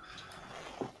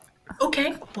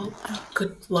 Okay, well,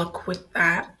 good luck with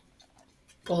that,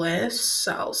 Bliss.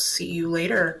 I'll see you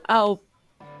later. I'll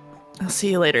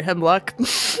see you later, Hemlock.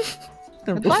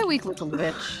 Goodbye, weak little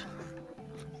bitch.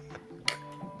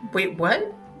 Wait,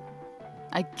 what?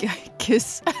 I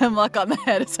kiss Hemlock on the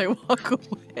head as I walk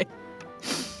away.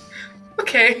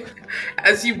 Okay.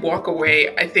 As you walk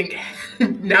away, I think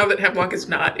now that Hemlock is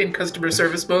not in customer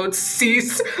service mode,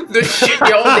 sees the shit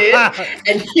y'all did,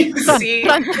 and you see,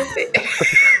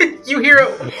 you hear a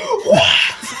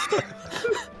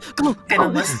and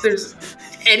unless there's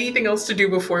anything else to do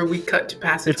before we cut to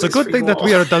passage, It's a good thing that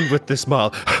we are done with this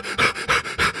mall.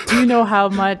 Do you know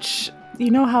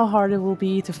how hard it will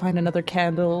be to find another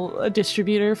candle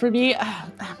distributor for me?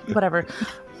 Whatever.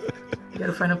 You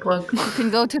gotta find a plug. You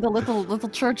can go to the little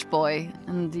church boy,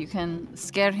 and you can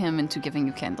scare him into giving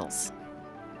you candles.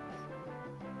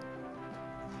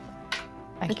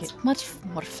 It's much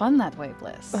more fun that way,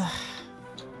 Bliss.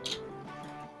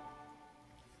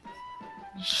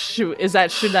 Shoot,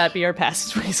 should that be our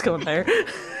passageways going there?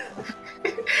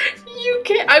 You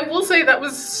can't. I will say that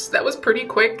was pretty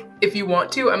quick. If you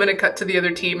want to, I'm gonna cut to the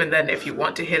other team, and then if you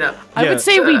want to hit up, I would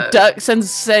say we duck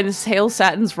since Hail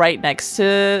Satin's right next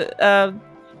to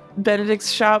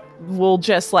Benedict's shop. We'll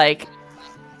just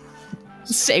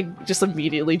just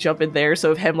immediately jump in there.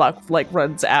 So if Hemlock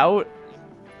runs out,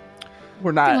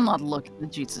 we're not. Do not look at the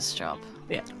Jesus shop.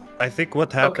 Yeah. I think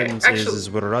what happens is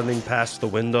we're running past the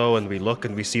window and we look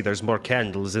and we see there's more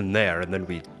candles in there, and then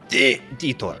we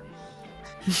detour.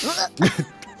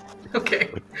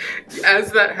 Okay.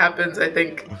 As that happens, I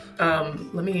think,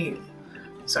 let me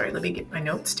get my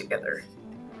notes together.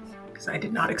 Because I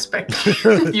did not expect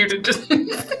you to just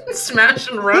smash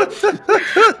and run.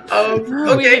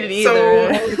 Okay, so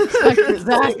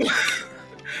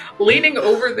leaning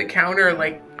over the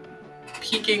counter,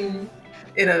 peeking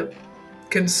in a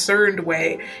concerned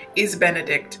way, is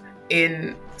Benedict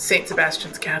in St.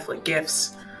 Sebastian's Catholic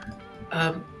Gifts.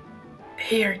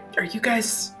 Hey, are you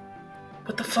guys...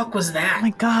 What the fuck was that? Oh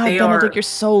my god, Benedict, you're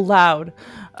so loud.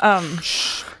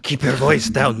 Shh, keep your voice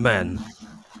down, man.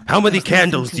 How many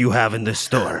candles do you have in this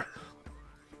store?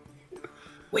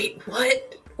 Wait,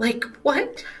 what?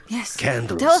 What? Yes.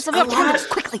 Candles. Tell us about candles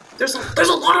quickly. There's a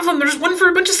lot of them. There's one for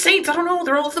a bunch of saints. I don't know.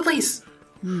 They're all over the place.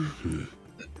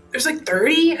 There's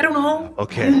 30. I don't know.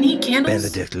 Okay. You need candles.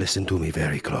 Benedict, listen to me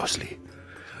very closely.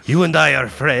 You and I are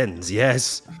friends,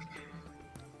 yes?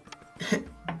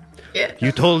 Yeah.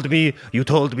 You told me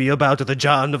about the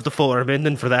John of the Foreman,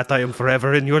 and for that I am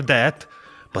forever in your debt.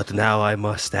 But now I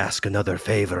must ask another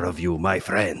favor of you, my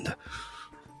friend.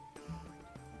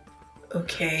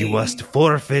 Okay. You must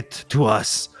forfeit to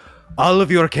us all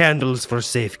of your candles for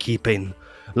safekeeping,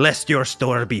 lest your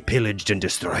store be pillaged and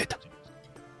destroyed.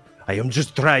 I am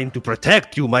just trying to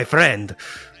protect you, my friend.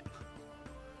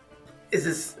 Is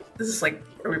this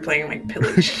are we playing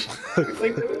pillage? Are we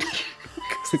playing pillage?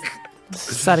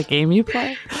 Is that a game you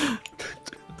play?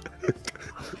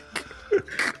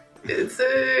 It's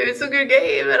a good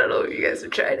game. I don't know if you guys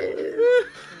have tried it.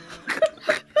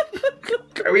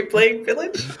 Are we playing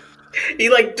pillage? He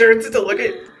turns to look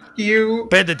at you.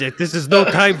 Benedict, this is no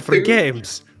time for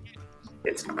games.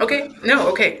 It's okay. No,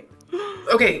 okay.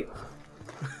 Okay.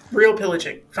 Real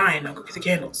pillaging. Fine, I'll go get the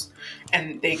candles.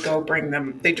 And they go bring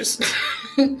them. They just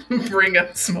bring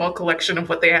a small collection of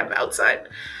what they have outside.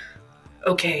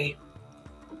 Okay.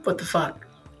 What the fuck?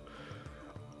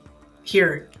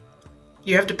 Here.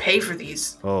 You have to pay for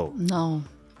these. Oh. No.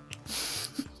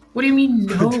 What do you mean,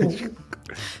 no?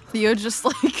 Theo just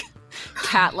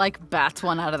cat bats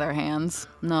one out of their hands.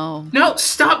 No. No,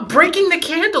 stop breaking the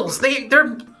candles.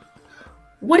 They're...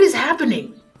 What is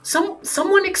happening?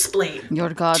 Someone explain. Your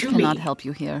god to cannot me. help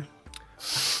you here.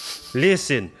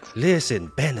 Listen,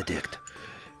 Benedict.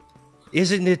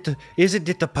 Isn't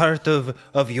it the part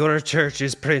of your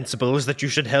church's principles that you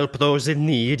should help those in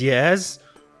need, yes?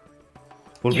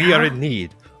 Well, we are in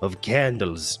need of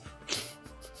candles.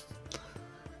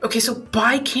 Okay, so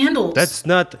buy candles. That's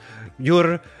not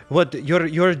your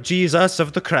Jesus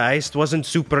of the Christ wasn't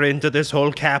super into this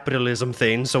whole capitalism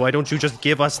thing, so why don't you just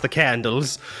give us the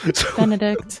candles?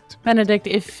 Benedict,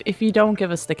 if you don't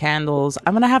give us the candles,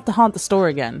 I'm gonna have to haunt the store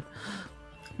again.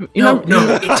 No,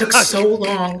 it took so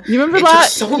long. You remember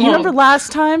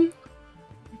last time?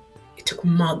 It took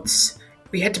months.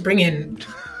 We had to bring in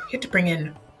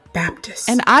Baptists.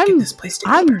 And and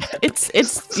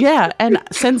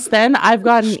since then I've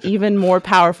gotten even more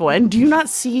powerful. And do you not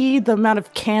see the amount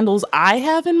of candles I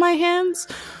have in my hands?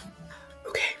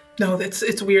 Okay. No,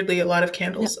 it's weirdly a lot of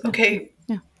candles. Yeah. Okay.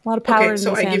 Yeah. A lot of power in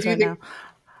so these hands right now.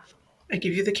 I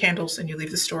give you the candles and you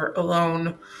leave the store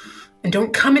alone. And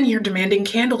don't come in here demanding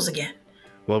candles again.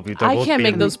 Well, I can't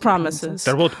make those promises.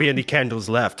 There won't be any candles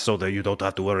left, so that you don't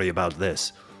have to worry about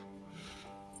this.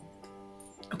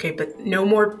 Okay, but no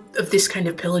more of this kind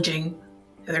of pillaging.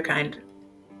 The other kind,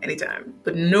 anytime.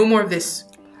 But no more of this.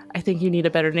 I think you need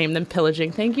a better name than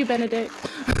pillaging. Thank you, Benedict.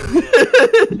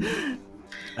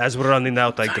 As we're running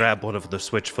out, I grab one of the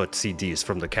Switchfoot CDs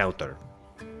from the counter.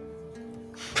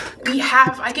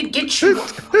 I could get you.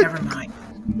 Never mind.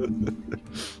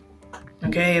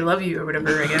 Okay, I love you, or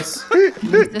whatever, I guess.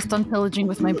 Insist on pillaging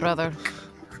with my brother.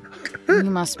 You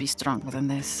must be stronger than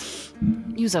this.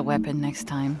 Use a weapon next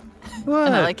time.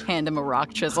 What? And I hand him a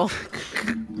rock chisel.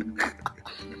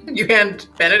 You hand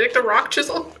Benedict a rock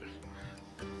chisel?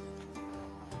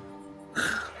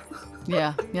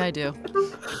 Yeah, I do.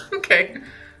 Okay.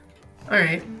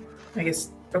 Alright. I guess,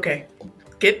 okay.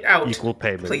 Get out. Equal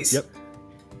payment. Please. Yep.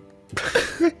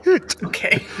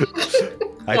 Okay.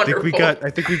 I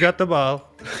think we got them all.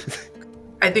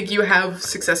 I think you have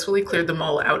successfully cleared them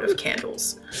all out of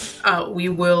candles. We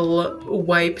will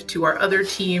wipe to our other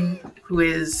team, who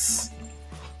is...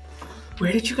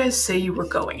 Where did you guys say you were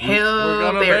going? We're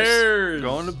going to Bears.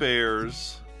 Going to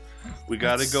Bears. We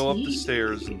got to go up the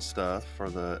stairs and stuff for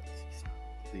the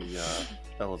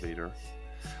elevator.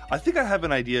 I think I have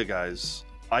an idea, guys.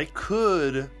 I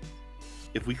could,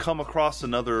 if we come across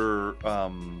another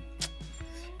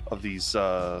of these...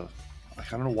 I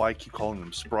don't know why I keep calling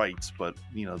them sprites, but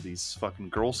you know, these fucking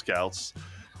Girl Scouts,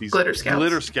 these glitter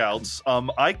scouts.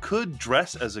 I could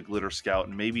dress as a glitter scout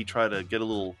and maybe try to get a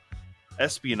little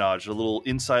espionage, a little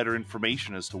insider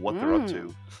information as to what they're up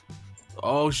to.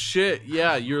 Oh shit!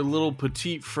 Yeah, your little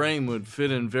petite frame would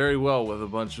fit in very well with a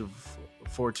bunch of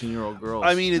 14-year-old girls.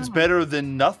 I mean, it's better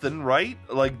than nothing, right?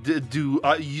 Like,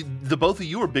 the both of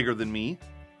you are bigger than me.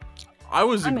 I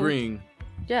was agreeing.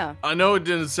 Yeah. I know it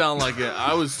didn't sound like it.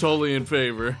 I was totally in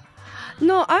favor.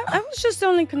 No, I was just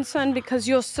only concerned because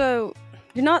you're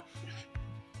not...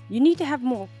 You need to have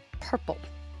more purple.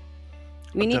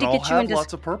 We need to get you into...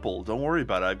 lots of purple. Don't worry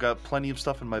about it. I've got plenty of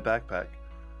stuff in my backpack.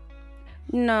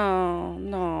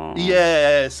 No.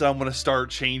 Yes, I'm going to start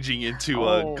changing into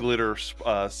a glitter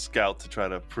scout to try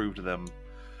to prove to them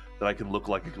that I can look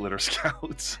like a glitter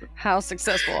scout. How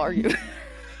successful are you?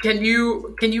 Can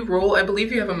you roll? I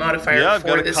believe you have a modifier. Yeah, I've for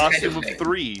got a this costume kind of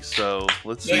 3, so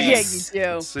let's see. Yes. Yeah, you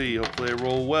do. Let's see. Hopefully I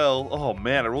roll well. Oh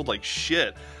man, I rolled like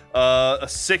shit. A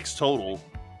 6 total.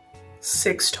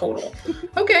 6 total.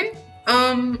 Okay.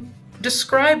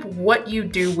 Describe what you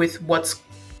do with what's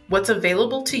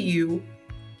available to you.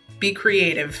 Be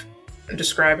creative, and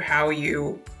describe how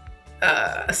you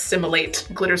assimilate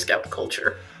Glitter Scout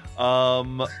culture.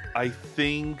 I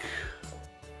think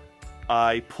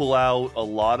I pull out a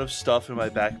lot of stuff in my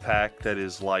backpack that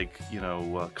is like,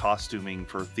 costuming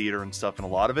for theater and stuff, and a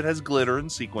lot of it has glitter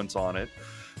and sequins on it.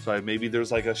 So maybe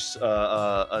there's like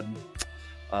a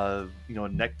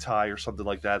necktie or something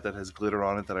like that has glitter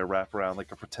on it that I wrap around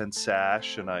like a pretend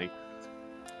sash, and I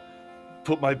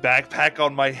put my backpack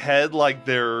on my head like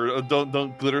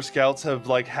don't Glitter Scouts have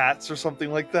like hats or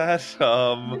something like that?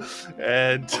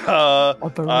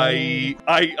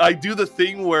 I do the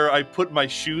thing where I put my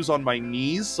shoes on my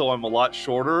knees so I'm a lot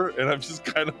shorter, and I'm just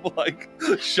kind of like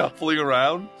shuffling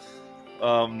around.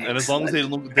 And as long as they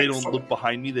don't look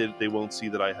behind me, they won't see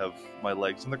that I have my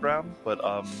legs in the ground. But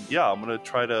yeah, I'm gonna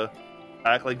try to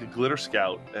act like a Glitter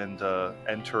Scout and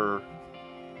enter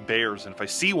bears, and if I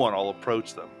see one, I'll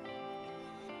approach them.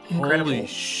 Incredible. Holy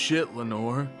shit,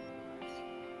 Lenore.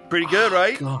 Pretty good,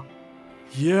 right? God.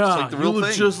 Yeah, like the real you look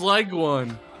thing. just like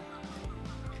one.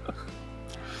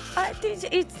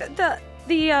 It's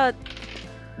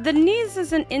the knees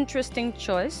is an interesting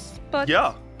choice, but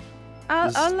Yeah.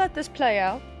 I'll let this play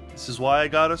out. This is why I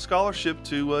got a scholarship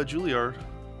to Juilliard.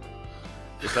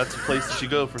 if that's the place that you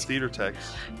go for theater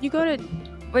techs. You go to...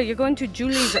 Wait, you're going to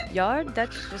Julie's yard?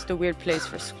 That's just a weird place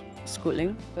for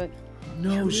schooling, but...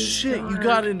 No shit, you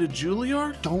got into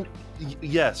Juilliard? Don't...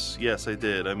 Yes, I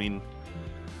did. I mean...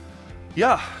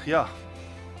 Yeah.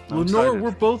 I'm Lenore,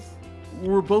 excited.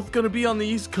 we're both gonna be on the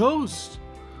East Coast.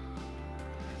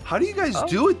 How do you guys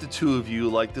do it, the two of you?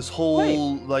 Like, this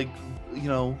whole, like, you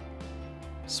know,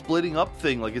 splitting up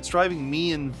thing. Like, it's driving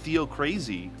me and Theo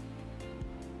crazy.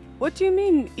 What do you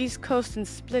mean East Coast and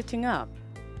splitting up?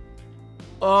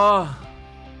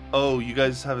 Oh, you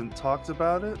guys haven't talked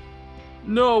about it?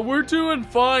 No, we're doing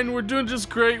fine. We're doing just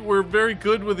great. We're very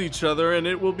good with each other, and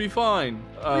it will be fine.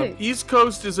 Wait. East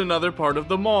Coast is another part of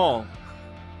the mall.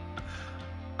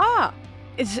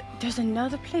 There's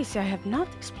another place I have not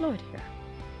explored here.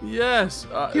 Yes.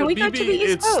 Can we go to the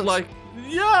East it's Coast? like,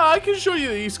 yeah, I can show you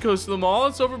the East Coast of the mall.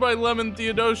 It's over by Lemon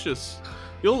Theodosius.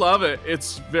 You'll love it.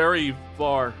 It's very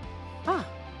far.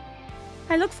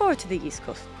 I look forward to the East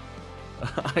Coast.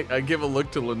 I give a look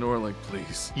to Lenore like,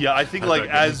 please. Yeah, I think, I like,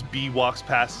 bet as B walks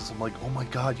past us, I'm like, oh my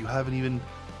god, you haven't even...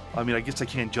 I mean, I guess I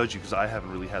can't judge you because I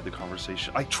haven't really had the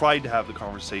conversation. I tried to have the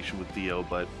conversation with Theo,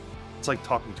 but it's like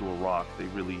talking to a rock. They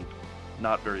really...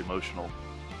 not very emotional.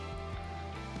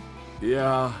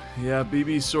 Yeah,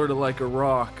 BB's sort of like a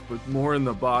rock, but more in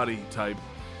the body type.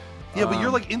 Yeah, but you're,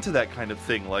 like, into that kind of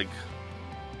thing, like...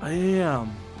 I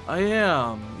am,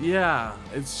 yeah.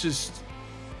 It's just...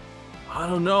 I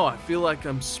don't know, I feel like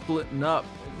I'm splitting up.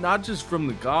 Not just from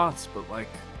the Goths, but, like,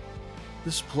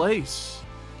 this place.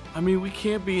 I mean, we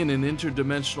can't be in an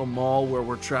interdimensional mall where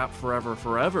we're trapped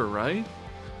forever, right?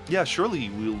 Yeah, surely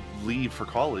we'll leave for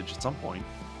college at some point.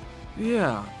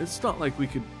 Yeah, it's not like we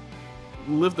could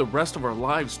live the rest of our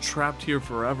lives trapped here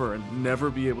forever and never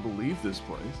be able to leave this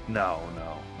place. No.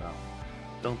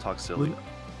 Don't talk silly.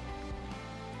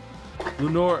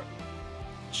 Lenore,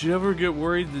 did you ever get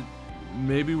worried that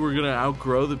maybe we're gonna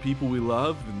outgrow the people we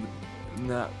love and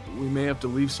that we may have to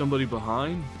leave somebody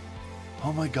behind?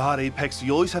 Oh my god, Apex,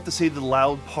 you always have to say the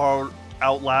loud part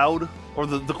out loud? Or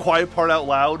the quiet part out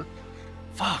loud?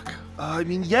 Fuck. I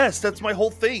mean, yes, that's my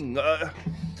whole thing.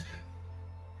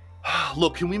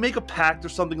 Look, can we make a pact or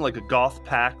something, like a goth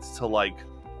pact to, like,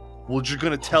 we're just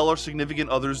gonna tell our significant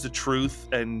others the truth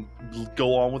and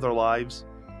go on with our lives?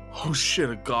 Oh shit,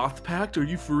 a goth pact? Are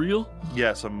you for real?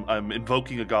 Yes, I'm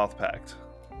invoking a goth pact.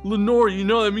 Lenore, you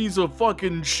know that means a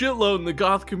fucking shitload in the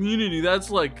goth community. That's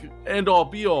like end all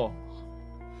be all.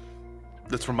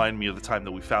 That's reminding me of the time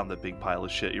that we found that big pile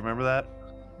of shit. You remember that?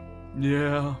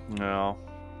 Yeah. No.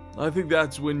 I think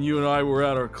that's when you and I were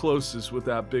at our closest with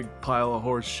that big pile of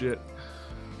horse shit.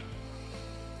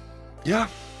 Yeah.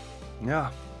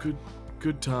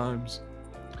 Good times.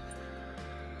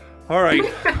 All right.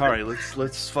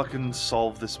 Let's fucking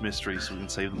solve this mystery so we can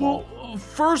save them all. Well,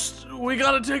 first we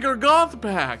gotta take our goth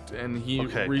pact, and he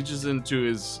Okay. reaches into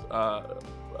his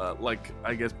like,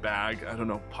 I guess, bag, I don't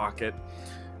know, pocket,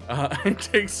 and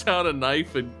takes out a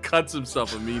knife and cuts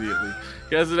himself immediately.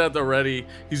 He has it at the ready.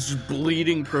 He's just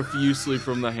bleeding profusely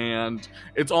from the hand.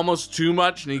 It's almost too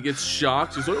much, and he gets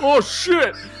shocked. He's like, "Oh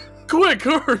shit! Quick,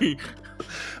 hurry!"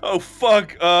 Oh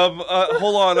fuck.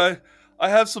 Hold on. I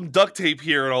have some duct tape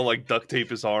here, and I'll, like, duct tape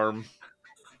his arm.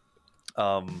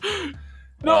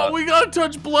 No, we gotta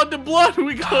touch blood to blood.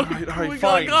 We got Alright, we got a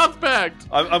fine. goth pact.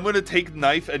 I'm gonna take the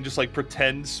knife and just, like,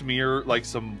 pretend smear, like,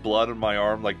 some blood on my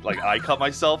arm, like I cut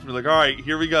myself, and be like, all right,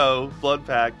 here we go, blood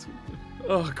pact.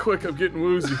 Oh, quick! I'm getting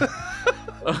woozy.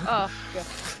 Yeah.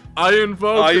 I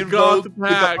invoke the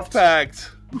goth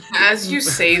pact. As you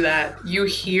say that, you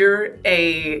hear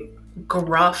a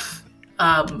gruff,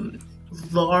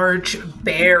 large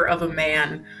bear of a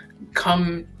man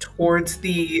come towards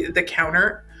the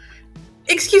counter.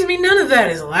 Excuse me, none of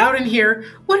that is allowed in here.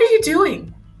 What are you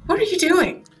doing?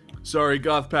 Sorry,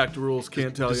 goth pact rules.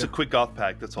 Can't tell Just you. a quick goth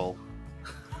pact, that's all.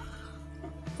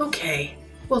 Okay,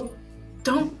 well,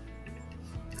 don't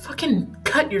fucking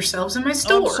cut yourselves in my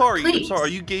store. I'm sorry. Please. Are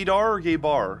you Gaydar or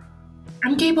Gaybar?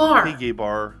 I'm Gay Bar. Hey,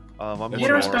 Gaybar. I'm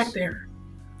Get us back there.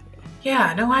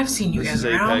 Yeah, no, I've seen you This guys is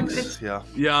around. Apex. Yeah.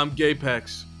 Yeah, I'm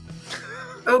Gaypex.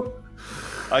 Oh,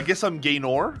 I guess I'm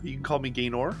Gaynor. You can call me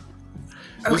Gaynor.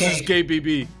 This is okay. Gay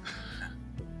BB.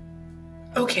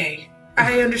 Okay,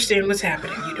 I understand what's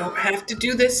happening. You don't have to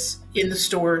do this in the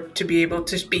store to be able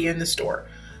to be in the store.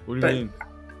 What do you But-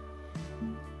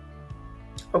 mean?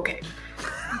 Okay,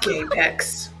 Gay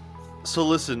Pex. So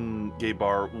listen,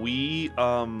 Gaybar, we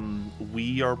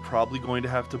are probably going to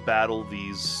have to battle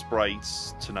these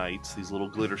sprites tonight, these little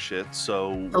glitter shits.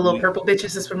 So The little purple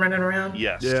bitches that's been running around.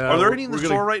 Yes. Yeah, Are there any in the we're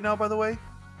gonna- store right now, by the way?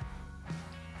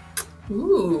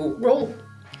 Ooh, roll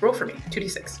for me.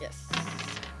 2d6. Yes.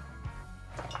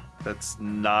 That's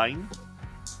 9.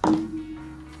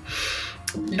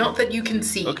 Not that you can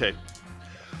see. Okay.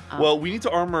 Well, we need to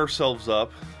armor ourselves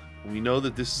up. We know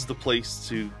that this is the place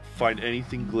to find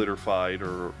anything glitterified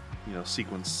or,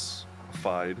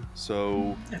 sequence-fied.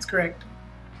 So, That's correct.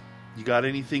 you got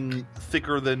anything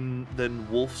thicker than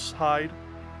wolf's hide?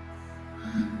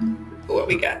 What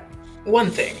we got? One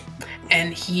thing.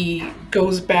 And he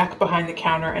goes back behind the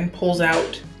counter and pulls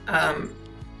out.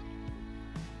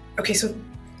 Okay, so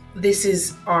this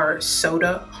is our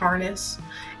soda harness.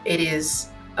 It is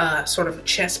sort of a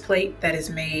chest plate that is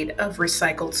made of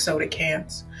recycled soda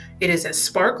cans. It is as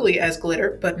sparkly as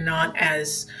glitter, but not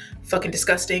as fucking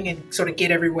disgusting and sort of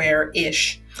get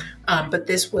everywhere-ish. But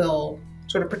this will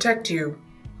sort of protect you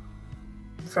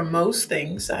from most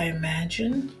things, I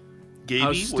imagine. Gaby, How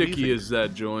what do you sticky think? is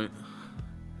that joint?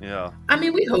 Yeah. I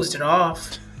mean, we hosed it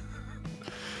off.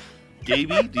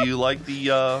 Gaby, do you like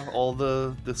the all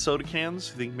the soda cans?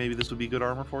 You think maybe this would be good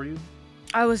armor for you?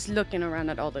 I was looking around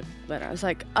at all the glitter. I was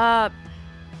like,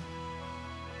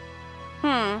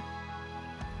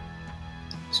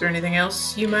 Is there anything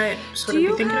else you might sort do of be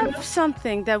you thinking have about?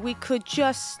 something that we could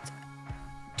just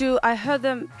do? I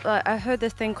heard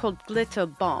this thing called glitter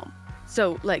bomb.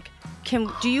 So, like,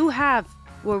 do you have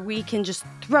where we can just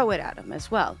throw it at them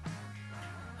as well?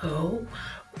 Oh,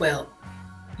 well,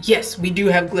 yes, we do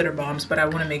have glitter bombs, but I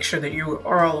want to make sure that you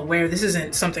are all aware this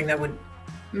isn't something that would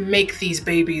make these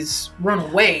babies run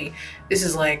away. This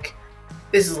is like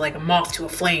a moth to a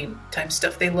flame type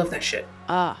stuff. They love that shit.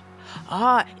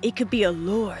 It could be a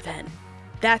lure then.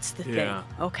 That's the Yeah.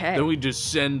 thing. Okay. Then we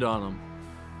descend on them,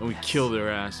 and we kill their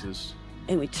asses.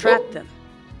 And we trap them.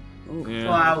 Ooh. Yeah.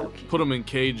 Wow. Put them in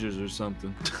cages or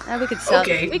something. We could sell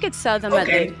Okay. them. We could sell them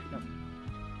Okay.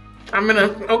 at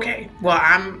Okay. Well,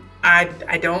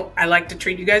 I like to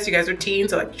treat you guys are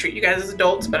teens. I like to treat you guys as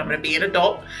adults, but I'm going to be an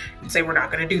adult and say we're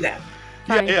not going to do that.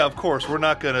 Fine. Yeah, of course. We're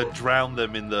not gonna drown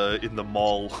them in the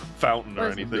mall fountain or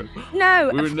anything.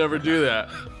 No. We would never do that.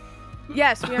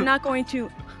 Yes, we are not going to.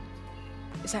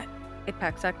 Is that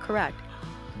correct?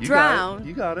 You Drown. Got it.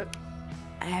 You got it.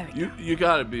 There we go. You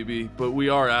got it, BB. But we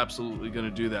are absolutely gonna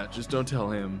do that. Just don't tell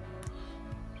him.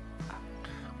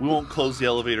 We won't close the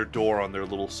elevator door on their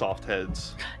little soft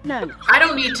heads. No. I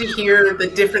don't need to hear the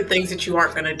different things that you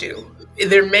aren't going to do.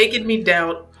 They're making me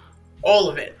doubt all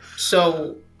of it.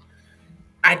 So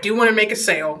I do want to make a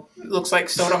sale. It looks like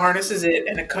soda harness is it,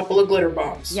 and a couple of glitter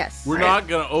bombs. Yes. We're not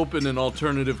gonna open an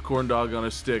alternative corn dog on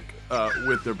a stick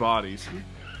with their bodies.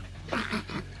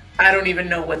 I don't even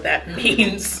know what that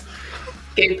means.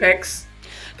 Apex,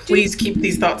 please keep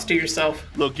these thoughts to yourself.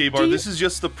 Look, Gabar, this is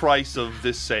just the price of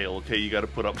this sale. Okay, you got to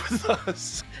put up with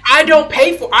us. I don't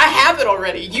pay for. I have it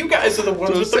already. You guys are the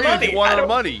ones So with the say if money. you want I our don't-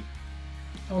 money.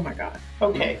 Oh my god.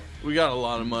 Okay. We got a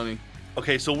lot of money.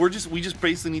 Okay, so we just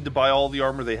basically need to buy all the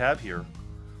armor they have here.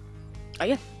 Oh,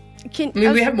 yeah. I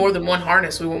mean, we have more than one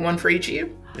harness. We want one for each of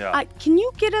you. Yeah. Can you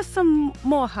get us some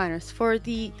more harness for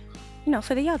the,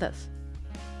 for the others?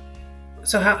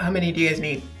 So how many do you guys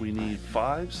need? We need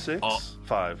 5, 6, Oh.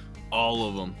 5. All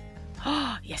of them.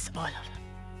 Yes, all of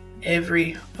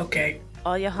them. Okay.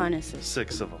 All your harnesses.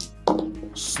 6 of them.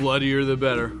 Sluttier the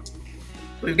better.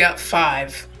 We've got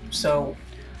 5. So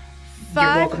you're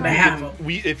 5 welcome to have them.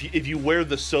 If you wear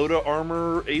the soda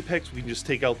armor, Apex, we can just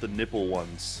take out the nipple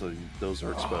ones, so those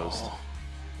are exposed. Oh,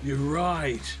 you're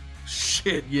right.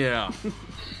 Shit, yeah.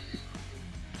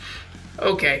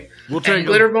 Okay. We'll And take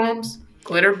glitter bombs?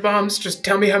 Glitter bombs, just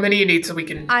tell me how many you need so we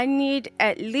can... I need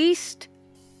at least.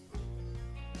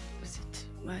 Was it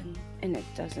 1 and a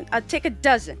dozen? I'll take a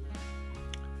dozen.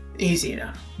 Easy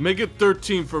enough. Make it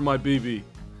 13 for my BB.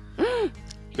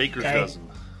 Baker's Okay. dozen.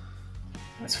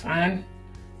 That's fine.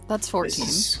 That's 14. This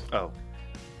is- Oh.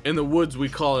 In the woods, we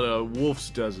call it a wolf's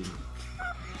dozen.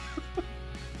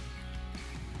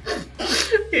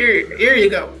 Here you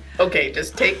go. Okay,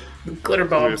 just take the glitter We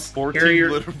have bombs. 14 Here are your-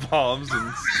 glitter bombs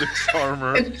and 6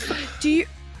 armor. Do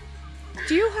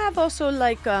you have also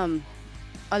like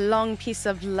a long piece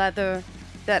of leather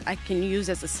that I can use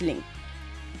as a sling?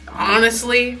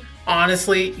 Honestly,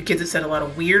 you kids have said a lot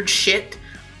of weird shit.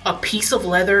 A piece of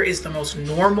leather is the most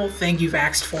normal thing you've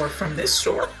asked for from this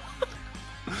store.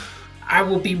 I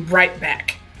will be right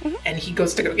back. And he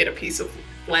goes to go get a piece of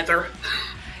leather.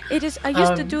 It is. I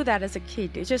used to do that as a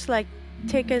kid. It's just like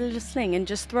take a little sling and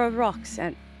just throw rocks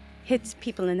and hits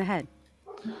people in the head.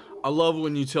 I love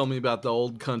when you tell me about the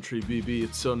old country, BB.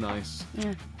 It's so nice.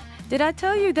 Yeah. Did I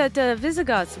tell you that the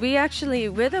Visigoths,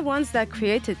 we're the ones that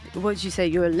created, what did you say,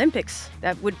 your Olympics?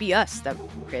 That would be us that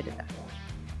created that.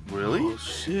 Really? Oh,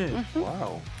 shit.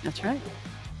 Wow. That's right.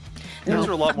 You guys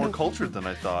are a lot more cultured than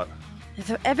I thought.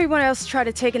 Everyone else tried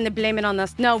to take the blame it on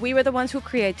us. No, we were the ones who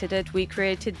created it. We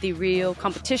created the real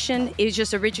competition. It was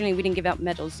just originally we didn't give out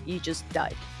medals. You just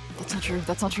died. That's not true.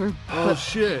 That's not true. Oh,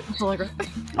 shit.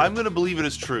 I'm gonna believe it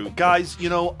is true, guys. You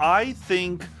know, I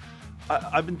think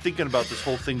I've been thinking about this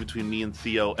whole thing between me and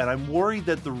Theo, and I'm worried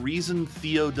that the reason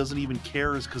Theo doesn't even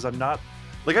care is because I'm not.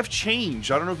 Like, I've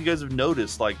changed. I don't know if you guys have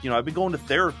noticed. Like, you know, I've been going to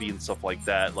therapy and stuff like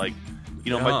that. Like,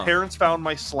 you know, my parents found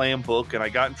my slam book, and I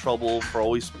got in trouble for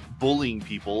always bullying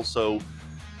people. So,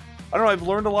 I don't know. I've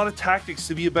learned a lot of tactics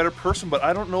to be a better person, but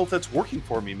I don't know if that's working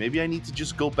for me. Maybe I need to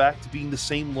just go back to being the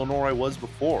same Lenore I was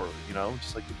before. You know,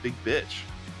 just like a big bitch.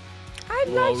 I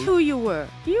liked who you were.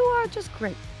 You are just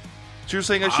great. So you're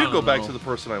saying I should go back to the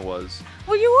person I was?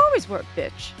 Well, you always were a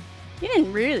bitch. You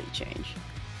didn't really change.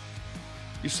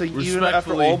 You're saying even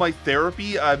after all my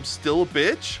therapy, I'm still a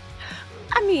bitch?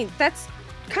 I mean, that's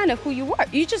kind of who you are.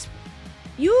 You just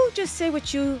say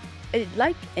what you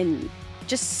like and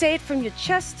just say it from your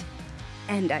chest,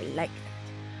 and I like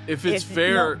that. If it's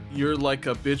fair, you're like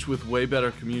a bitch with way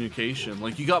better communication.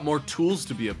 Like, you got more tools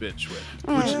to be a bitch with,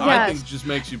 which I think just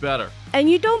makes you better. And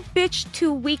you don't bitch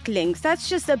to weaklings. That's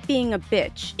just being a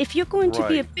bitch. If you're going to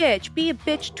be a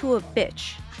bitch to a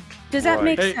bitch. Does that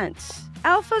make sense?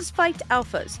 Alphas fight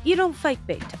alphas. You don't fight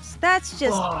betas. That's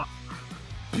just...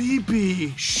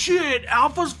 BB, shit,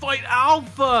 alphas fight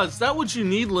alphas. That's what you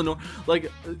need, Lenore.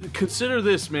 Like, consider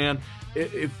this, man.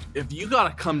 If you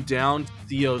gotta come down to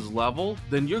Theo's level,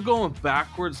 then you're going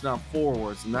backwards, not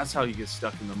forwards, and that's how you get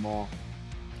stuck in the mall.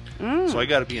 So I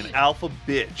gotta be an alpha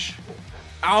bitch.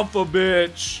 Alpha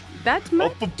bitch. That's my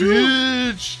alpha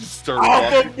bitch.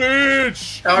 Alpha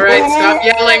bitch. All right, stop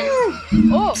yelling.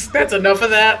 Oh, that's enough of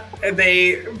that. And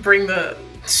they bring the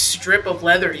strip of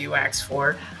leather you asked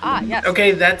for. Ah, yes.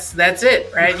 Okay, that's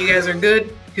it, right? You guys are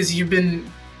good because you've been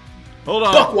Hold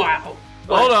on. buck wild.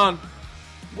 Hold on.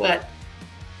 What?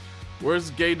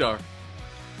 Where's Gaydar?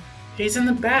 He's in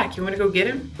the back. You want to go get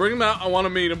him? Bring him out. I want to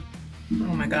meet him.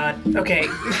 Oh my god. Okay.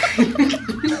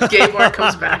 Gaydar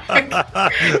comes back.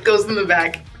 Goes in the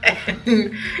back.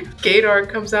 And Gaydar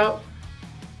comes out.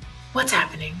 What's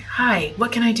happening? Hi.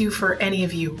 What can I do for any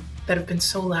of you that have been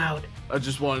so loud? I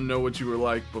just want to know what you were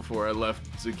like before I left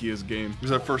Zakia's game. It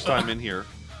was our first time in here.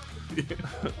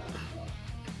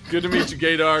 Good to meet you,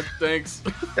 Gaydar. Thanks.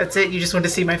 That's it? You just want to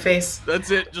see my face?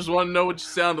 That's it. Just want to know what you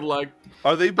sounded like.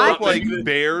 Are they both like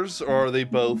bears, or are they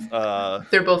both?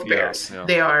 They're both bears. Yeah.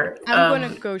 They are. I'm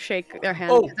gonna go shake their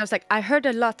hand. Oh. I was like, I heard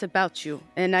a lot about you,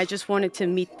 and I just wanted to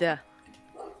meet the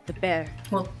bear.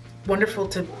 Well, wonderful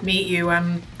to meet you.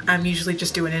 I'm usually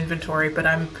just doing inventory, but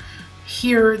I'm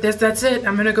here. That's it.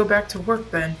 I'm gonna go back to work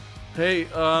then. Hey,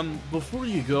 before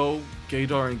you go,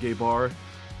 Gaydar and Gaybar,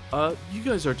 you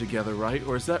guys are together, right?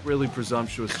 Or is that really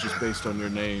presumptuous just based on your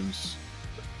names?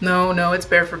 No, it's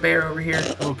bear for bear over here.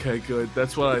 Okay, good.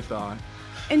 That's what I thought.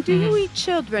 And do you eat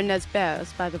children as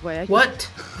bears, by the way? What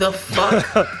the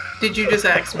fuck did you just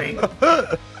ask me?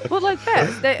 Well, like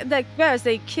bears,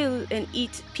 they kill and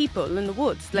eat people in the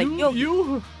woods. Like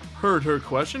you heard her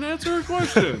question. Answer her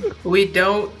question. We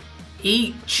don't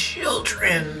eat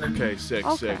children. Okay, sick.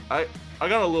 I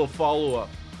got a little follow-up.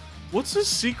 What's the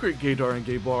secret, Gaydar and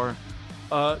Gaybar,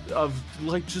 of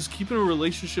like just keeping a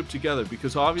relationship together?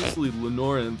 Because obviously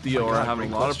Lenore and Theo are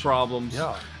having a lot of problems.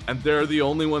 Yeah. And they're the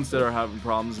only ones that are having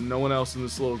problems, and no one else in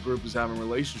this little group is having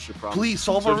relationship problems. Please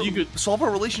solve solve our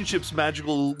relationships,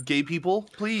 magical gay people.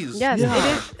 Please. Yes, it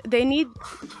is. They need.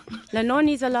 Lenore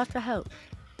needs a lot of help.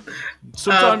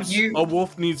 Sometimes a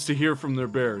wolf needs to hear from their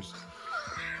bears.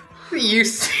 You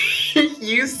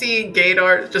see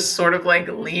Gaydar just sort of like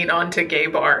lean onto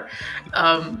Gaybar,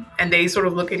 and they sort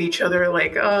of look at each other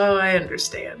like, oh, I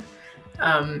understand.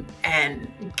 And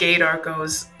Gaydar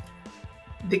goes,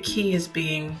 the key is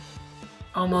being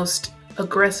almost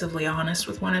aggressively honest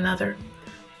with one another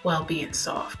while being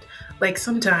soft. Like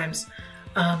sometimes,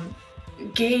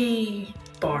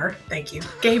 Gaybar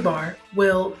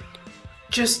will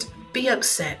just be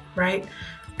upset, right?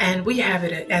 And we have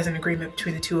it as an agreement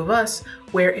between the two of us,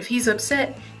 where if he's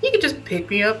upset, he can just pick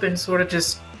me up and sort of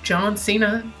just John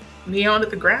Cena me onto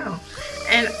the ground.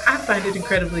 And I find it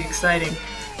incredibly exciting.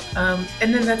 And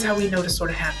then that's how we know to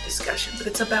sort of have a discussion. But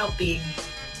it's about being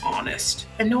honest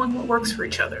and knowing what works for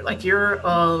each other. Like you're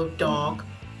a dog,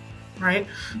 right?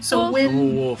 So when... I'm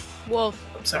a wolf. Wolf.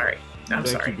 I'm sorry.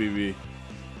 Thank you,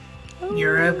 BB.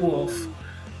 You're a wolf,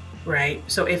 right?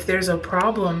 So if there's a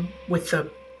problem with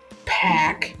the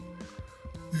pack,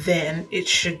 then it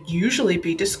should usually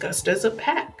be discussed as a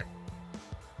pack.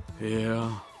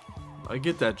 Yeah, I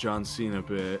get that John Cena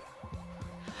bit.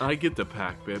 I get the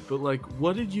pack bit, but like,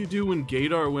 what did you do when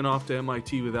Gaydar went off to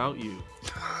MIT without you?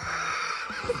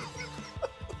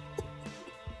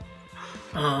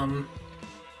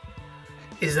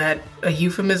 Is that a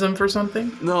euphemism for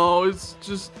something? No, it's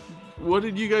just. What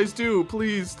did you guys do?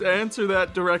 Please answer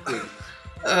that directly.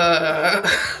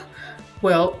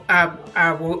 Well,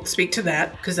 I won't speak to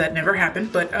that because that never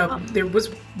happened. But there was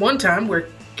one time where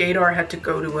Gaydar had to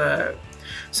go to a.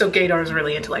 So Gaydar's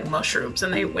really into like mushrooms,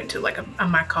 and they went to like a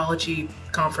mycology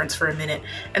conference for a minute,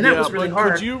 and that was really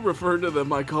hard. Could you refer to the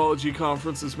mycology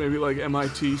conference as maybe like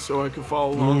MIT so I could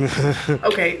follow along?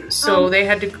 Okay, so they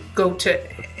had to go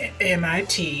to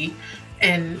MIT,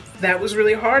 and that was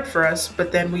really hard for us.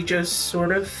 But then we just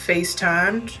sort of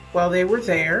FaceTimed while they were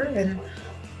there, and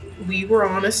we were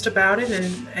honest about it.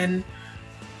 And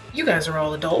you guys are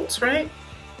all adults, right?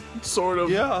 Sort of.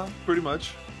 Yeah, pretty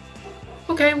much.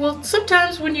 Okay, well,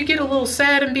 sometimes when you get a little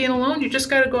sad and being alone, you just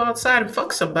gotta go outside and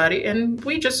fuck somebody, and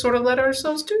we just sort of let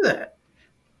ourselves do that.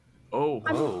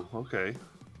 Oh, okay.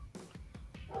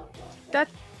 That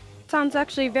sounds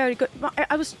actually very good.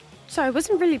 I was sorry, I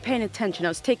wasn't really paying attention. I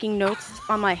was taking notes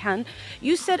on my hand.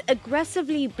 You said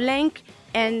aggressively blank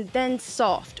and then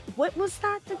soft. What was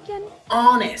that again?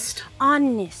 Honest.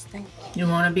 Honest. Thank you.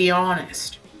 You want to be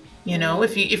honest. You know,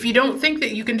 if you don't think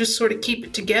that you can just sort of keep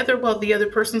it together while the other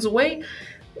person's away,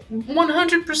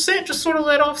 100% just sort of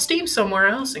let off steam somewhere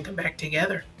else and come back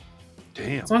together.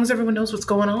 Damn. As long as everyone knows what's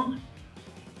going on.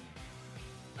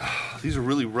 These are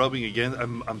really rubbing again.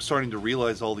 I'm starting to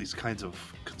realize all these kinds of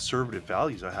conservative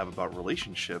values I have about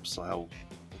relationships. How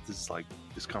this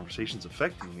conversation's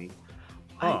affecting me.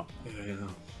 Huh. Yeah.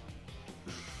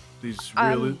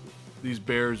 These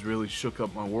bears really shook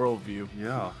up my worldview.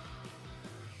 Yeah.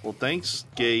 Well, thanks,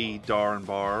 Gaydar and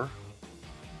Bar.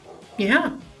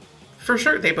 Yeah, for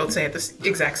sure. They both say it the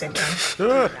exact same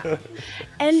time.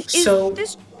 And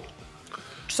this...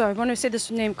 Sorry, I want to say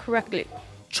this name correctly.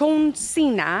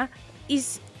 Chonsina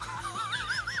is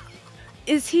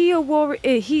he a warrior?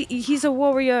 He's a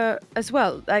warrior as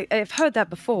well. I've heard that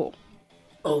before.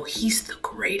 Oh, he's the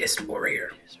greatest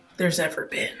warrior there's ever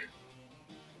been.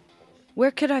 Where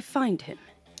could I find him?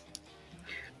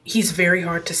 He's very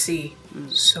hard to see,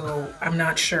 so I'm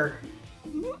not sure.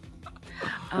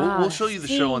 We'll show you the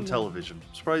show on television.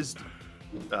 I'm surprised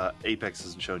Apex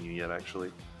hasn't shown you yet,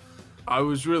 actually. I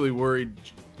was really worried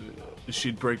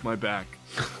she'd break my back.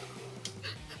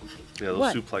 Yeah,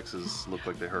 those suplexes look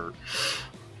like they hurt.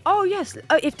 Oh, yes.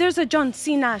 If there's a John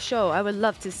Cena show, I would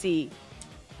love to see.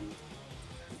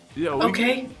 Yeah,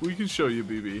 we can show you,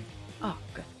 BB. Oh,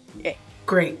 good. Yeah.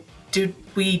 Great. Dude,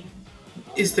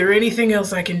 is there anything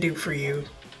else I can do for you?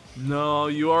 No,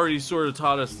 you already sort of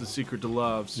taught us the secret to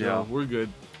love, so we're good.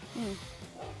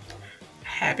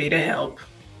 Happy to help.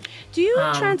 Do you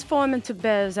transform into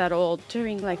bears at all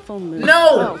during like full moon?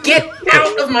 No! Get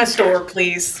out of my store,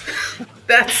 please.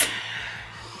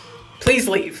 Please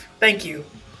leave. Thank you.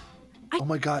 Oh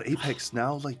my god, Apex,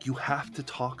 now like you have to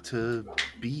talk to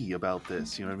B about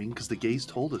this, you know what I mean? Because the gays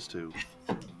told us to.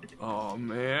 Oh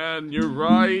man, you're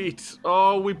right.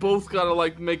 Oh, we both gotta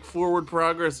like make forward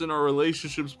progress in our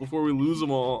relationships before we lose them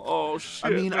all. Oh shit.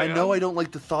 I mean, man. I know I don't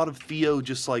like the thought of Theo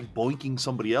just like boinking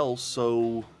somebody else,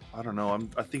 so I don't know.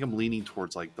 I think I'm leaning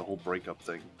towards like the whole breakup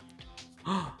thing.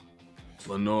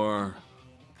 Lenore,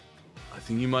 I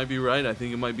think you might be right. I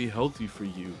think it might be healthy for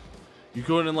you. You're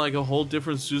going in like a whole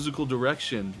different musical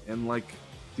direction, and like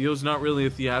Theo's not really a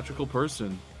theatrical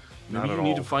person. Maybe you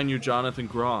need to find your Jonathan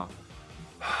Groff.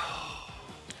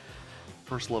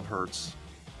 First love hurts.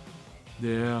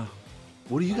 Yeah.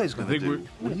 What are you guys gonna do?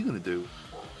 What are you gonna do?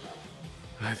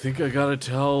 I think I gotta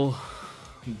tell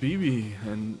BB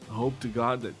and hope to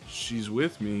God that she's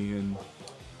with me. And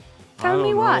tell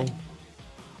me why.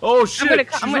 Oh shit!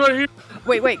 She's right here.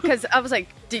 Wait, because I was like,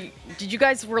 did you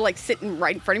guys were like sitting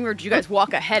right in front of me, or did you guys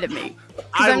walk ahead of me?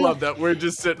 I love that we're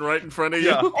just sitting right in front of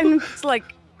you. And it's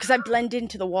like, because I blend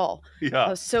into the wall. Yeah. I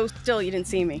was so still, you didn't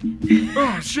see me.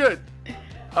 Oh shit.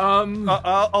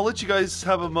 I'll let you guys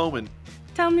have a moment.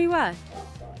 Tell me what.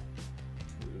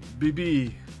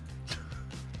 BB,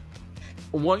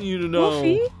 I want you to know.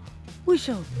 Wolfie, where's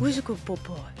a good boy?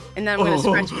 And then I'm gonna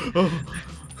scratch you.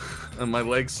 And my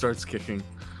leg starts kicking.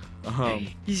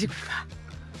 He's a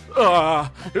Oh,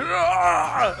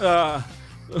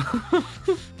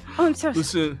 I'm sorry.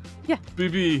 Listen, Yeah.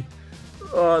 BB,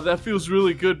 that feels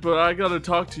really good, but I gotta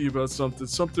talk to you about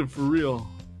something for real.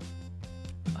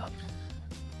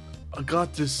 I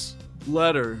got this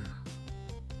letter,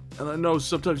 and I know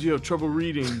sometimes you have trouble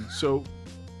reading, so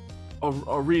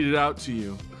I'll read it out to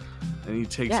you. And he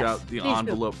takes out the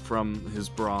envelope from his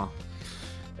bra,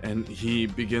 and he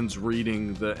begins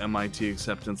reading the MIT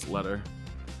acceptance letter.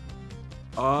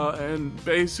 And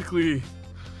basically,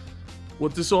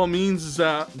 what this all means is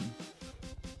that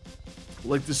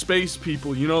Like the space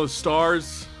people, you know, the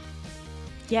stars?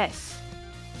 Yes.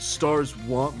 The stars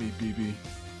want me, BB.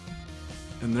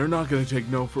 And they're not gonna take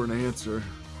no for an answer.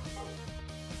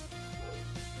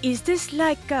 Is this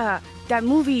like that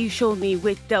movie you showed me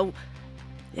with the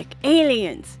like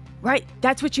aliens, right?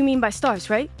 That's what you mean by stars,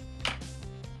 right?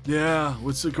 Yeah,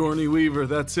 with Sigourney Weaver,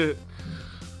 that's it.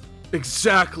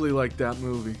 Exactly like that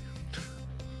movie.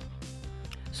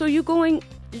 So you're going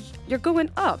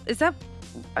up. Is that?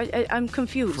 I'm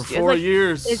confused. For 4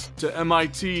 years to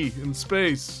MIT in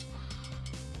space.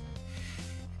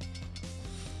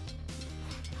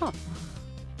 Huh.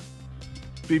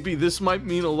 BB, this might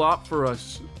mean a lot for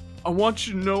us. I want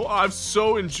you to know I've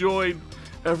so enjoyed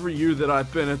every year that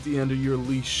I've been at the end of your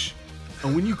leash.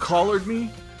 And when you collared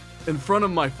me in front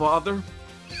of my father,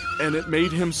 and it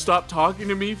made him stop talking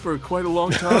to me for quite a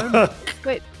long time,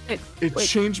 Wait. it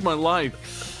changed my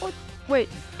life. Wait.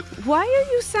 Why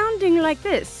are you sounding like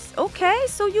this? Okay,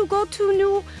 so you go to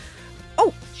New.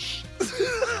 Oh, shh.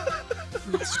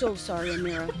 I'm so sorry,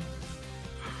 Amira.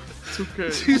 It's okay.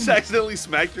 You just accidentally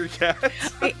smacked your cat.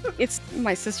 It's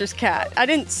my sister's cat. I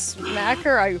didn't smack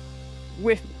her. I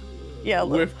whiffed. Yeah,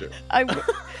 Whiffed her. I'm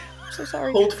so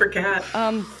sorry. Hold for cat.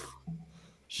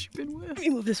 Let me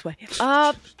move this way.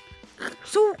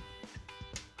 So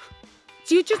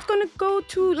you're just gonna go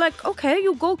to like, okay,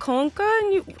 you go conquer,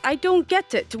 and I don't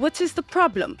get it. What is the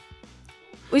problem?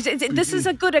 This is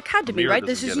a good academy, Amira right?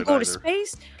 This doesn't is get you it go to either.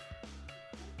 space.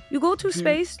 You go to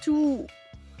space to.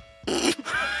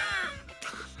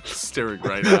 Staring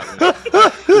right at me.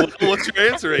 What's your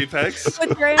answer, Apex?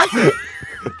 What's your answer?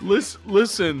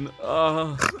 Listen,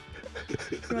 You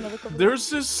wanna look over there's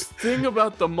this thing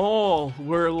about the mall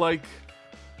where, like,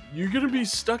 you're gonna be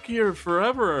stuck here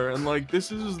forever, and, like,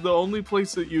 this is the only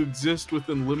place that you exist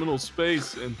within liminal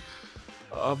space, and,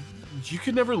 you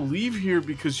can never leave here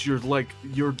because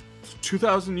you're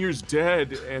 2,000 years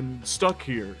dead and stuck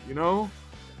here, you know?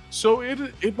 So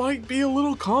it might be a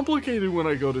little complicated when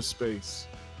I go to space.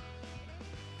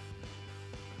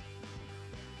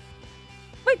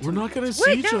 Wait, We're not gonna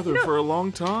see each other no. for a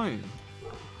long time.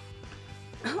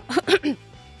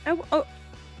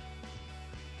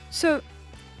 So,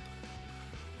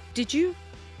 did you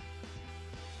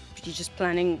just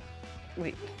planning,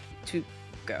 to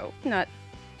go? Not,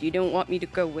 you don't want me to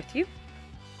go with you?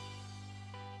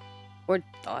 Or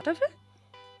thought of it?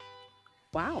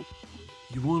 Wow,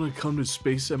 You want to come to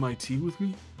Space MIT with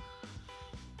me?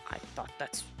 I thought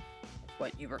that's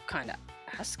what you were kind of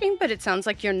asking, but it sounds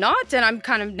like you're not, and I'm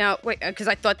kind of now, because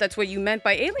I thought that's what you meant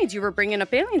by aliens. You were bringing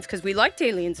up aliens, because we liked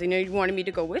aliens, and you wanted me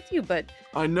to go with you, but...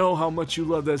 I know how much you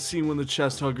love that scene when the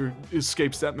chest hugger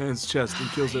escapes that man's chest and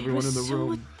kills everyone in the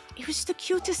room. It was the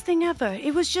cutest thing ever.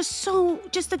 It was just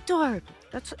adorable.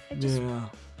 That's what I just... Yeah.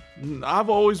 I've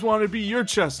always wanted to be your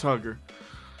chest hugger.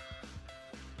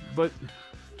 But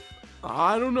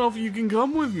I don't know if you can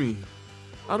come with me.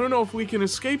 I don't know if we can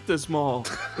escape this mall.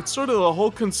 It's sort of the whole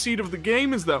conceit of the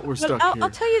game is that we're stuck here. I'll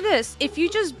tell you this. If you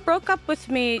just broke up with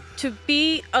me to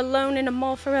be alone in a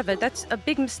mall forever, that's a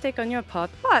big mistake on your part.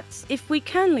 But if we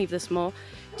can leave this mall,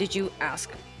 did you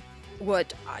ask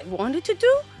what I wanted to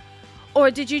do? Or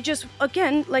did you just,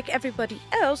 again, like everybody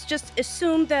else, just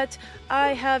assume that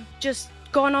I have just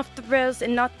gone off the rails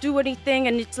and not do anything,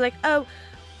 and it's like, oh,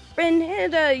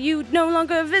 Brynhilda, you no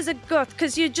longer a Visigoth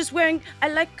because you're just wearing, I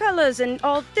like colors and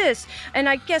all this. And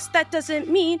I guess that doesn't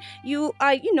mean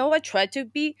I try to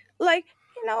be like,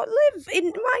 live in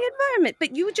my environment,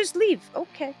 but you just leave.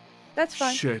 Okay, that's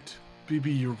fine. Shit.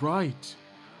 BB, you're right.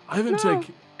 I haven't No.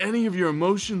 taken any of your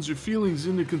emotions or feelings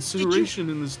into consideration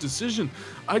in this decision.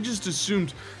 I just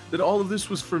assumed that all of this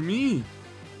was for me.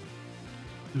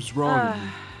 It was wrong of me.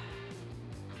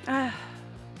 I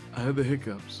had the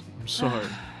hiccups. I'm sorry.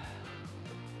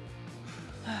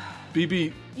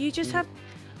 BB,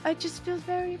 I just feel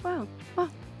very well. Well,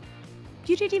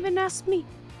 you didn't even ask me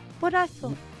what I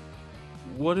thought.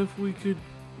 what if we could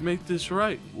make this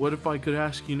right? What if I could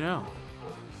ask you now?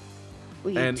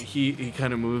 Well, And he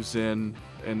kind of moves in,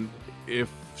 and if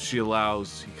she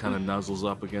allows, he kind of nuzzles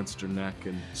up against her neck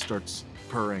and starts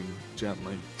purring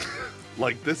gently.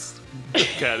 Like this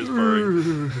cat is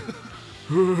purring.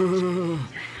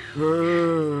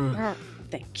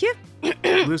 Thank you.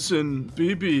 Listen,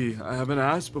 BB, I haven't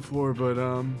asked before, but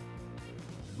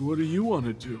what do you want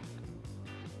to do?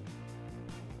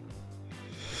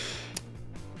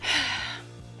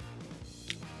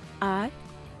 I,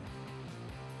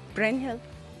 Brynhild,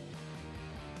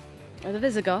 or the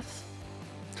Visigoths,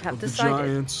 have Of the decided.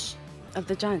 Giants. Of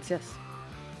the Giants, yes.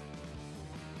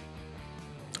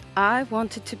 I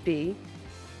wanted to be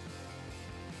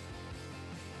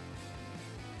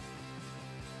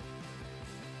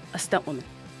stunt woman.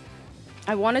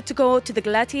 I wanted to go to the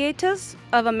gladiators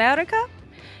of America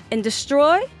and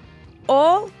destroy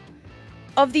all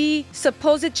of the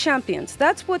supposed champions.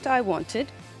 That's what I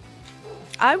wanted.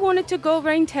 I wanted to go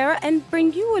reign terror and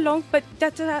bring you along, but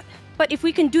but if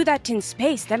we can do that in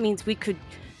space, that means we could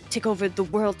take over the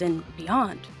world and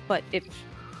beyond. But if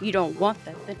you don't want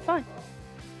that, then fine.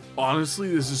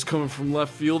 Honestly, this is coming from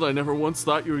left field. I never once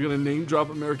thought you were gonna name drop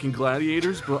American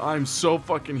Gladiators, but I'm so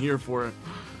fucking here for it.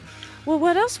 Well,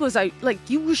 what else was I like?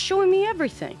 You were showing me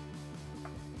everything.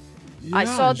 Yeah,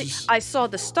 I saw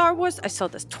the Star Wars. I saw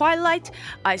the Twilight.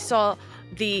 I saw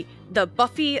the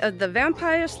Buffy, the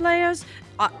Vampire Slayers.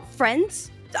 Friends.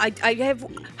 I have.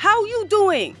 How you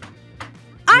doing?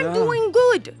 I'm doing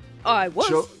good. I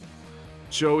was.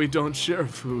 Joey, don't share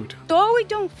food. Joey,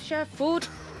 don't share food.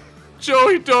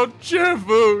 Joey, don't share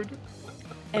food.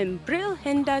 And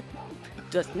Brillhinda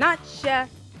does not share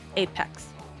Apex.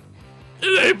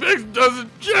 And Apex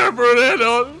doesn't share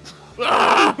Fernando.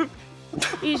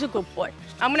 He's a good boy.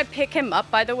 I'm gonna pick him up,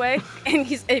 by the way, and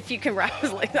if you can wrap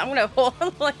his legs, I'm gonna hold.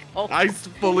 I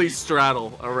fully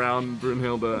straddle around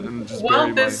Brunhilde and just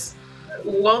bury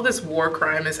While this war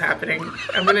crime is happening,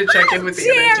 I'm gonna check in with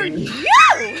the other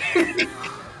team.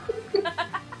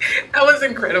 That was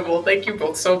incredible. Thank you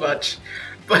both so much.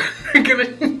 But we're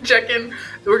gonna check in.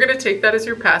 We're gonna take that as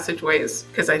your passageways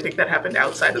because I think that happened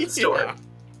outside of the store.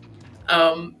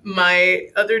 My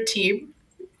other team.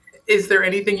 Is there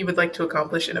anything you would like to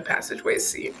accomplish in a passageways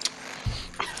scene?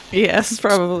 Yes,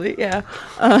 probably. Yeah.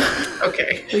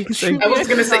 Okay. I was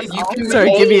gonna say you can.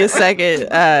 Sorry, give me a second.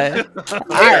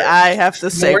 I have to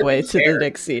segue to the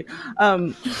next scene.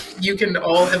 You can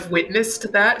all have witnessed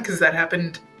that because that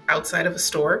happened outside of a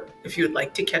store. If you would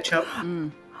like to catch up.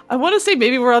 I want to say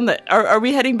maybe we're on the. Are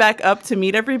we heading back up to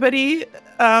meet everybody?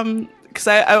 Because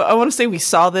I want to say we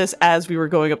saw this as we were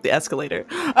going up the escalator.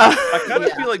 I kind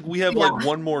of feel like we have like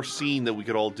one more scene that we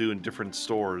could all do in different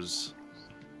stores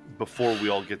before we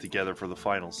all get together for the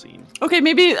final scene. Okay,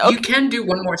 maybe you can do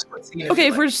one more scene. Okay,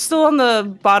 if we're still on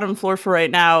the bottom floor for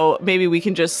right now, maybe we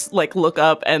can just like look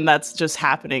up and that's just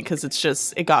happening because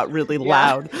it got really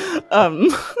loud.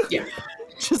 Yeah.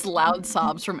 Just loud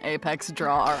sobs from Apex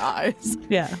draw our eyes.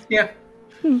 Yeah. Yeah.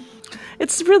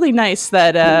 It's really nice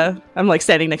that I'm like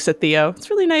standing next to Theo.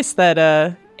 It's really nice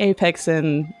that Apex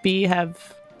and B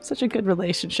have such a good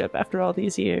relationship after all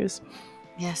these years.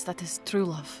 Yes, that is true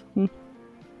love.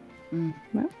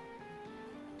 Well,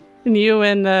 and you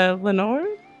and Lenore?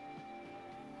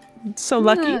 So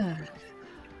lucky.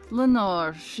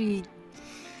 Lenore, she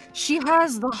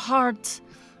has the heart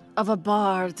of a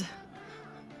bard.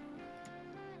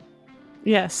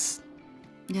 Yes.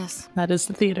 Yes. That is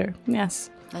the theater.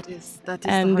 Yes. That is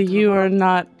and the heart you of are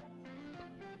not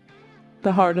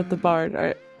the heart of the bard.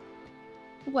 Are...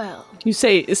 Well. You're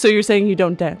saying you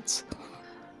don't dance?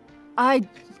 I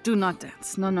do not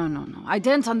dance. No. I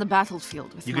dance on the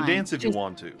battlefield with You can dance if you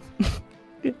want to.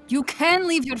 You can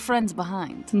leave your friends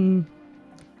behind.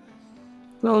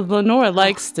 Well, Lenore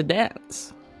likes to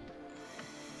dance.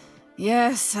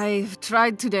 Yes, I've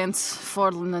tried to dance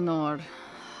for Lenore.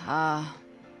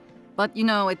 But you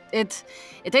know, it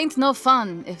ain't no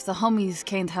fun if the homies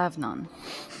can't have none.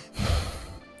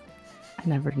 I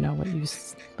never know what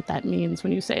that means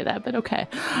when you say that, but okay.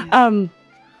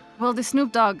 Well, the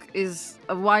Snoop Dogg is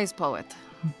a wise poet.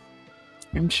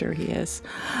 I'm sure he is.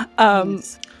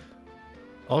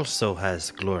 Also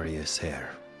has glorious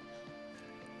hair.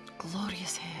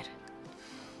 Glorious hair.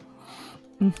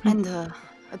 And a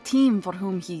team for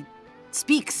whom he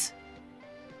speaks.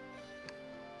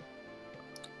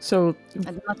 So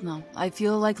I do not know. I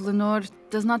feel like Lenore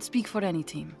does not speak for any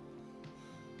team.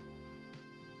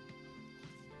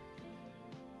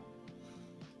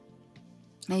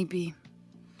 Maybe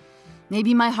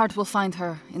my heart will find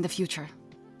her in the future.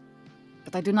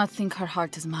 But I do not think her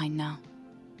heart is mine now.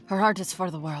 Her heart is for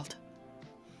the world.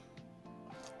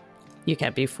 You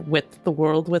can't be with the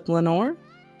world with Lenore?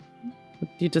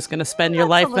 You're just gonna spend your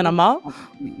life in a mall?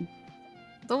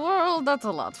 The world, that's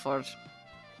a lot for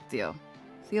Theo.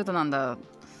 Theodananda,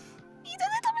 he's a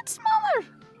little bit smaller.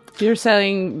 You're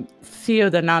saying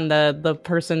Theodananda, the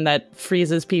person that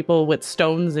freezes people with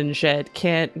stones and shit,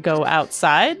 can't go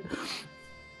outside?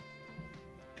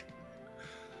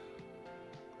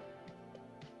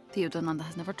 Theodananda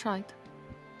has never tried.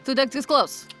 Tudek is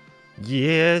close.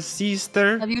 Yes,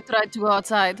 sister. Have you tried to go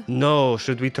outside? No,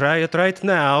 should we try it right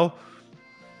now?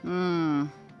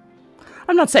 I'm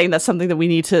not saying that's something that we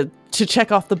need to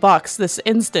check off the box this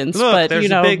instance, Look, but there's you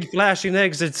know, a big flashing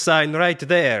exit sign right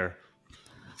there.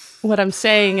 What I'm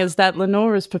saying is that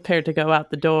Lenore is prepared to go out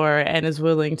the door and is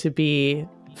willing to be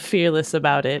fearless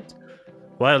about it.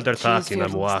 While they're She's talking, I'm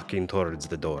fearless. walking towards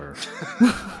the door.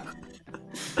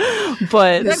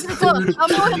 But Exactly. Tell me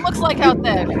what it looks like out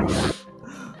there.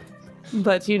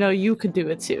 but you know, you could do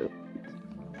it too.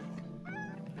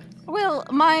 Well,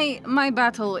 my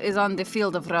battle is on the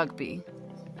field of rugby.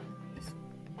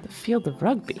 The field of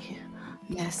rugby.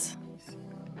 Yes.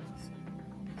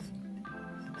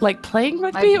 Like playing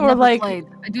I've rugby or never like played.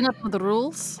 I do not know the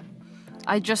rules.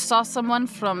 I just saw someone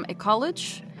from a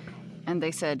college, and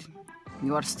they said,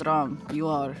 "You are strong. You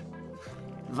are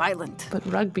violent." but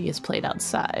rugby is played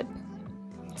outside.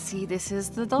 See, this is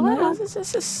the No, dilemma. this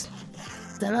is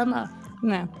dilemma.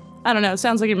 No. I don't know. It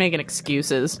sounds like you're making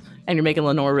excuses and you're making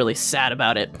Lenore really sad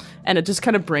about it. And it just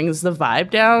kind of brings the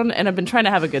vibe down. And I've been trying to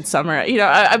have a good summer. You know,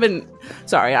 I've been,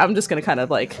 sorry, I'm just going to kind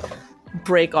of like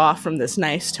break off from this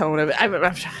nice tone of it. I'm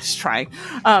just trying.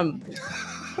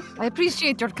 I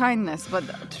appreciate your kindness, but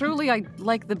truly I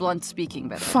like the blunt speaking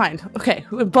better. Fine. Okay.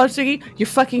 Bugsy, you're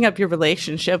fucking up your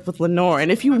relationship with Lenore.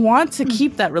 And if you want to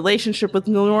keep that relationship with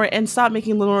Lenore and stop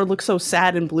making Lenore look so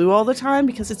sad and blue all the time,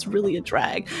 because it's really a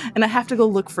drag. And I have to go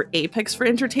look for Apex for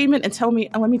entertainment and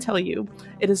let me tell you,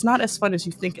 it is not as fun as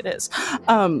you think it is.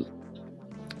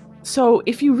 So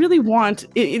if you really want,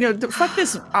 you know, fuck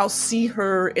this, I'll see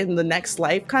her in the next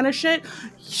life kind of shit.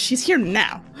 She's here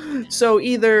now. So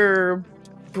either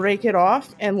break it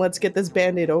off and let's get this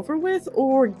Band-Aid over with,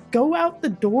 or go out the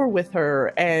door with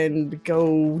her and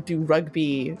go do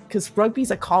rugby, because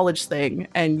rugby's a college thing,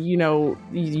 and you know,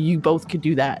 you both could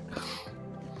do that.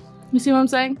 You see what I'm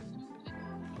saying?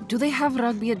 Do they have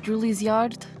rugby at Julie's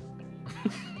yard?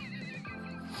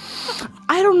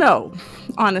 I don't know,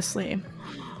 honestly.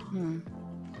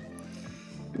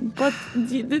 But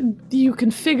you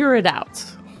can figure it out,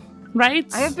 right?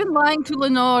 I have been lying to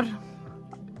Lenore.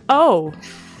 Oh,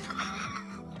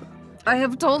 I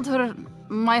have told her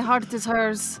my heart is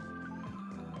hers,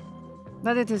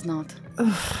 but it is not.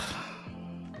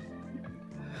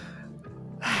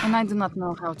 And I do not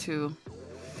know how to...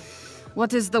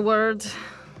 What is the word?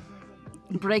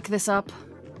 Break this up?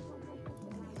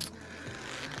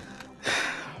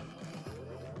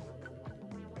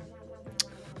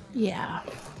 yeah.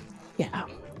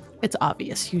 It's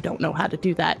obvious you don't know how to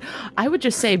do that. I would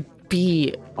just say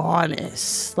be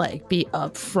honest, like be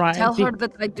upfront. Tell her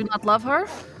that I do not love her?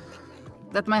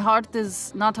 That my heart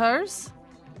is not hers?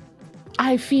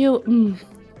 I feel,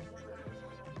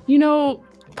 you know,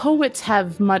 poets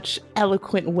have much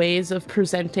eloquent ways of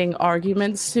presenting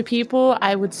arguments to people.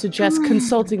 I would suggest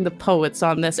consulting the poets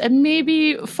on this and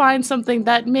maybe find something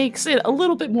that makes it a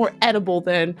little bit more edible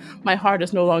than my heart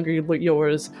is no longer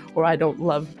yours or I don't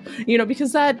love, you know,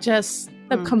 because that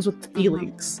comes with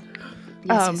feelings.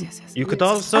 Yes. You could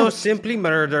also simply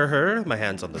murder her. My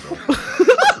hand's on the door.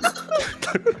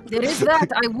 There is that.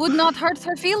 I would not hurt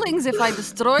her feelings if I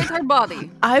destroyed her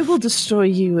body. I will destroy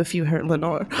you if you hurt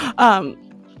Lenore.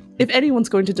 If anyone's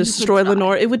going to destroy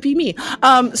Lenore, it would be me.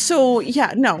 Just,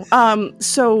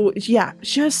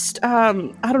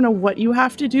 I don't know what you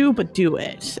have to do, but do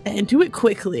it. And do it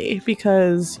quickly,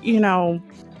 because, you know,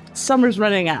 summer's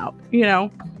running out, you know?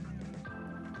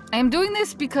 I am doing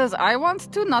this because I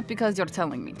want to, not because you're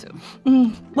telling me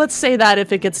to. Let's say that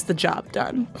if it gets the job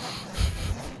done.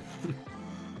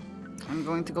 I'm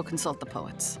going to go consult the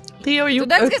poets. Theo, you... So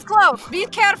let's get close. Be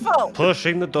careful.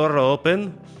 Pushing the door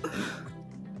open.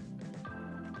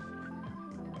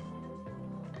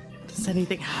 Does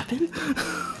anything happen?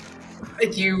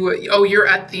 You're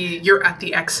at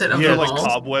the exit of Yeah, the like mall.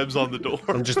 cobwebs on the door.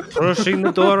 I'm just pushing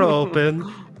the door open.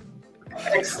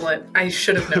 Excellent. I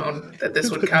should have known that this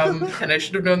would come, and I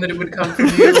should have known that it would come from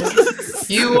you.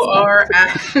 You are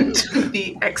at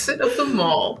the exit of the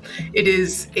mall. It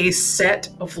is a set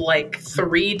of like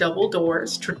 3 double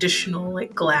doors, traditional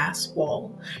like glass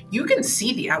wall. You can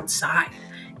see the outside.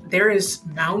 There is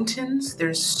mountains,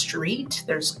 there's street,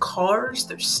 there's cars,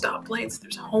 there's stoplights,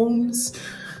 there's homes.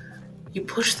 You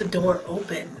push the door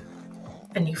open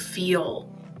and you feel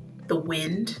the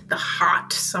wind, the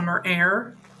hot summer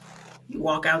air. You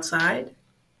walk outside.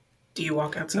 Do you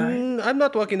walk outside? I'm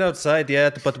not walking outside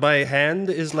yet, but my hand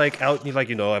is like out, like,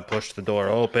 you know, I pushed the door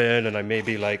open and I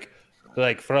maybe like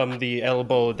from the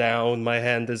elbow down, my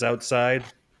hand is outside.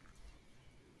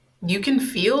 You can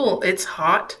feel it's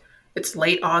hot. It's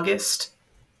late August.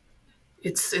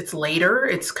 It's later.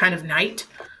 It's kind of night,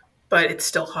 but it's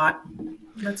still hot.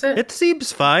 That's it. It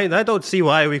seems fine. I don't see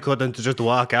why we couldn't just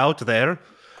walk out there.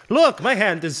 Look, my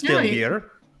hand is still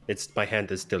here. My hand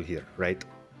is still here, right?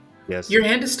 Yes. Your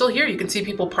hand is still here. You can see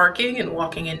people parking and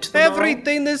walking into the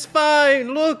Everything is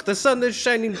fine. Look, the sun is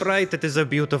shining bright. It is a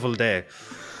beautiful day.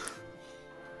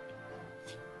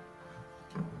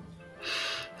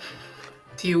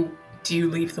 mall. Do Do you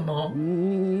leave the mall?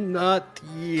 Not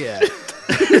yet.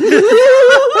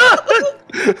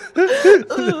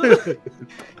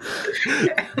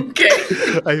 Okay.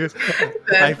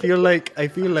 I feel like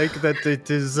that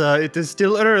it is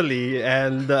still early,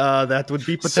 and that would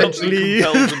be potentially.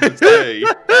 Something compels him to stay.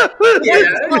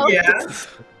 Yeah.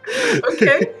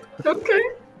 Okay.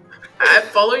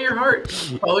 Follow your heart.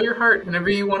 Follow your heart. Whenever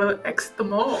you want to exit the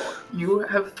mall, you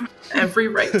have every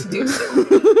right to do so.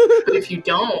 But if you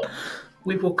don't,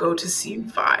 we will go to scene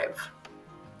 5.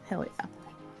 Hell yeah.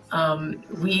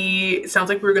 It sounds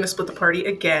like we're going to split the party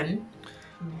again.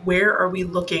 Where are we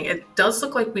looking? It does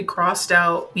look like we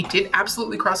did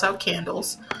absolutely cross out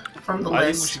candles from the list.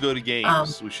 I think we should go to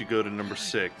games. We should go to number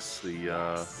 6,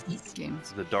 the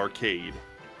Games. the Darkade.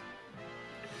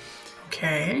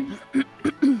 Okay.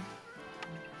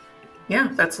 Yeah,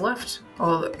 that's left.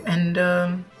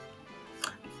 And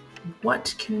what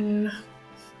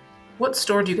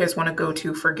store do you guys want to go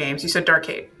to for games? You said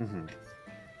Darkade. Mm-hmm.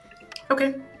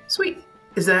 Okay, sweet.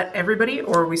 Is that everybody,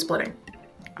 or are we splitting?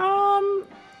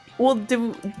 Well,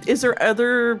 is there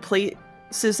other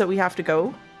places that we have to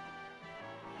go?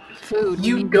 Food.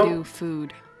 You We need don't- to do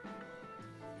food.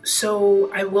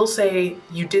 So I will say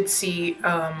you did see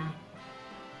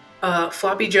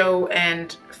Floppy Joe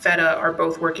and Feta are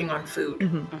both working on food.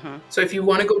 Mm-hmm. So if you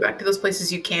want to go back to those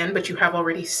places, you can, but you have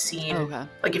already seen. Okay.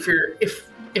 Like if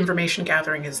information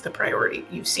gathering is the priority,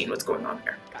 you've seen what's going on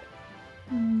there.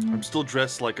 I'm still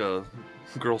dressed like a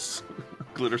girl's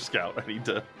glitter scout. I need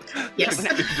to Yes.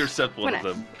 intercept one of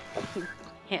them.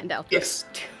 Hand out Yes.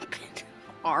 this stupid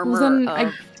armor. Then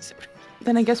of...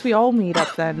 Then I guess we all meet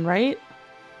up then, right?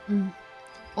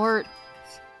 Or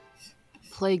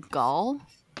play Gall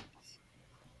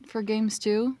for games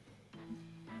too.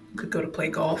 Could go to play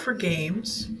golf for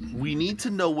games. We need to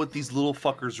know what these little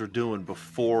fuckers are doing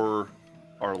before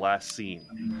our last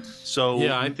scene. So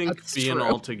Yeah, I think That's being true.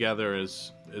 all together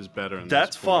is better. In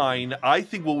that's this point. fine. I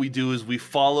think what we do is we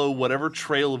follow whatever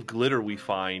trail of glitter we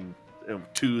find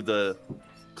to the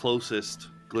closest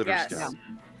glitter Yes. scout.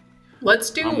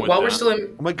 Let's do I'm with while we're that. still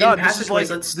in. Oh my god, in passageways,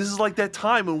 this is like that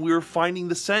time when we were finding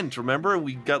the scent. Remember,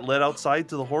 we got led outside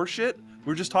to the horse shit. We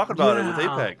were just talking about it with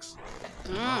Yeah. Apex.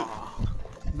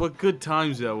 What good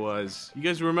times that was. You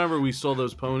guys remember we stole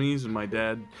those ponies and my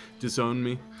dad disowned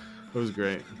me? It was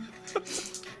great.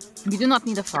 You do not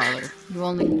need a father. You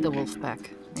only need the wolf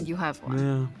pack, and you have one.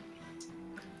 Yeah.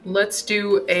 Let's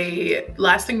do a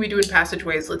last thing we do in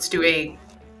passageways. Let's do a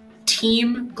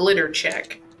team glitter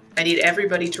check. I need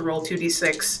everybody to roll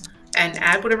 2d6 and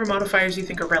add whatever modifiers you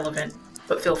think are relevant,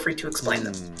 but feel free to explain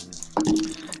them.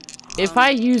 If I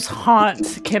use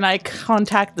haunt, can I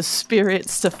contact the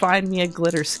spirits to find me a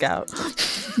glitter scout?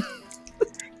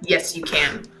 Yes, you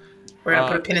can. We're gonna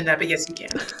put a pin in that, but yes, you can.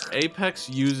 Apex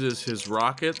uses his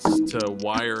rockets to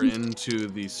wire into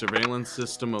the surveillance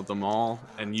system of the mall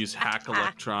and use hack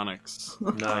electronics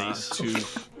Nice.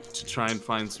 to try and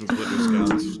find some glitter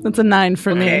scouts. That's a 9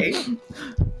 for me. Okay.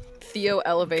 Theo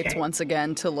elevates Okay. once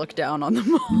again to look down on the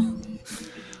mall.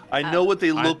 I know what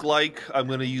they look like. I'm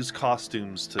going to use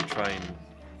costumes to try and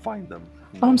find them.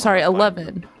 Oh, I'm sorry, Find 11.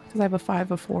 them. Because I have a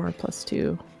 5, a 4, plus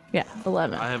 2. Yeah,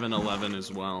 11. I have an 11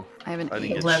 as well. I have an I 8.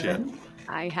 didn't get 11.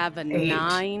 I have a 8.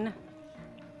 9.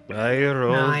 I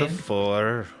rolled a 9.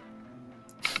 4.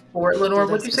 Or Lenore,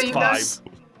 what did you say you got? 5.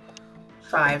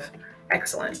 5.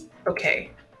 Excellent.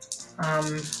 Okay.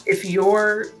 If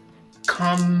your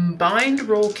combined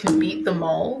roll can beat them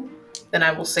all, then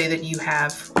I will say that you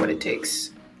have what it takes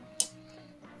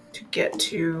to get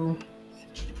to.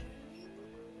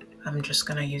 I'm just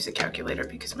gonna use a calculator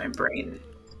because my brain.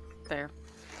 There.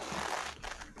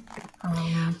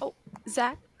 Um, Oh,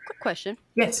 Zach, quick question.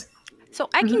 yes. So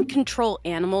I can control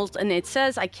animals, and it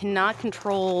says I cannot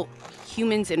control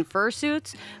humans in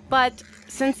fursuits, but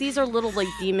since these are little, like,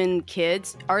 demon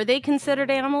kids, are they considered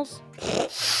animals?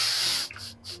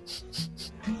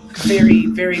 Very,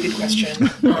 very good question.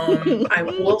 I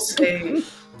will say,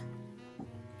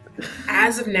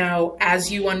 as of now,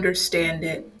 as you understand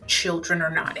it, children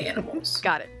are not animals.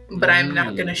 Got it. But I'm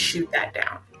not going to shoot that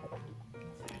down.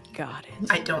 Got it.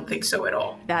 I don't think so at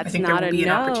all. That's I think not there will a be an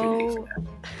no. opportunity for that.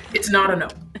 It's not a no.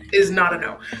 It is not a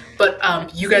no.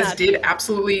 But you guys not- did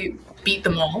absolutely beat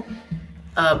them all.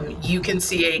 You can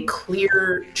see a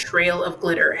clear trail of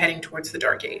glitter heading towards the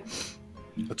Darkade.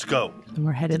 Let's go. And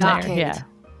we're headed Darkade. there, yeah.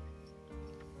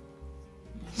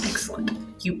 Excellent.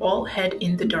 You all head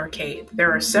in the Darkade.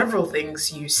 There are several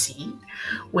things you see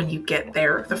when you get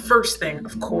there. The first thing,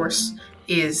 of course,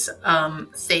 is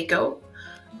Thaco,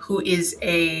 who is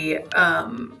a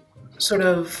sort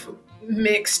of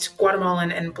mixed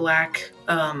Guatemalan and black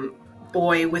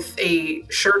boy with a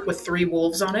shirt with 3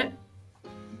 wolves on it.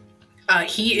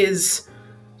 He is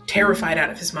terrified out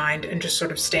of his mind and just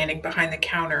sort of standing behind the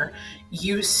counter.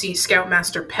 You see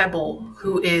Scoutmaster Pebble,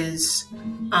 who is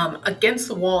against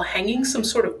the wall hanging some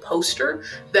sort of poster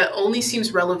that only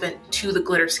seems relevant to the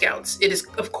Glitter Scouts. It is,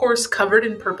 of course, covered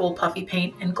in purple puffy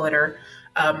paint and glitter,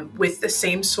 with the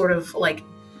same sort of like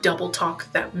double talk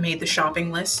that made the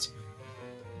shopping list.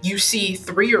 You see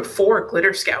 3 or 4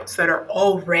 Glitter Scouts that are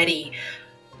already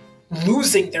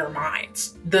losing their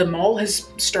minds. The mall has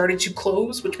started to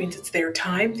close, which means it's their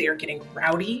time. They are getting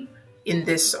rowdy in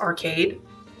this arcade.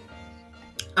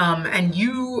 And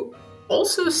you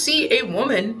also see a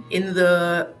woman in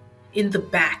the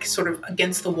back, sort of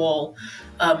against the wall,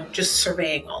 just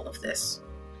surveying all of this.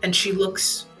 And she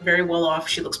looks very well off.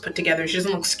 She looks put together. She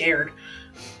doesn't look scared.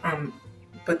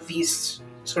 But these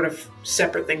sort of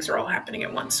separate things are all happening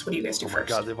at once. What do you guys do first?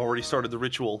 God, they've already started the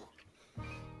ritual.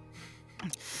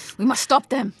 We must stop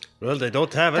them. Well, they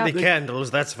don't have any candles,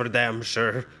 that's for damn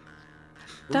sure.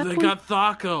 They got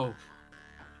Thaco.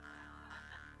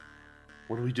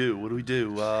 What do we do? What do we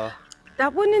do?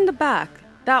 That one in the back.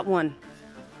 That one.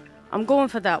 I'm going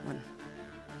for that one.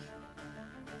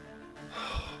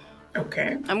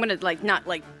 Okay. I'm gonna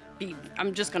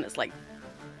I'm just gonna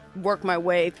work my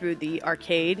way through the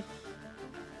arcade.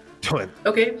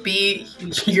 Okay,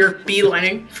 you're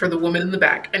beelining for the woman in the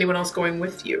back. Anyone else going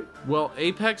with you? Well,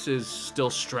 Apex is still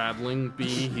straddling B.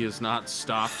 He has not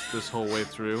stopped this whole way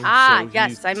through. Ah, so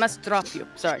yes, I must drop you.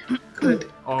 Sorry.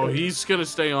 Good. Oh, he's gonna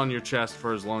stay on your chest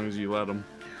for as long as you let him.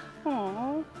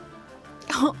 Aww.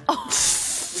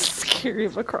 Carry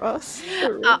him across.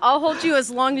 I'll hold you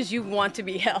as long as you want to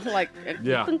be held.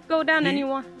 Yeah. You can go down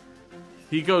anyone.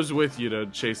 He goes with you to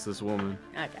chase this woman.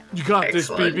 Okay. You got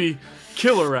Excellent. this, BB.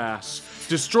 Kill her ass.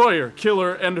 Destroy her. Kill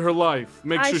her. End her life.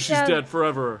 Make sure she's dead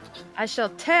forever. I shall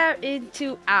tear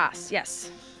into ass.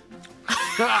 Yes.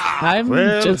 I'm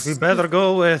Well, just we better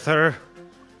go with her.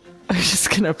 I'm just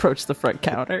gonna approach the front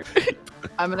counter.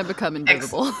 I'm gonna become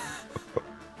invisible.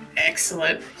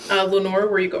 Excellent. Lenore,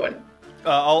 where are you going?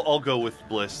 I'll go with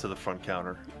Bliss to the front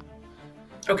counter.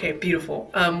 Okay, beautiful.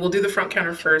 We'll do the front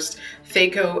counter first.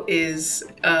 Thaco is,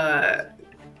 like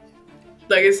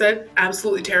I said,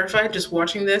 absolutely terrified just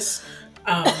watching this.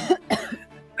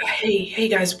 Hey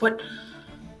guys, what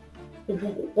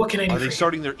can I do? Are they for you?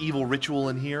 starting their evil ritual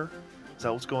in here? Is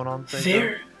that what's going on? Thaco?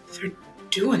 They're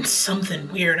doing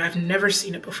something weird. I've never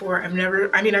seen it before.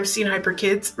 I've seen Hyper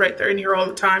Kids right there in here all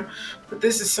the time, but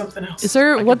this is something else. Is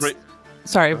there what's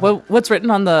written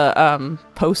on the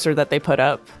poster that they put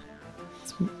up?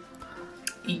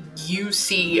 You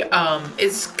see,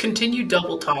 it's continued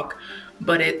double talk,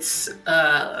 but it's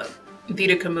Vita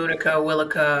Munica,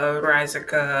 Willica,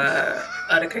 Rizica,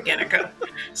 Utica, Genica.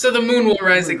 So the moon will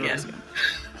rise again.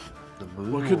 The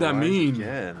moon What could that will rise mean?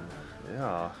 Again.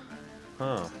 Yeah.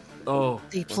 Huh. Oh.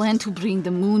 They plan to bring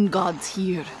the moon gods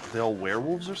here. They all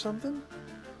werewolves or something?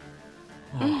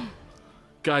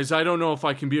 Guys, I don't know if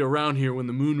I can be around here when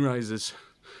the moon rises.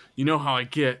 You know how I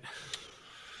get.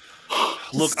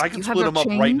 Look, I can You have split a them up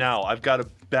chain? right now. I've got a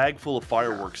bag full of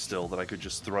fireworks still that I could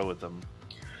just throw at them.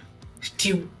 Do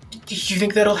you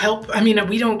think that'll help? I mean,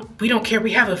 we don't care.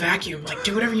 We have a vacuum. Like,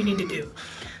 do whatever you need to do.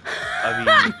 I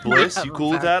mean, Bliss, you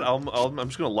cool with that? I'm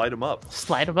just gonna light them up.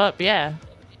 Slide them up, yeah.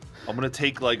 I'm gonna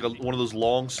take like one of those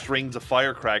long strings of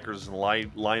firecrackers and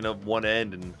line up one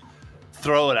end and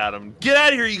throw it at them. Get out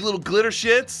of here, you little glitter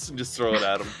shits! And just throw it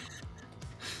at them.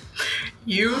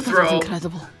 You That's throw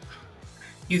incredible.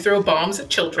 bombs at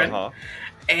children, Uh-huh.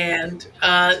 and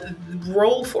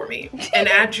roll for me and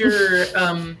add your.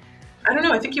 I don't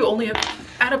know. I think you only have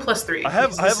add a +3. I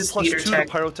have a This is +2 theater to tech.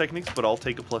 pyrotechnics, but I'll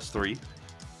take a +3.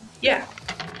 Yeah.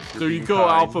 There you being go, kind.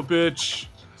 alpha bitch.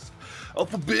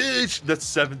 Alpha bitch! That's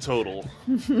 7 total.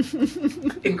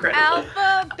 Incredible.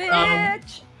 Alpha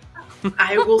bitch.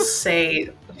 I will say,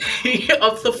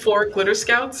 of the 4 glitter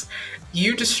scouts,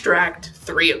 you distract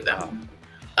 3 of them.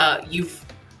 You've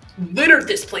littered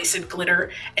this place in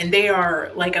glitter, and they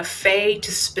are like a fay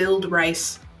to spilled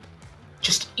rice,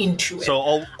 just into it. So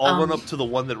I'll run up to the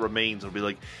one that remains and be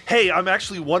like, "Hey, I'm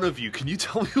actually one of you. Can you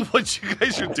tell me what you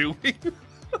guys are doing?"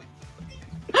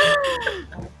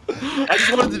 I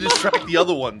just wanted to distract the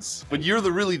other ones, but you're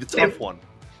really the tough one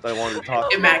that I wanted to talk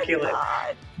to. Immaculate.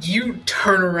 You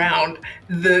turn around.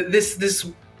 This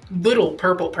little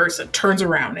purple person turns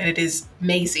around, and it is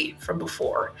Maisie from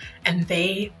before, and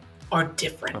they are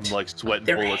different. I'm like sweating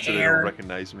Their bullets so they hair. don't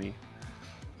recognize me.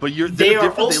 But they're They are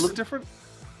different. They also- look different.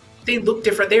 They look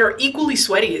different. They are equally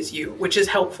sweaty as you, which is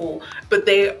helpful. But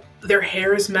their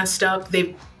hair is messed up.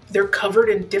 They're covered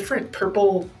in different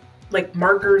purple like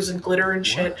markers and glitter and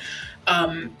shit.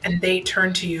 and they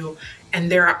turn to you,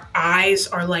 and their eyes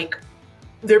are like,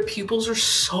 their pupils are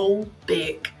so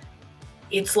big.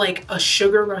 It's like a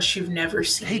sugar rush you've never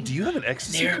seen. Hey, do you have an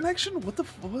ecstasy connection? What the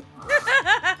what?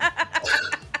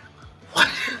 What?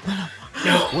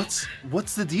 No.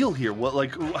 What's the deal here? What,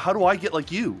 like, how do I get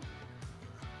like you?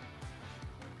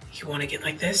 You want to get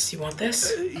like this? You want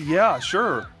this? Yeah,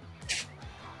 sure.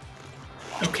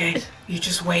 Okay, you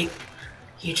just wait.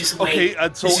 You just wait.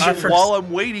 Okay, so while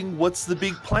I'm waiting, what's the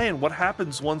big plan? What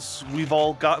happens once we've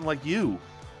all gotten like you?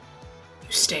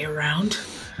 You stay around.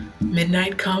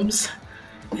 Midnight comes,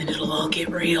 and it'll all get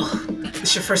real.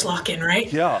 It's your first lock-in,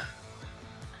 right? Yeah.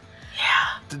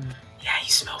 Yeah. Yeah,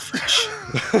 you smell fresh.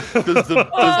 Does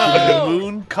the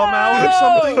moon come out or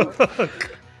something?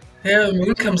 Yeah, the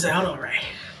moon comes out all right.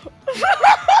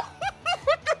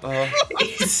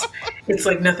 It's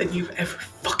like nothing you've ever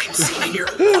fucking seen in your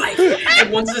life.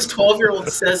 And once this 12-year-old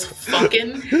says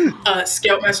fucking,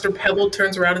 Scoutmaster Pebble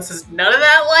turns around and says, none of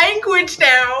that language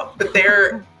now. But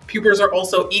their pupils are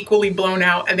also equally blown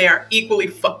out, and they are equally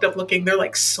fucked up looking. They're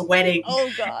like sweating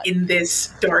in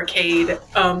this darkade.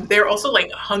 They're also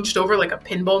like hunched over like a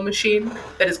pinball machine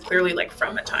that is clearly like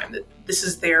from a time that this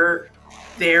is their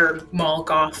Mall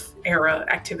Goth era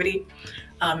activity.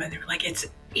 And they're like,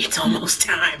 it's almost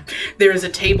time. There is a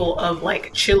table of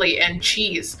like chili and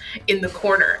cheese in the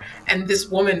corner, and this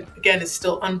woman again is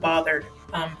still unbothered.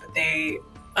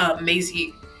 But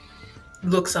Maisie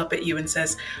looks up at you and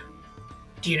says,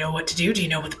 "Do you know what to do? Do you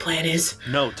know what the plan is?"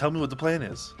 No, tell me what the plan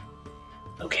is.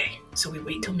 Okay, so we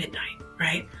wait till midnight,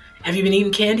 right? Have you been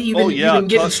eating candy? You've been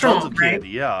getting strong, right? Candy.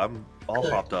 Yeah, I'm all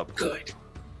hopped up. Good.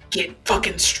 Get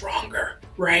fucking stronger,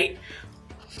 right?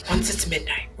 Once it's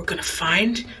midnight, we're gonna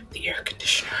find the air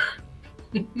conditioner.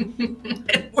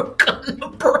 And we're gonna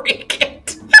break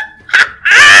it.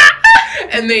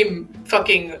 And they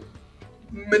fucking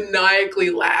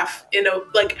maniacally laugh in a,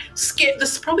 like,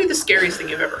 this is probably the scariest thing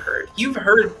you've ever heard. You've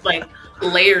heard, like,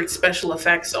 layered special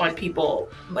effects on people,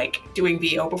 like, doing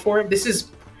VO before. This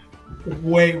is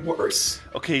way worse.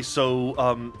 Okay,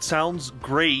 so sounds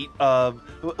great.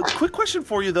 Quick question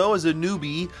for you though, as a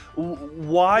newbie,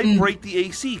 why break the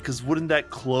AC? Because wouldn't that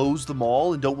close the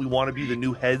mall? And don't we want to be the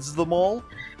new heads of the mall?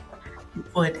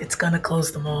 But it's gonna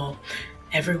close the mall.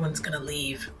 Everyone's gonna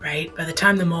leave, right? By the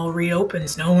time the mall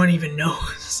reopens, no one even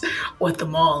knows what the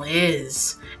mall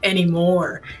is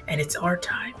anymore. And it's our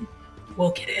time.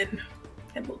 We'll get in.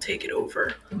 And we'll take it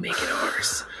over. We'll make it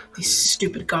ours. These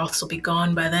stupid goths will be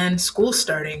gone by then. School's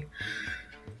starting.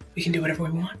 We can do whatever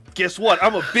we want. Guess what?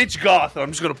 I'm a bitch goth, and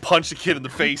I'm just gonna punch the kid in the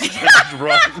face and just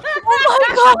run.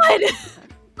 Oh my god!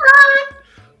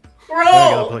 Bro!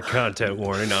 I gotta put content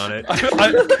warning on it.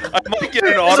 I might get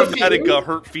an automatic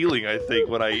hurt feeling, I think,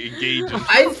 when I engage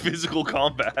in physical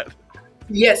combat.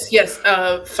 Yes.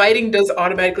 Fighting does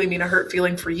automatically mean a hurt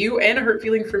feeling for you and a hurt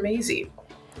feeling for Maisie.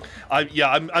 I'm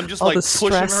just All like the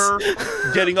pushing stress.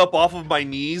 her, getting up off of my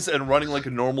knees, and running like a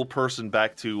normal person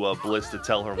back to Bliss to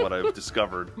tell her what I've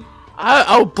discovered.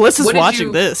 Bliss is What did watching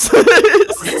you- this.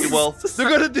 Okay, well, they're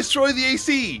gonna destroy the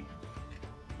AC.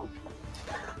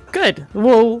 Good.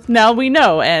 Well, now we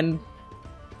know. And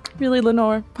really,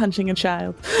 Lenore, punching a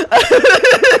child.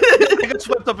 I got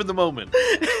swept up in the moment.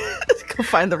 Go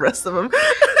find the rest of them.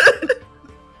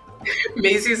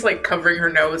 Maisie's like covering her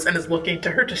nose and is looking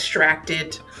to her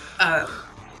distracted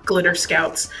glitter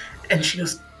scouts, and she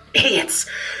goes, idiots!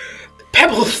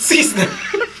 Pebble sees them!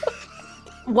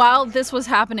 While this was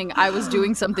happening, I was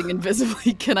doing something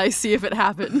invisibly. Can I see if it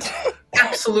happened?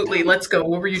 Absolutely, let's go.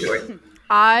 What were you doing?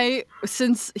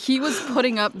 Since he was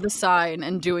putting up the sign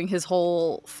and doing his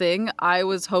whole thing, I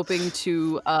was hoping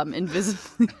to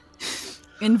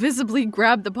invisibly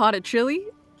grab the pot of chili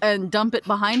and dump it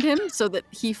behind him so that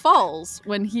he falls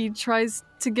when he tries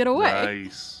to get away.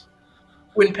 Nice.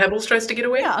 When Pebbles tries to get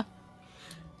away? Yeah.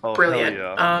 Oh, Brilliant.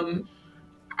 hell yeah.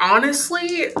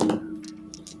 Honestly,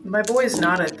 my boy's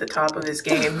not at the top of his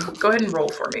game. Go ahead and roll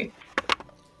for me.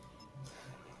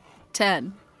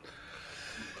 10.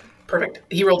 Perfect.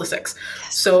 He rolled a 6.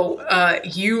 So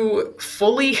you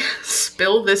fully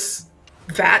spill this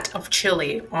vat of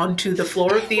chili onto the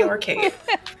floor of the arcade.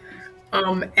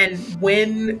 And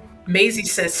when Maisie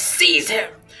says, seize him,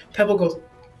 Pebble goes,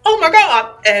 oh my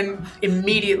god! And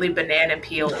immediately banana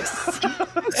peels.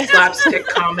 Slapstick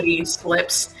comedy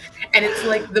slips. And it's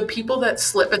like the people that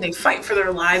slip and they fight for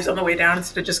their lives on the way down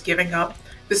instead of just giving up.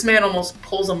 This man almost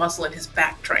pulls a muscle in his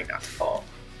back trying not to fall.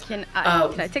 Can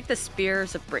I take the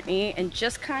spears of Brittany and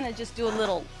just kind of just do a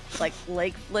little like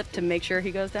leg flip to make sure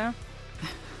he goes down?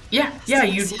 Yeah,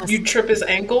 you trip his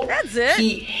ankle. That's it.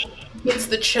 He hits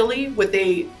the chili with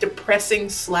a depressing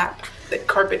slap that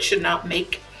carpet should not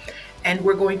make. and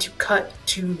we're going to cut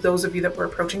to those of you that were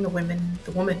approaching the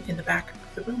woman in the back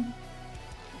of the room.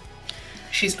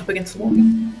 She's up against the wall.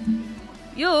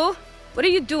 You, what are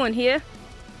you doing here?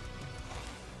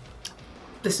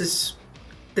 This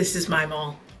is my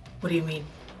mall. What do you mean?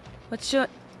 What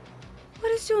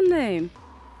is your name?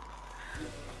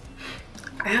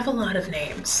 I have a lot of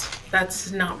names.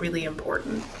 That's not really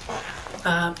important.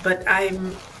 But I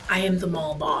am the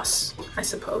mall boss, I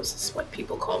suppose is what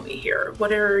people call me here.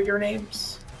 What are your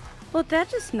names? Well,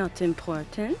 that is not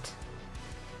important.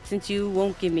 Since you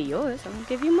won't give me yours, I won't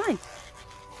give you mine.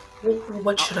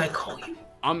 What should I call you?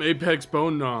 I'm Apex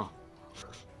Bone Gnaw.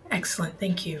 Excellent,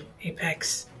 thank you,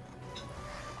 Apex.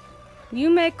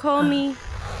 You may call me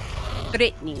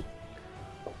Brittany.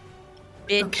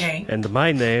 Bitch. Okay. And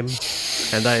my name,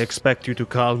 and I expect you to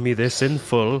call me this in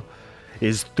full,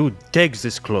 is Tu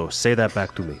Texas Close. Say that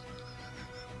back to me.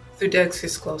 Through Dex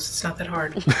is close. It's not that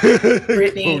hard.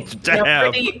 Brittany. Oh, damn.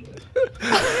 Now, Brittany,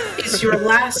 is your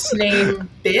last name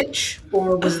bitch,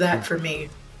 or was that for me?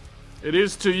 It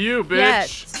is to you, bitch.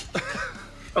 Yes.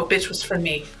 Oh, bitch was for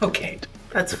me. Okay,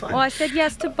 that's fine. Well, I said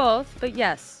yes to both, but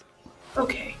yes.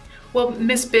 Okay. Well,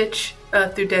 Miss Bitch,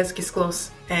 through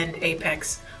Desgisclos and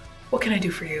Apex, what can I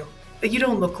do for you? You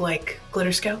don't look like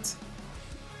Glitter Scouts.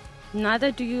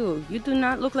 Neither do you. You do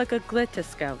not look like a glitter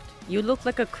scout. You look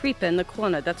like a creeper in the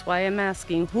corner. That's why I'm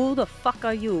asking, who the fuck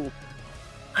are you?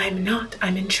 I'm not.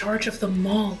 I'm in charge of the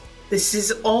mall. This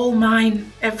is all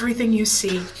mine. Everything you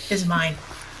see is mine.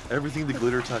 Everything the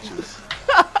glitter touches.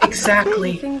 Exactly.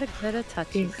 Everything the glitter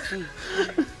touches.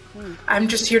 I'm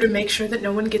just here to make sure that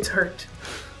no one gets hurt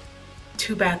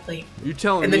too badly. You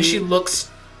telling And me? then she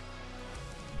looks.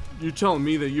 You telling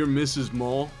me that you're Mrs.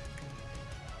 Mall?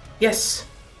 Yes.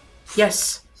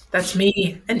 Yes. That's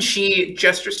me. And she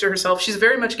gestures to herself. She's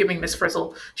very much giving Miss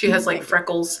Frizzle. She has like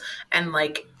freckles and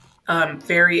like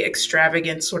very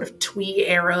extravagant sort of twee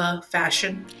era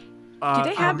fashion. Do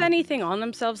they have anything on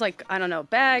themselves, like, I don't know,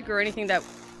 bag or anything that...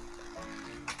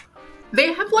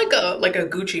 They have like a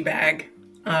Gucci bag.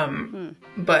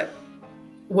 But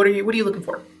what are you looking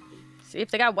for? See if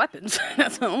they got weapons.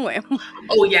 That's the only way.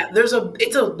 Oh yeah,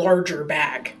 it's a larger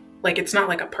bag. Like it's not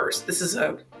like a purse. This is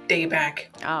a day bag.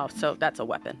 Oh, so that's a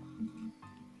weapon.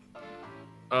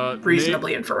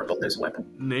 Reasonably inferable there's a weapon.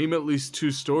 Name at least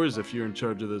 2 stores if you're in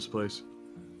charge of this place.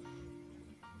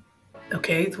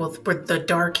 Okay, well for the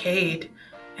Darkade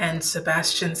and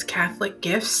Sebastian's Catholic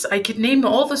Gifts, I could name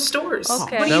all the stores.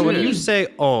 Okay. What do Now, you when mean? you say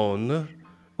own,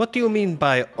 what do you mean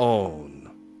by own?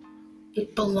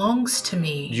 It belongs to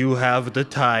me. You have the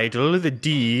title, the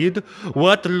deed.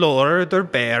 What lord or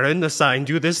baron assigned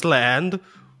you this land?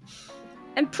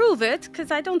 And prove it,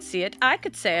 because I don't see it. I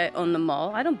could say I own the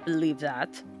mall. I don't believe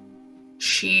that.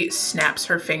 She snaps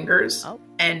her fingers, Oh.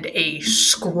 and a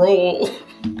scroll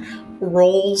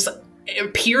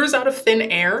appears out of thin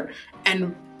air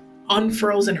and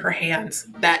unfurls in her hands.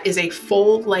 That is a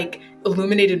full, like,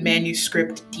 illuminated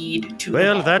manuscript deed to the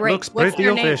Well, mall. that Great. looks What's pretty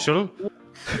your name? official.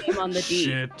 Name on the deed.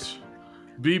 Shit.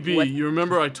 BB, What? you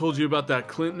remember I told you about that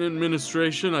Clinton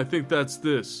administration? I think that's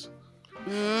this.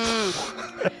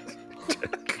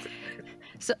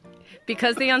 So,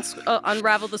 because they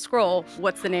unravel the scroll,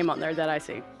 what's the name on there that I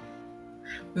see?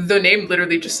 The name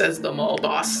literally just says the mall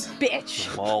boss.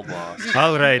 Bitch. Mall boss.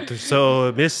 All right,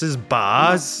 so Mrs.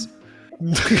 Boz,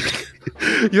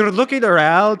 you're looking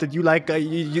around, and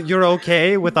you're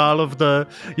okay with all of the,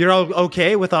 you're all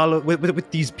okay with all of,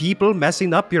 with these people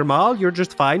messing up your mall. You're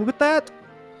just fine with that.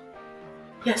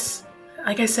 Yes,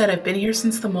 like I said, I've been here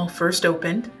since the mall first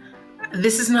opened.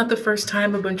 This is not the first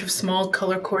time a bunch of small,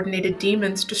 color-coordinated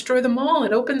demons destroy the mall.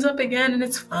 It opens up again, and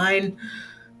it's fine.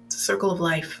 It's a circle of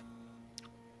life.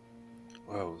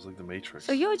 Wow, it's like the Matrix.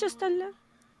 So you're just a...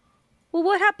 Well,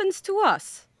 what happens to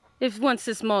us if once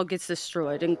this mall gets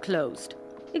destroyed and closed?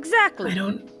 Exactly.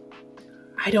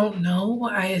 I don't know.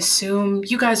 I assume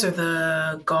you guys are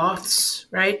the Goths,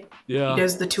 right? Yeah. You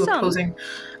guys are the two Some. opposing...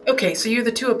 Okay, so you're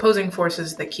the two opposing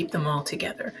forces that keep them all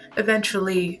together.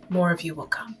 Eventually, more of you will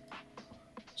come.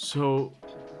 So,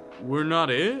 we're not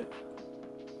it?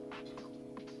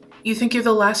 You think you're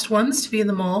the last ones to be in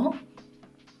the mall?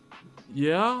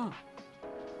 Yeah?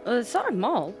 It's our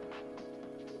mall.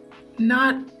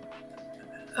 Not...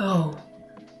 Oh.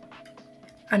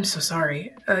 I'm so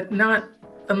sorry. Not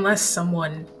unless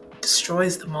someone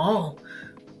destroys the mall.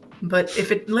 But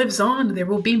if it lives on, there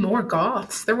will be more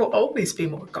Goths. There will always be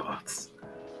more Goths.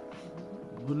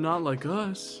 But not like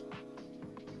us.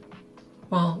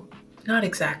 Well, not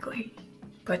exactly.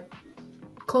 But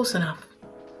close enough.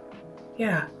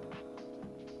 Yeah.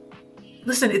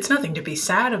 Listen, it's nothing to be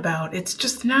sad about. It's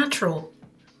just natural.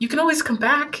 You can always come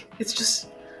back. It's just...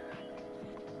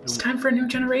 It's time for a new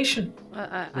generation.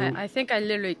 I think I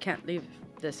literally can't leave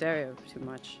this area too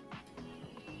much.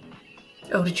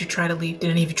 Oh, did you try to leave? Did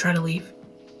any of you try to leave?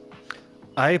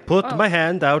 I put my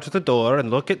hand out the door and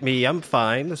look at me. I'm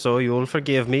fine, so you'll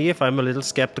forgive me if I'm a little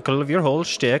skeptical of your whole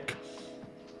shtick.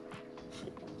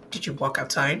 Did you walk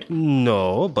outside?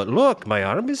 No, but look, my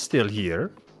arm is still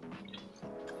here.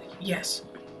 Yes.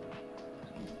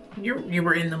 You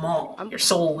were in the mall. Your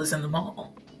soul was in the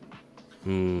mall.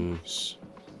 I'm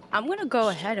gonna go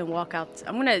ahead and walk out.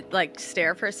 I'm gonna like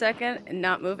stare for a second and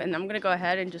not move, and I'm gonna go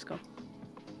ahead and just go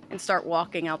and start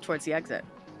walking out towards the exit.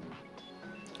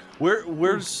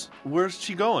 Where's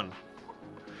she going?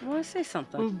 I want to say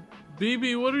something.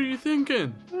 BB, what are you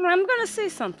thinking? I'm gonna say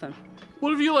something.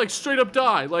 What if you like straight up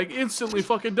die? Like instantly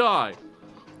fucking die?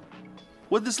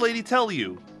 What'd this lady tell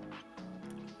you?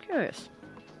 Curious.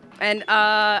 And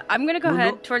I'm gonna go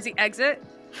ahead towards the exit.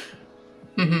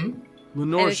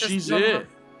 Lenore, she's it.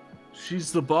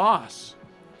 She's the boss.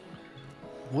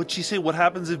 What'd she say? What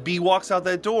happens if B walks out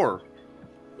that door?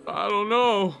 I don't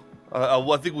know.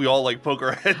 I think we all like poke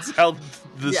our heads out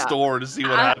the store to see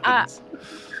what happens.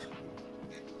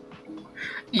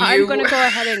 I'm gonna go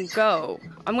ahead and go.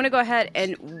 I'm gonna go ahead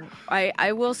and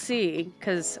I will see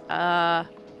because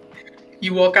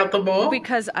You walk out the mall?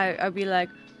 because I'll be like,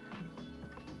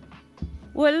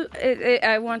 well,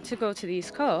 I want to go to the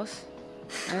East Coast.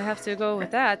 I have to go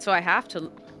with that, so I have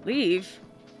to leave.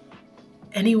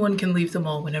 Anyone can leave the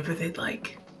mall whenever they'd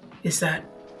like. Is that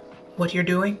what you're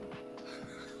doing?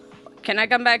 Can I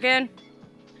come back in?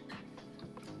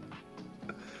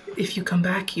 If you come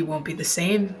back, you won't be the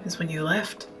same as when you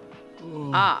left.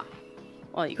 Well,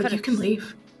 you But could. you can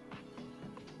leave.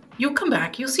 You'll come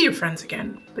back, you'll see your friends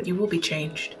again, but you will be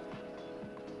changed.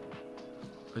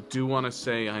 I do want to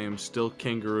say I am still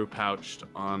kangaroo pouched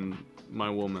on my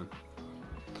woman.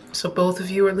 So both of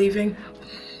you are leaving?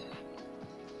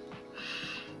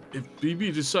 If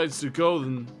BB decides to go,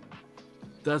 then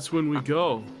that's when we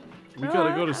go. We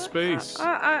gotta go to space.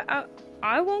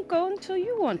 I won't go until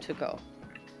you want to go.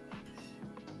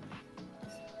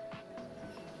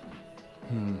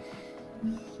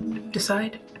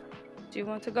 Decide. Do you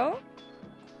want to go?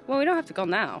 Well, we don't have to go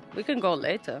now. We can go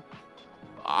later.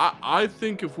 I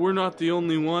think if we're not the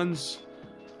only ones,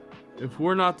 if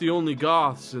we're not the only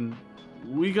goths, and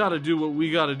we gotta do what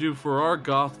we gotta do for our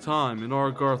goth time in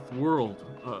our goth world.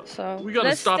 So We gotta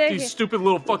let's stop stay these here. stupid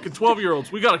little fucking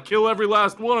 12-year-olds. We gotta kill every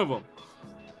last one of them.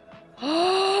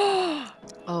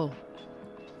 Oh.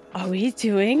 Are we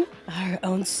doing our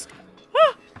own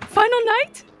final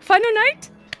night? Final night?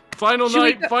 Final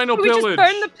night, final should we pillage.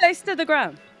 just burn the place to the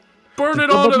ground? Burn it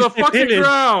all to the fucking Pillage.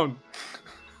 ground.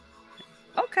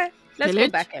 Okay, let's go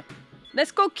Pillage? back in.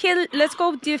 Let's go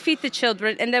defeat the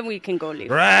children, and then we can go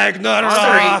leave.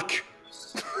 Ragnarok!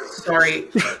 Sorry.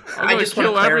 I just want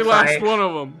to kill every clarify. last one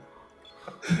of them.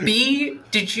 B,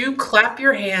 did you clap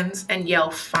your hands and yell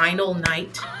final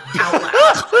night out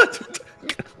loud?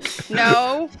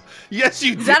 No. Yes,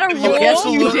 you did. Is that a You rule?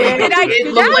 absolutely Did I It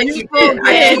do looked that? like you did.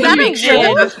 I Is just want that to make a sure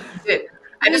rule? that's what you did.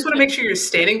 I just want to make sure you're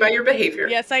standing by your behavior.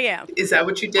 Yes, I am. Is that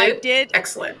what you did? I did.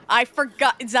 Excellent. I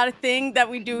forgot. Is that a thing that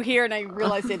we do here? And I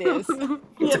realize it is.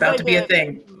 It's about to be a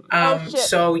thing. shit.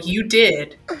 So you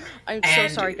did. I'm so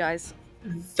And- sorry, guys.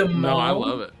 The No, mall. I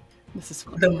love it. This is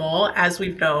fun. The mall, as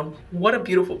we've known, what a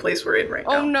beautiful place we're in right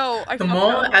now. Oh no! I The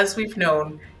mall, as we've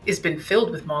known, has been filled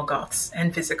with Mall Goths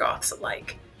and Visigoths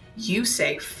alike. You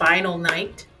say final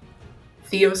night,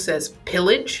 Theo says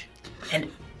pillage, and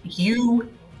you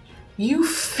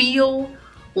feel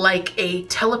like a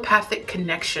telepathic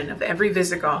connection of every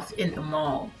Visigoth in the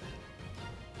mall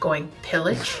going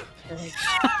pillage.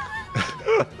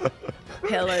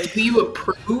 Pillage. Do you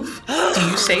approve? Do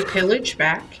you say pillage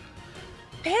back?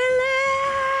 Pillage.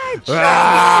 Oh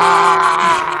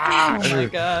my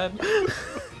god.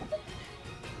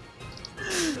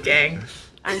 Gang.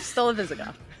 I'm still a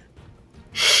Visigoth.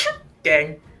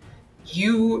 Gang.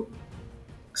 You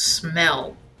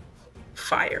smell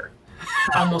fire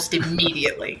almost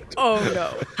immediately. Oh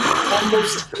no!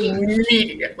 Almost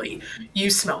immediately. You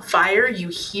smell fire. You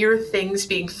hear things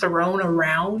being thrown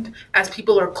around as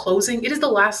people are closing. It is the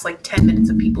last 10 minutes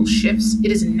of people's shifts.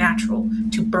 It is natural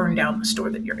to burn down the store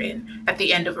that you're in at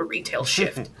the end of a retail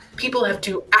shift. People have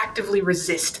to actively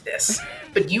resist this,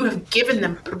 but you have given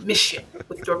them permission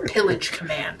with your pillage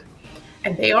command.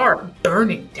 And they are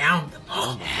burning down the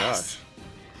mall. Oh my gosh.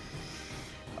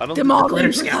 I don't The think mall glitter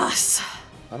with scout. us.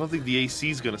 I don't think the AC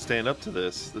is going to stand up to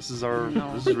this. This is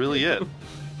really it.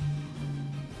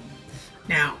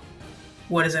 Now,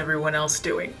 what is everyone else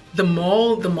doing? The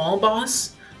mall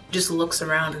boss just looks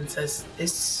around and says,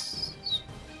 "This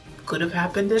could have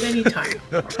happened at any time.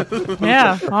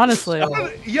 Yeah, honestly.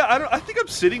 I think I'm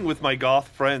sitting with my goth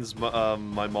friends,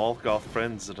 my mall goth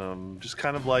friends, and I'm just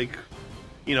kind of like,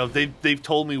 you know, they've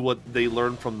told me what they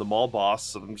learned from the mall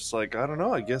boss, and I'm just like, I don't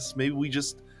know. I guess maybe we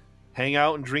just hang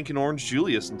out and drink an Orange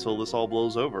Julius until this all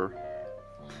blows over.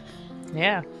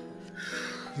 Yeah.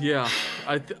 Yeah,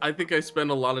 I think I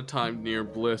spend a lot of time near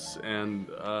Bliss and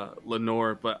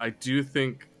Lenore, but I do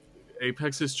think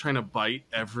Apex is trying to bite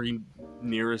every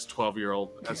nearest 12-year-old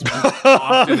as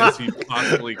often as he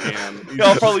possibly can. Yeah,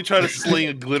 I'll probably try to sling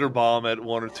a glitter bomb at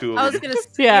one or two of them. I was gonna.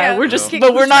 Yeah, we're just,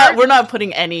 but we're not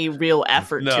putting any real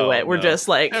effort to No, it. We're no. just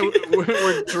like, Yeah,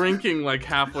 we're drinking like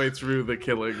halfway through the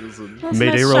killings. And...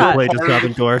 Mayday nice shot. roleplay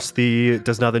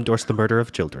does not endorse the murder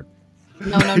of children.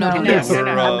 No.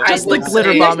 just the would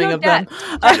glitter say- bombing no of them.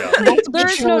 There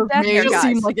is no death here, guys.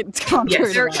 Seem like it's contrary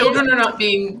Yes, to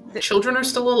that. children are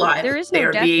still alive. There is they no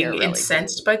are death being here, really.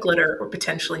 incensed by glitter or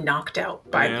potentially knocked out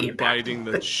by I the am impact. biting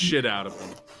the But shit out of them.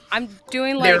 I'm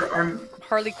doing like there are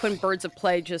Harley Quinn Birds of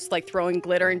Play, just like throwing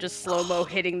glitter and just slow mo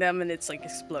hitting them, and it's like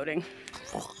exploding.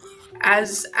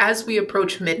 as we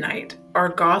approach midnight, our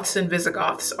goths and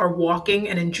Visigoths are walking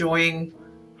and enjoying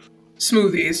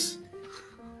smoothies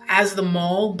as the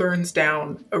mall burns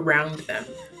down around them,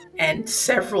 and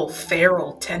several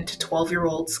feral 10 to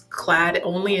 12-year-olds clad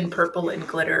only in purple and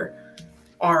glitter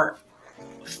are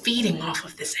feeding off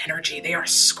of this energy. They are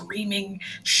screaming,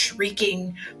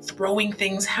 shrieking, throwing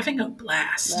things, having a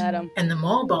blast. Let 'em. And the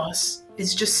mall boss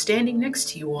is just standing next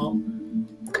to you all,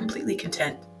 completely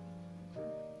content.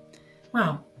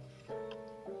 Wow.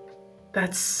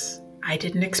 I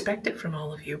didn't expect it from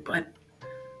all of you, but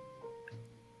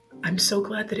I'm so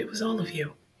glad that it was all of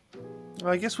you.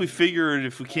 I guess we figured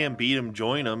if we can't beat them,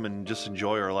 join them and just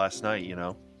enjoy our last night, you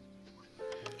know?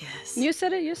 Yes. You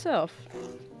said it yourself.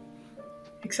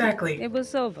 Exactly. It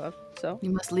was over, so. You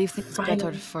must leave things Finally.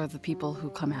 better for the people who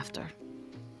come after.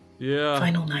 Yeah,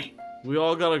 Final night. we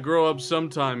all gotta grow up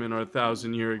sometime in our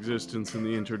 1,000-year existence in the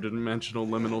interdimensional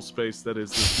liminal space that is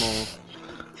this mall.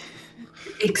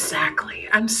 Exactly.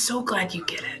 I'm so glad you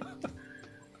get it.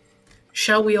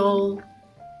 Shall we all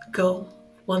go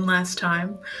one last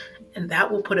time? And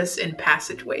that will put us in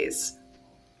passageways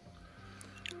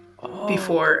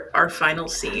before our final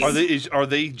scene. Are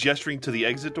they gesturing to the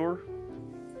exit door?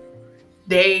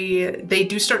 They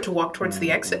do start to walk towards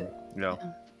the exit. No.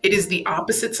 It is the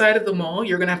opposite side of the mall.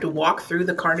 You're going to have to walk through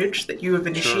the carnage that you have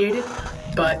initiated,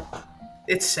 but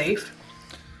it's safe.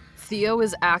 Theo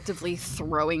is actively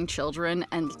throwing children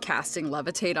and casting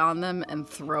levitate on them, and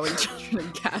throwing children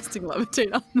and casting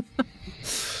levitate on them.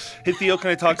 Hey, Theo, can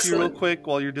I talk to you real Excellent. quick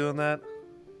while you're doing that?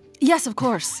 Yes, of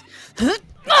course. You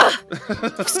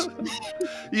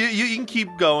can keep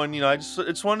going. You know, I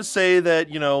just want to say that,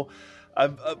 you know,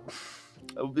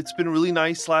 it's been really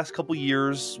nice last couple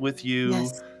years with you,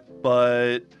 Yes.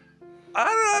 but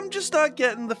I'm just not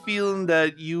getting the feeling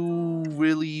that you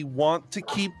really want to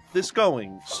keep this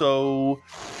going. So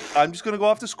I'm just gonna go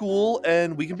off to school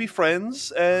and we can be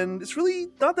friends, and it's really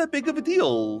not that big of a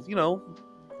deal, you know.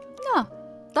 Yeah,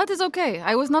 that is okay.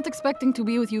 I was not expecting to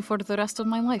be with you for the rest of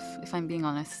my life, if I'm being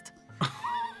honest.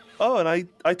 Oh, and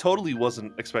I totally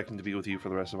wasn't expecting to be with you for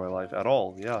the rest of my life at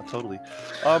all. Yeah, totally.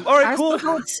 All right, cool.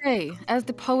 As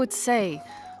the poets say,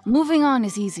 moving on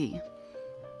is easy.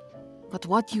 But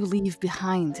what you leave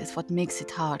behind is what makes it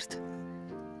hard.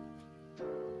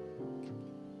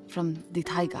 From the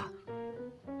taiga.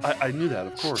 I knew that,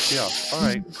 of course. Yeah. All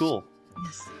right, cool.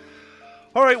 Yes.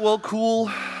 All right, well, cool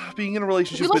being in a Would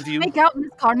relationship you like with to you. make out in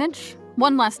this carnage?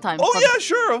 One last time. Oh yeah,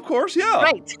 sure, of course, yeah.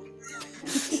 Right.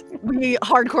 We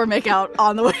hardcore make out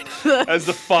on the way to the... As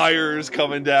the fire is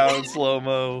coming down in slow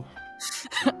mo,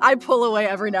 I pull away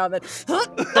every now and then.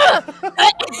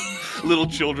 little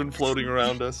children floating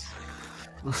around us.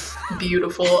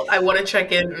 Beautiful. I want to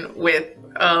check in with,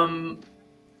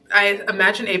 I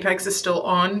imagine Apex is still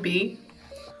on B.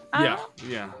 Yeah.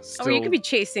 Or Still, you could be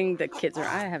chasing the kids around.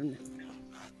 I haven't.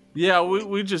 yeah,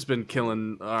 we've just been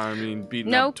beating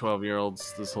Nope. up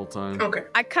 12-year-olds this whole time. Okay.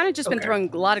 I kind of just been Okay. throwing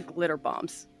a lot of glitter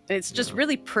bombs. And it's just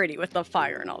really pretty with the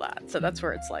fire and all that. So that's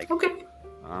where it's like. Okay.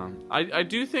 I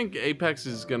do think Apex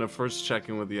is gonna first check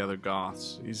in with the other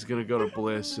Goths. He's gonna go to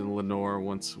Bliss and Lenore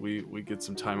once we get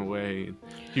some time away. And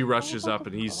he rushes up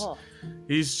and he's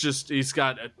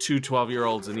got two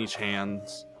 12-year-olds in each hand.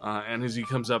 And as he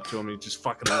comes up to him, he just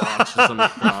fucking launches them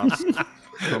across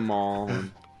the mall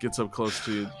and gets up close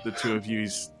to the two of you.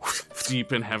 He's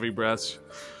deep in heavy breaths.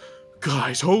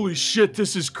 Guys, holy shit,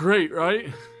 this is great,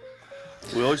 right?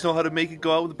 We always know how to make it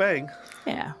go out with a bang.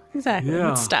 Yeah, exactly.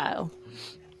 Yeah. With style.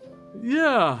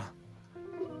 Yeah.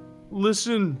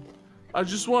 Listen, I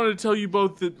just wanted to tell you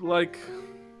both that, like,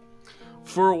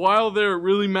 for a while there, it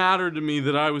really mattered to me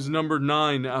that I was number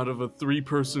 9 out of a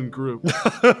 3-person group.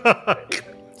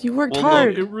 You worked Well,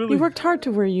 hard. it really- You worked hard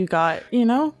to where you got, you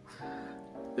know?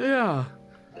 Yeah.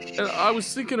 And I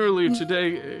was thinking earlier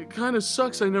today, it kind of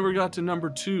sucks I never got to number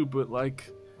 2, but,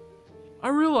 like, I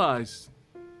realized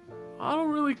I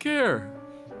don't really care.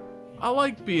 I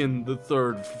like being the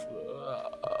third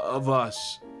of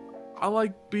us. I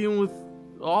like being with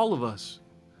all of us.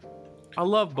 I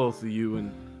love both of you,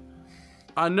 and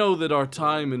I know that our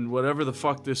time and whatever the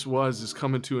fuck this was is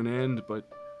coming to an end,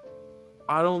 but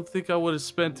I don't think I would have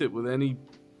spent it with any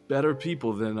better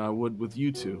people than I would with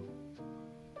you two.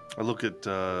 I look at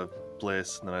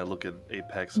Bliss, and then I look at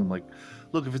Apex. I'm like,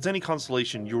 look, if it's any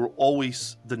consolation, you were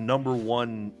always the number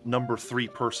 1, number 3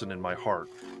 person in my heart.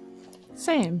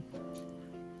 Same.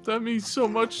 That means so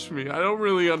much to me. I don't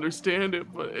really understand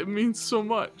it, but it means so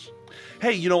much.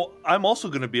 Hey, you know, I'm also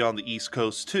going to be on the East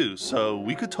Coast too, so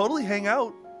we could totally hang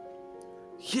out.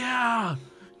 Yeah!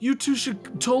 You two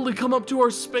should totally come up to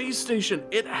our space station.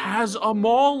 It has a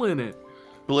mall in it.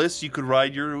 Bliss, you could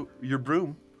ride your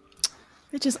broom.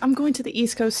 I'm going to the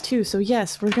East Coast too, so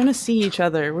yes, we're gonna see each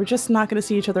other. We're just not gonna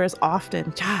see each other as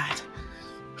often. God.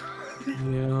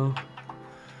 Yeah.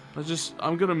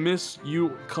 I'm gonna miss you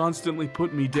constantly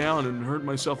putting me down and hurt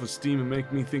my self-esteem and make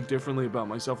me think differently about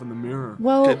myself in the mirror.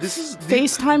 Well, Okay, this is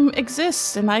FaceTime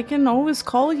exists, and I can always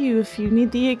call you if you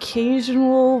need the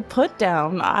occasional put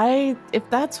down. If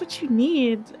that's what you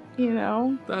need, you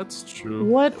know. That's true.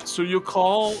 What? So you'll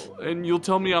call and you'll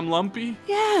tell me I'm lumpy?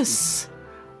 Yes.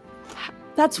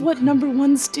 That's what number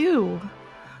 1s do.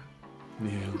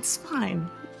 Yeah. It's fine.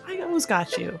 I always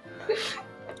got you.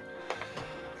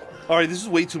 All right, this is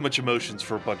way too much emotions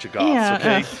for a bunch of goths, Yeah,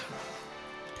 okay?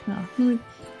 No.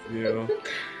 Yeah.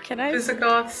 Can I?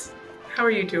 Visigoths, how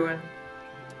are you doing?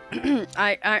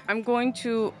 I'm going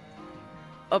to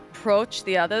approach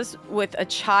the others with a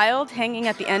child hanging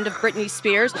at the end of Britney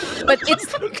Spears, but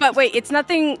wait, it's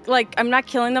nothing like I'm not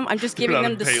killing them. I'm just giving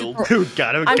them the super. Dude,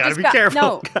 gotta be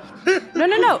careful.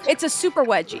 No. It's a super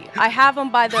wedgie. I have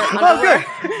them by their underwear.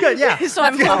 Good, yeah. So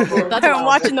I'm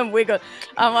watching them wiggle.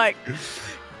 I'm like,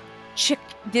 check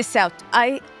this out.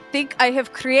 I think I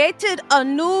have created a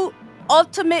new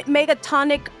ultimate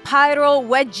megatonic pyro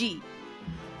wedgie.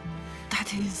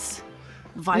 That is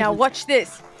Now violent. watch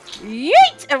this.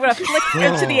 Yeet! I'm gonna flick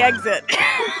into the exit.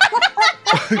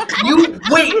 You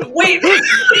wait.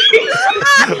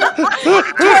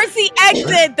 Towards the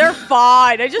exit, they're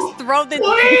fine. I just throw the.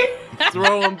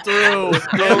 Throw them through.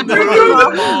 Throw them Throw through the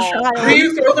them. mall. Do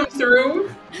you throw them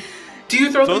through? Do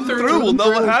you throw them through? We'll know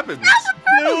what happens.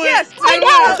 Yes, I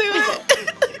know.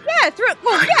 Yeah, through.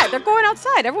 Well, yeah, they're going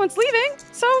outside. Everyone's leaving,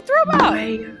 so throw them out.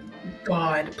 My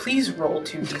God, please roll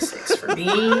 2d6 for me.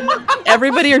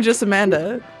 Everybody or just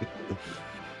Amanda?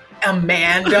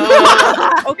 Amanda.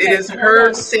 Okay. It is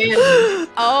her sin.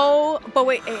 Oh, but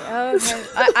wait,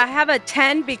 I have a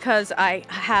 10 because I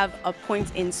have a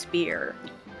point in spear.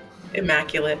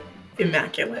 Immaculate.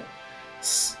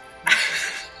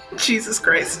 Jesus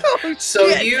Christ. So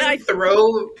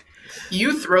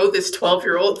you throw this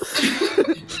 12-year-old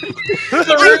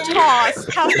I toss.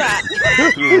 How's that?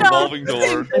 Through a revolving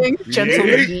door. Gentle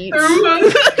yeet.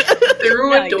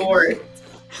 through a door.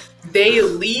 They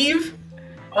leave.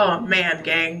 Oh man,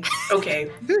 gang. Okay,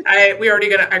 we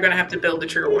already are gonna have to build the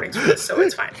trigger warnings for this, so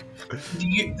it's fine.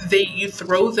 You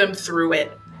throw them through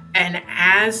it, and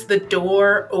as the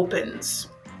door opens,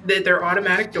 they're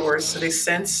automatic doors, so they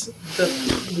sense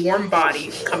the warm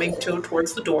body coming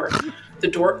towards the door. The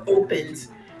door opens,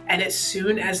 and as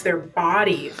soon as their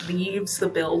body leaves the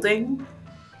building,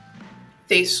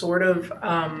 they sort of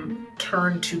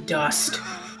turn to dust,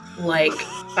 like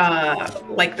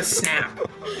the snap.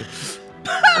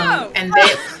 And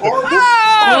they are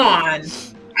gone.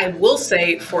 I will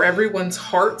say for everyone's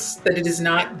hearts that it is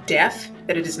not death,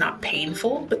 that it is not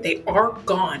painful, but they are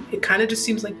gone. It kind of just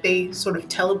seems like they sort of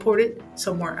teleported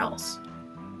somewhere else.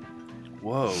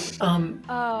 Whoa.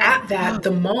 At that,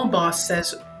 the mall boss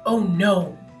says, "Oh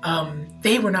no,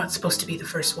 they were not supposed to be the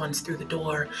first ones through the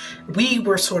door. We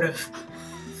were sort of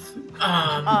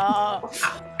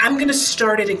I'm gonna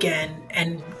start it again,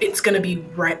 and it's gonna be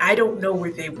right. I don't know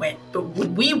where they went, but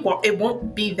when it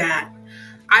won't be that.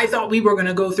 I thought we were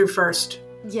gonna go through first."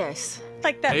 Yes.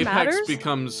 Like that Apex matters?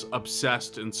 becomes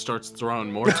obsessed and starts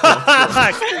throwing more stuff.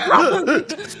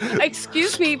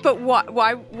 Excuse me, but why?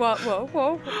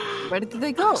 Whoa. Where did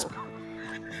they go?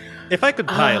 If I could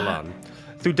pile on,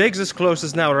 Thudeg's Close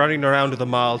is now running around the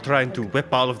mall trying to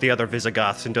whip all of the other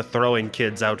Visigoths into throwing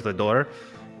kids out the door.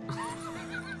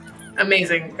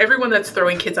 Amazing. Everyone that's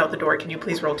throwing kids out the door, can you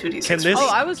please roll 2d6? Can this- Oh,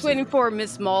 I was waiting for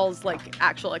Miss Mall's like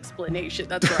actual explanation.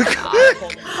 That's right.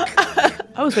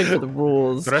 I was waiting for the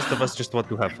rules. The rest of us just want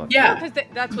to have fun. Yeah. Because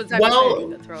that's what Zach Well- was saying.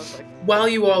 That's where I was like, While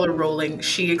you all are rolling,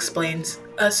 she explains.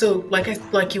 So,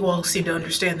 like you all seem to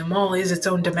understand, the mall is its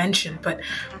own dimension. But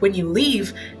when you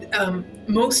leave,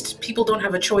 most people don't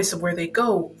have a choice of where they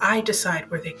go. I decide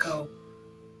where they go.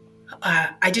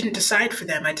 I didn't decide for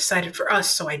them. I decided for us.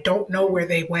 So I don't know where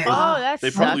they went. oh, that's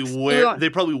They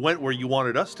probably went where you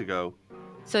wanted us to go.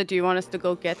 So do you want us to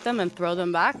go get them and throw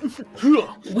them back?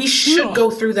 We should go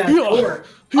through that door.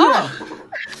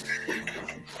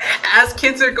 As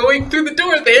kids are going through the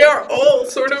door, they are all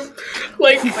sort of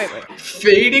like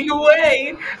fading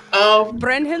away.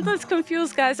 Brennhilda's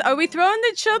confused, guys. Are we throwing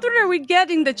the children or are we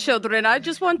getting the children? I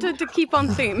just wanted to keep on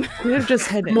theme. We're just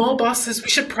heading. Mall boss says we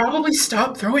should probably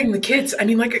stop throwing the kids. I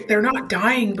mean, like, they're not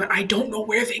dying, but I don't know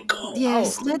where they go.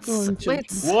 Yes, let's.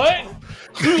 What?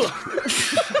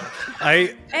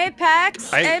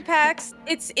 Apex,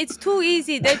 it's too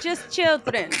easy. They're just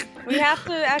children. We have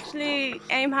to actually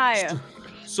aim higher.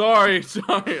 Sorry.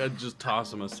 I just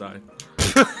toss him aside.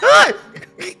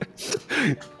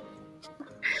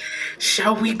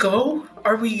 Shall we go?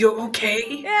 Are we okay?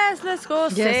 Yes, let's go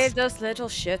Yes. save those little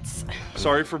shits.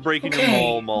 Sorry for breaking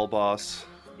Okay. your mall boss.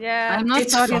 Yeah. I'm not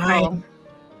It's sorry at all. fine.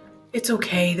 It's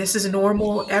okay. This is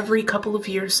normal. Every couple of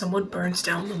years, someone burns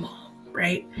down the mall,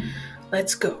 right?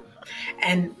 Let's go.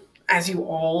 And as you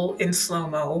all in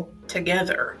slow-mo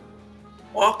together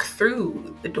walk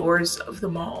through the doors of the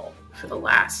mall for the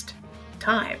last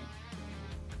time,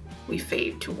 we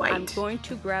fade to white. I'm going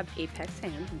to grab Apex's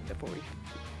hand before we...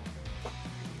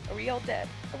 Are we all dead?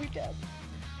 Are we dead?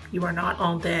 You are not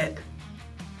all dead,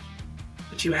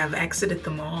 but you have exited the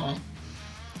mall.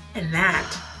 And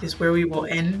that is where we will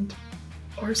end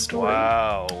our story.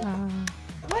 Wow.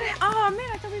 What? Oh man,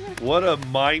 I thought we were... What a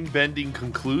mind-bending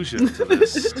conclusion to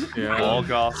this. Yeah. Mall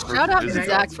Goths versus Shout out to Visigoths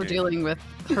Zach for game. dealing with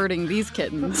hurting these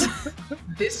kittens.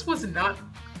 This was not...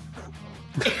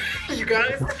 You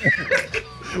guys...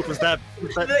 Was that The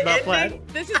not ending- planned?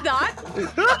 This is not...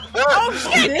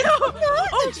 Oh shit!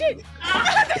 Oh shit!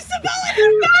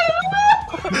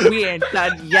 There's We ain't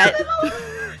done yet.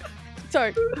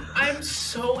 Sorry. I'm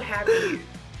so happy.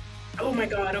 Oh my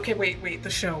god. Okay, wait. The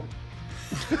show.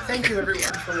 Thank you everyone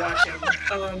for watching.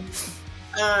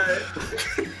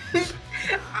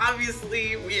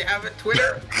 Obviously, we have a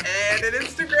Twitter and an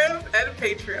Instagram and a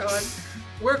Patreon.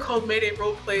 We're called Mayday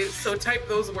Roleplays, so type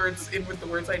those words in with the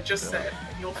words I just said,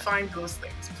 and you'll find those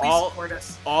things. Please support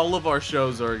us. All of our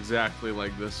shows are exactly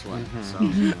like this one.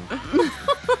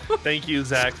 Thank you,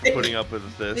 Zach, for putting up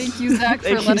with this. Thank you, Zach, for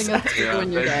Thank you, letting Zach. us Yeah,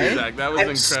 ruin your thank you, day. Zach. That was I'm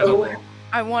incredible. so-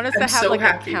 I want us to I'm have so like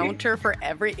happy. a counter for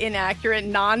every inaccurate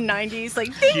non-90s, like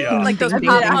ding, Yeah. like those Ding,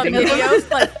 pop-up ding, ding.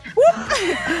 videos, like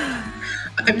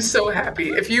I'm so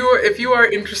happy. If you are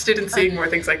interested in seeing more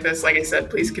things like this, like I said,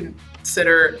 please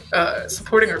consider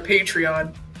supporting our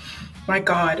Patreon. My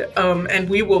God, and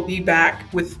we will be back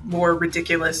with more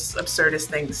ridiculous, absurdist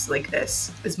things like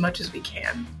this as much as we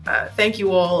can. Thank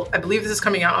you all. I believe this is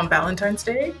coming out on Valentine's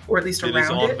Day, or at least It around is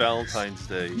on it. Valentine's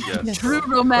Day, yes. True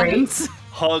romance.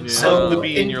 Hug Yeah. the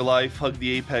bee in And- your life, hug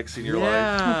the apex in your life.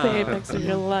 Yeah. The apex of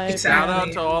your life. Exactly. Shout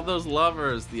out to all those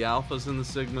lovers, the alphas and the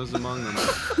sigmas among them.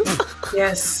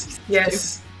 Yes.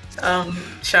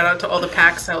 Shout out to all the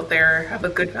packs out there. Have a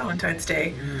good Valentine's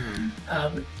Day.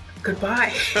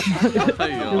 Goodbye.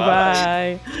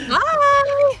 Goodbye.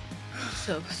 bye.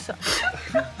 So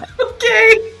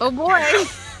Okay. Oh boy.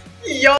 Y'all.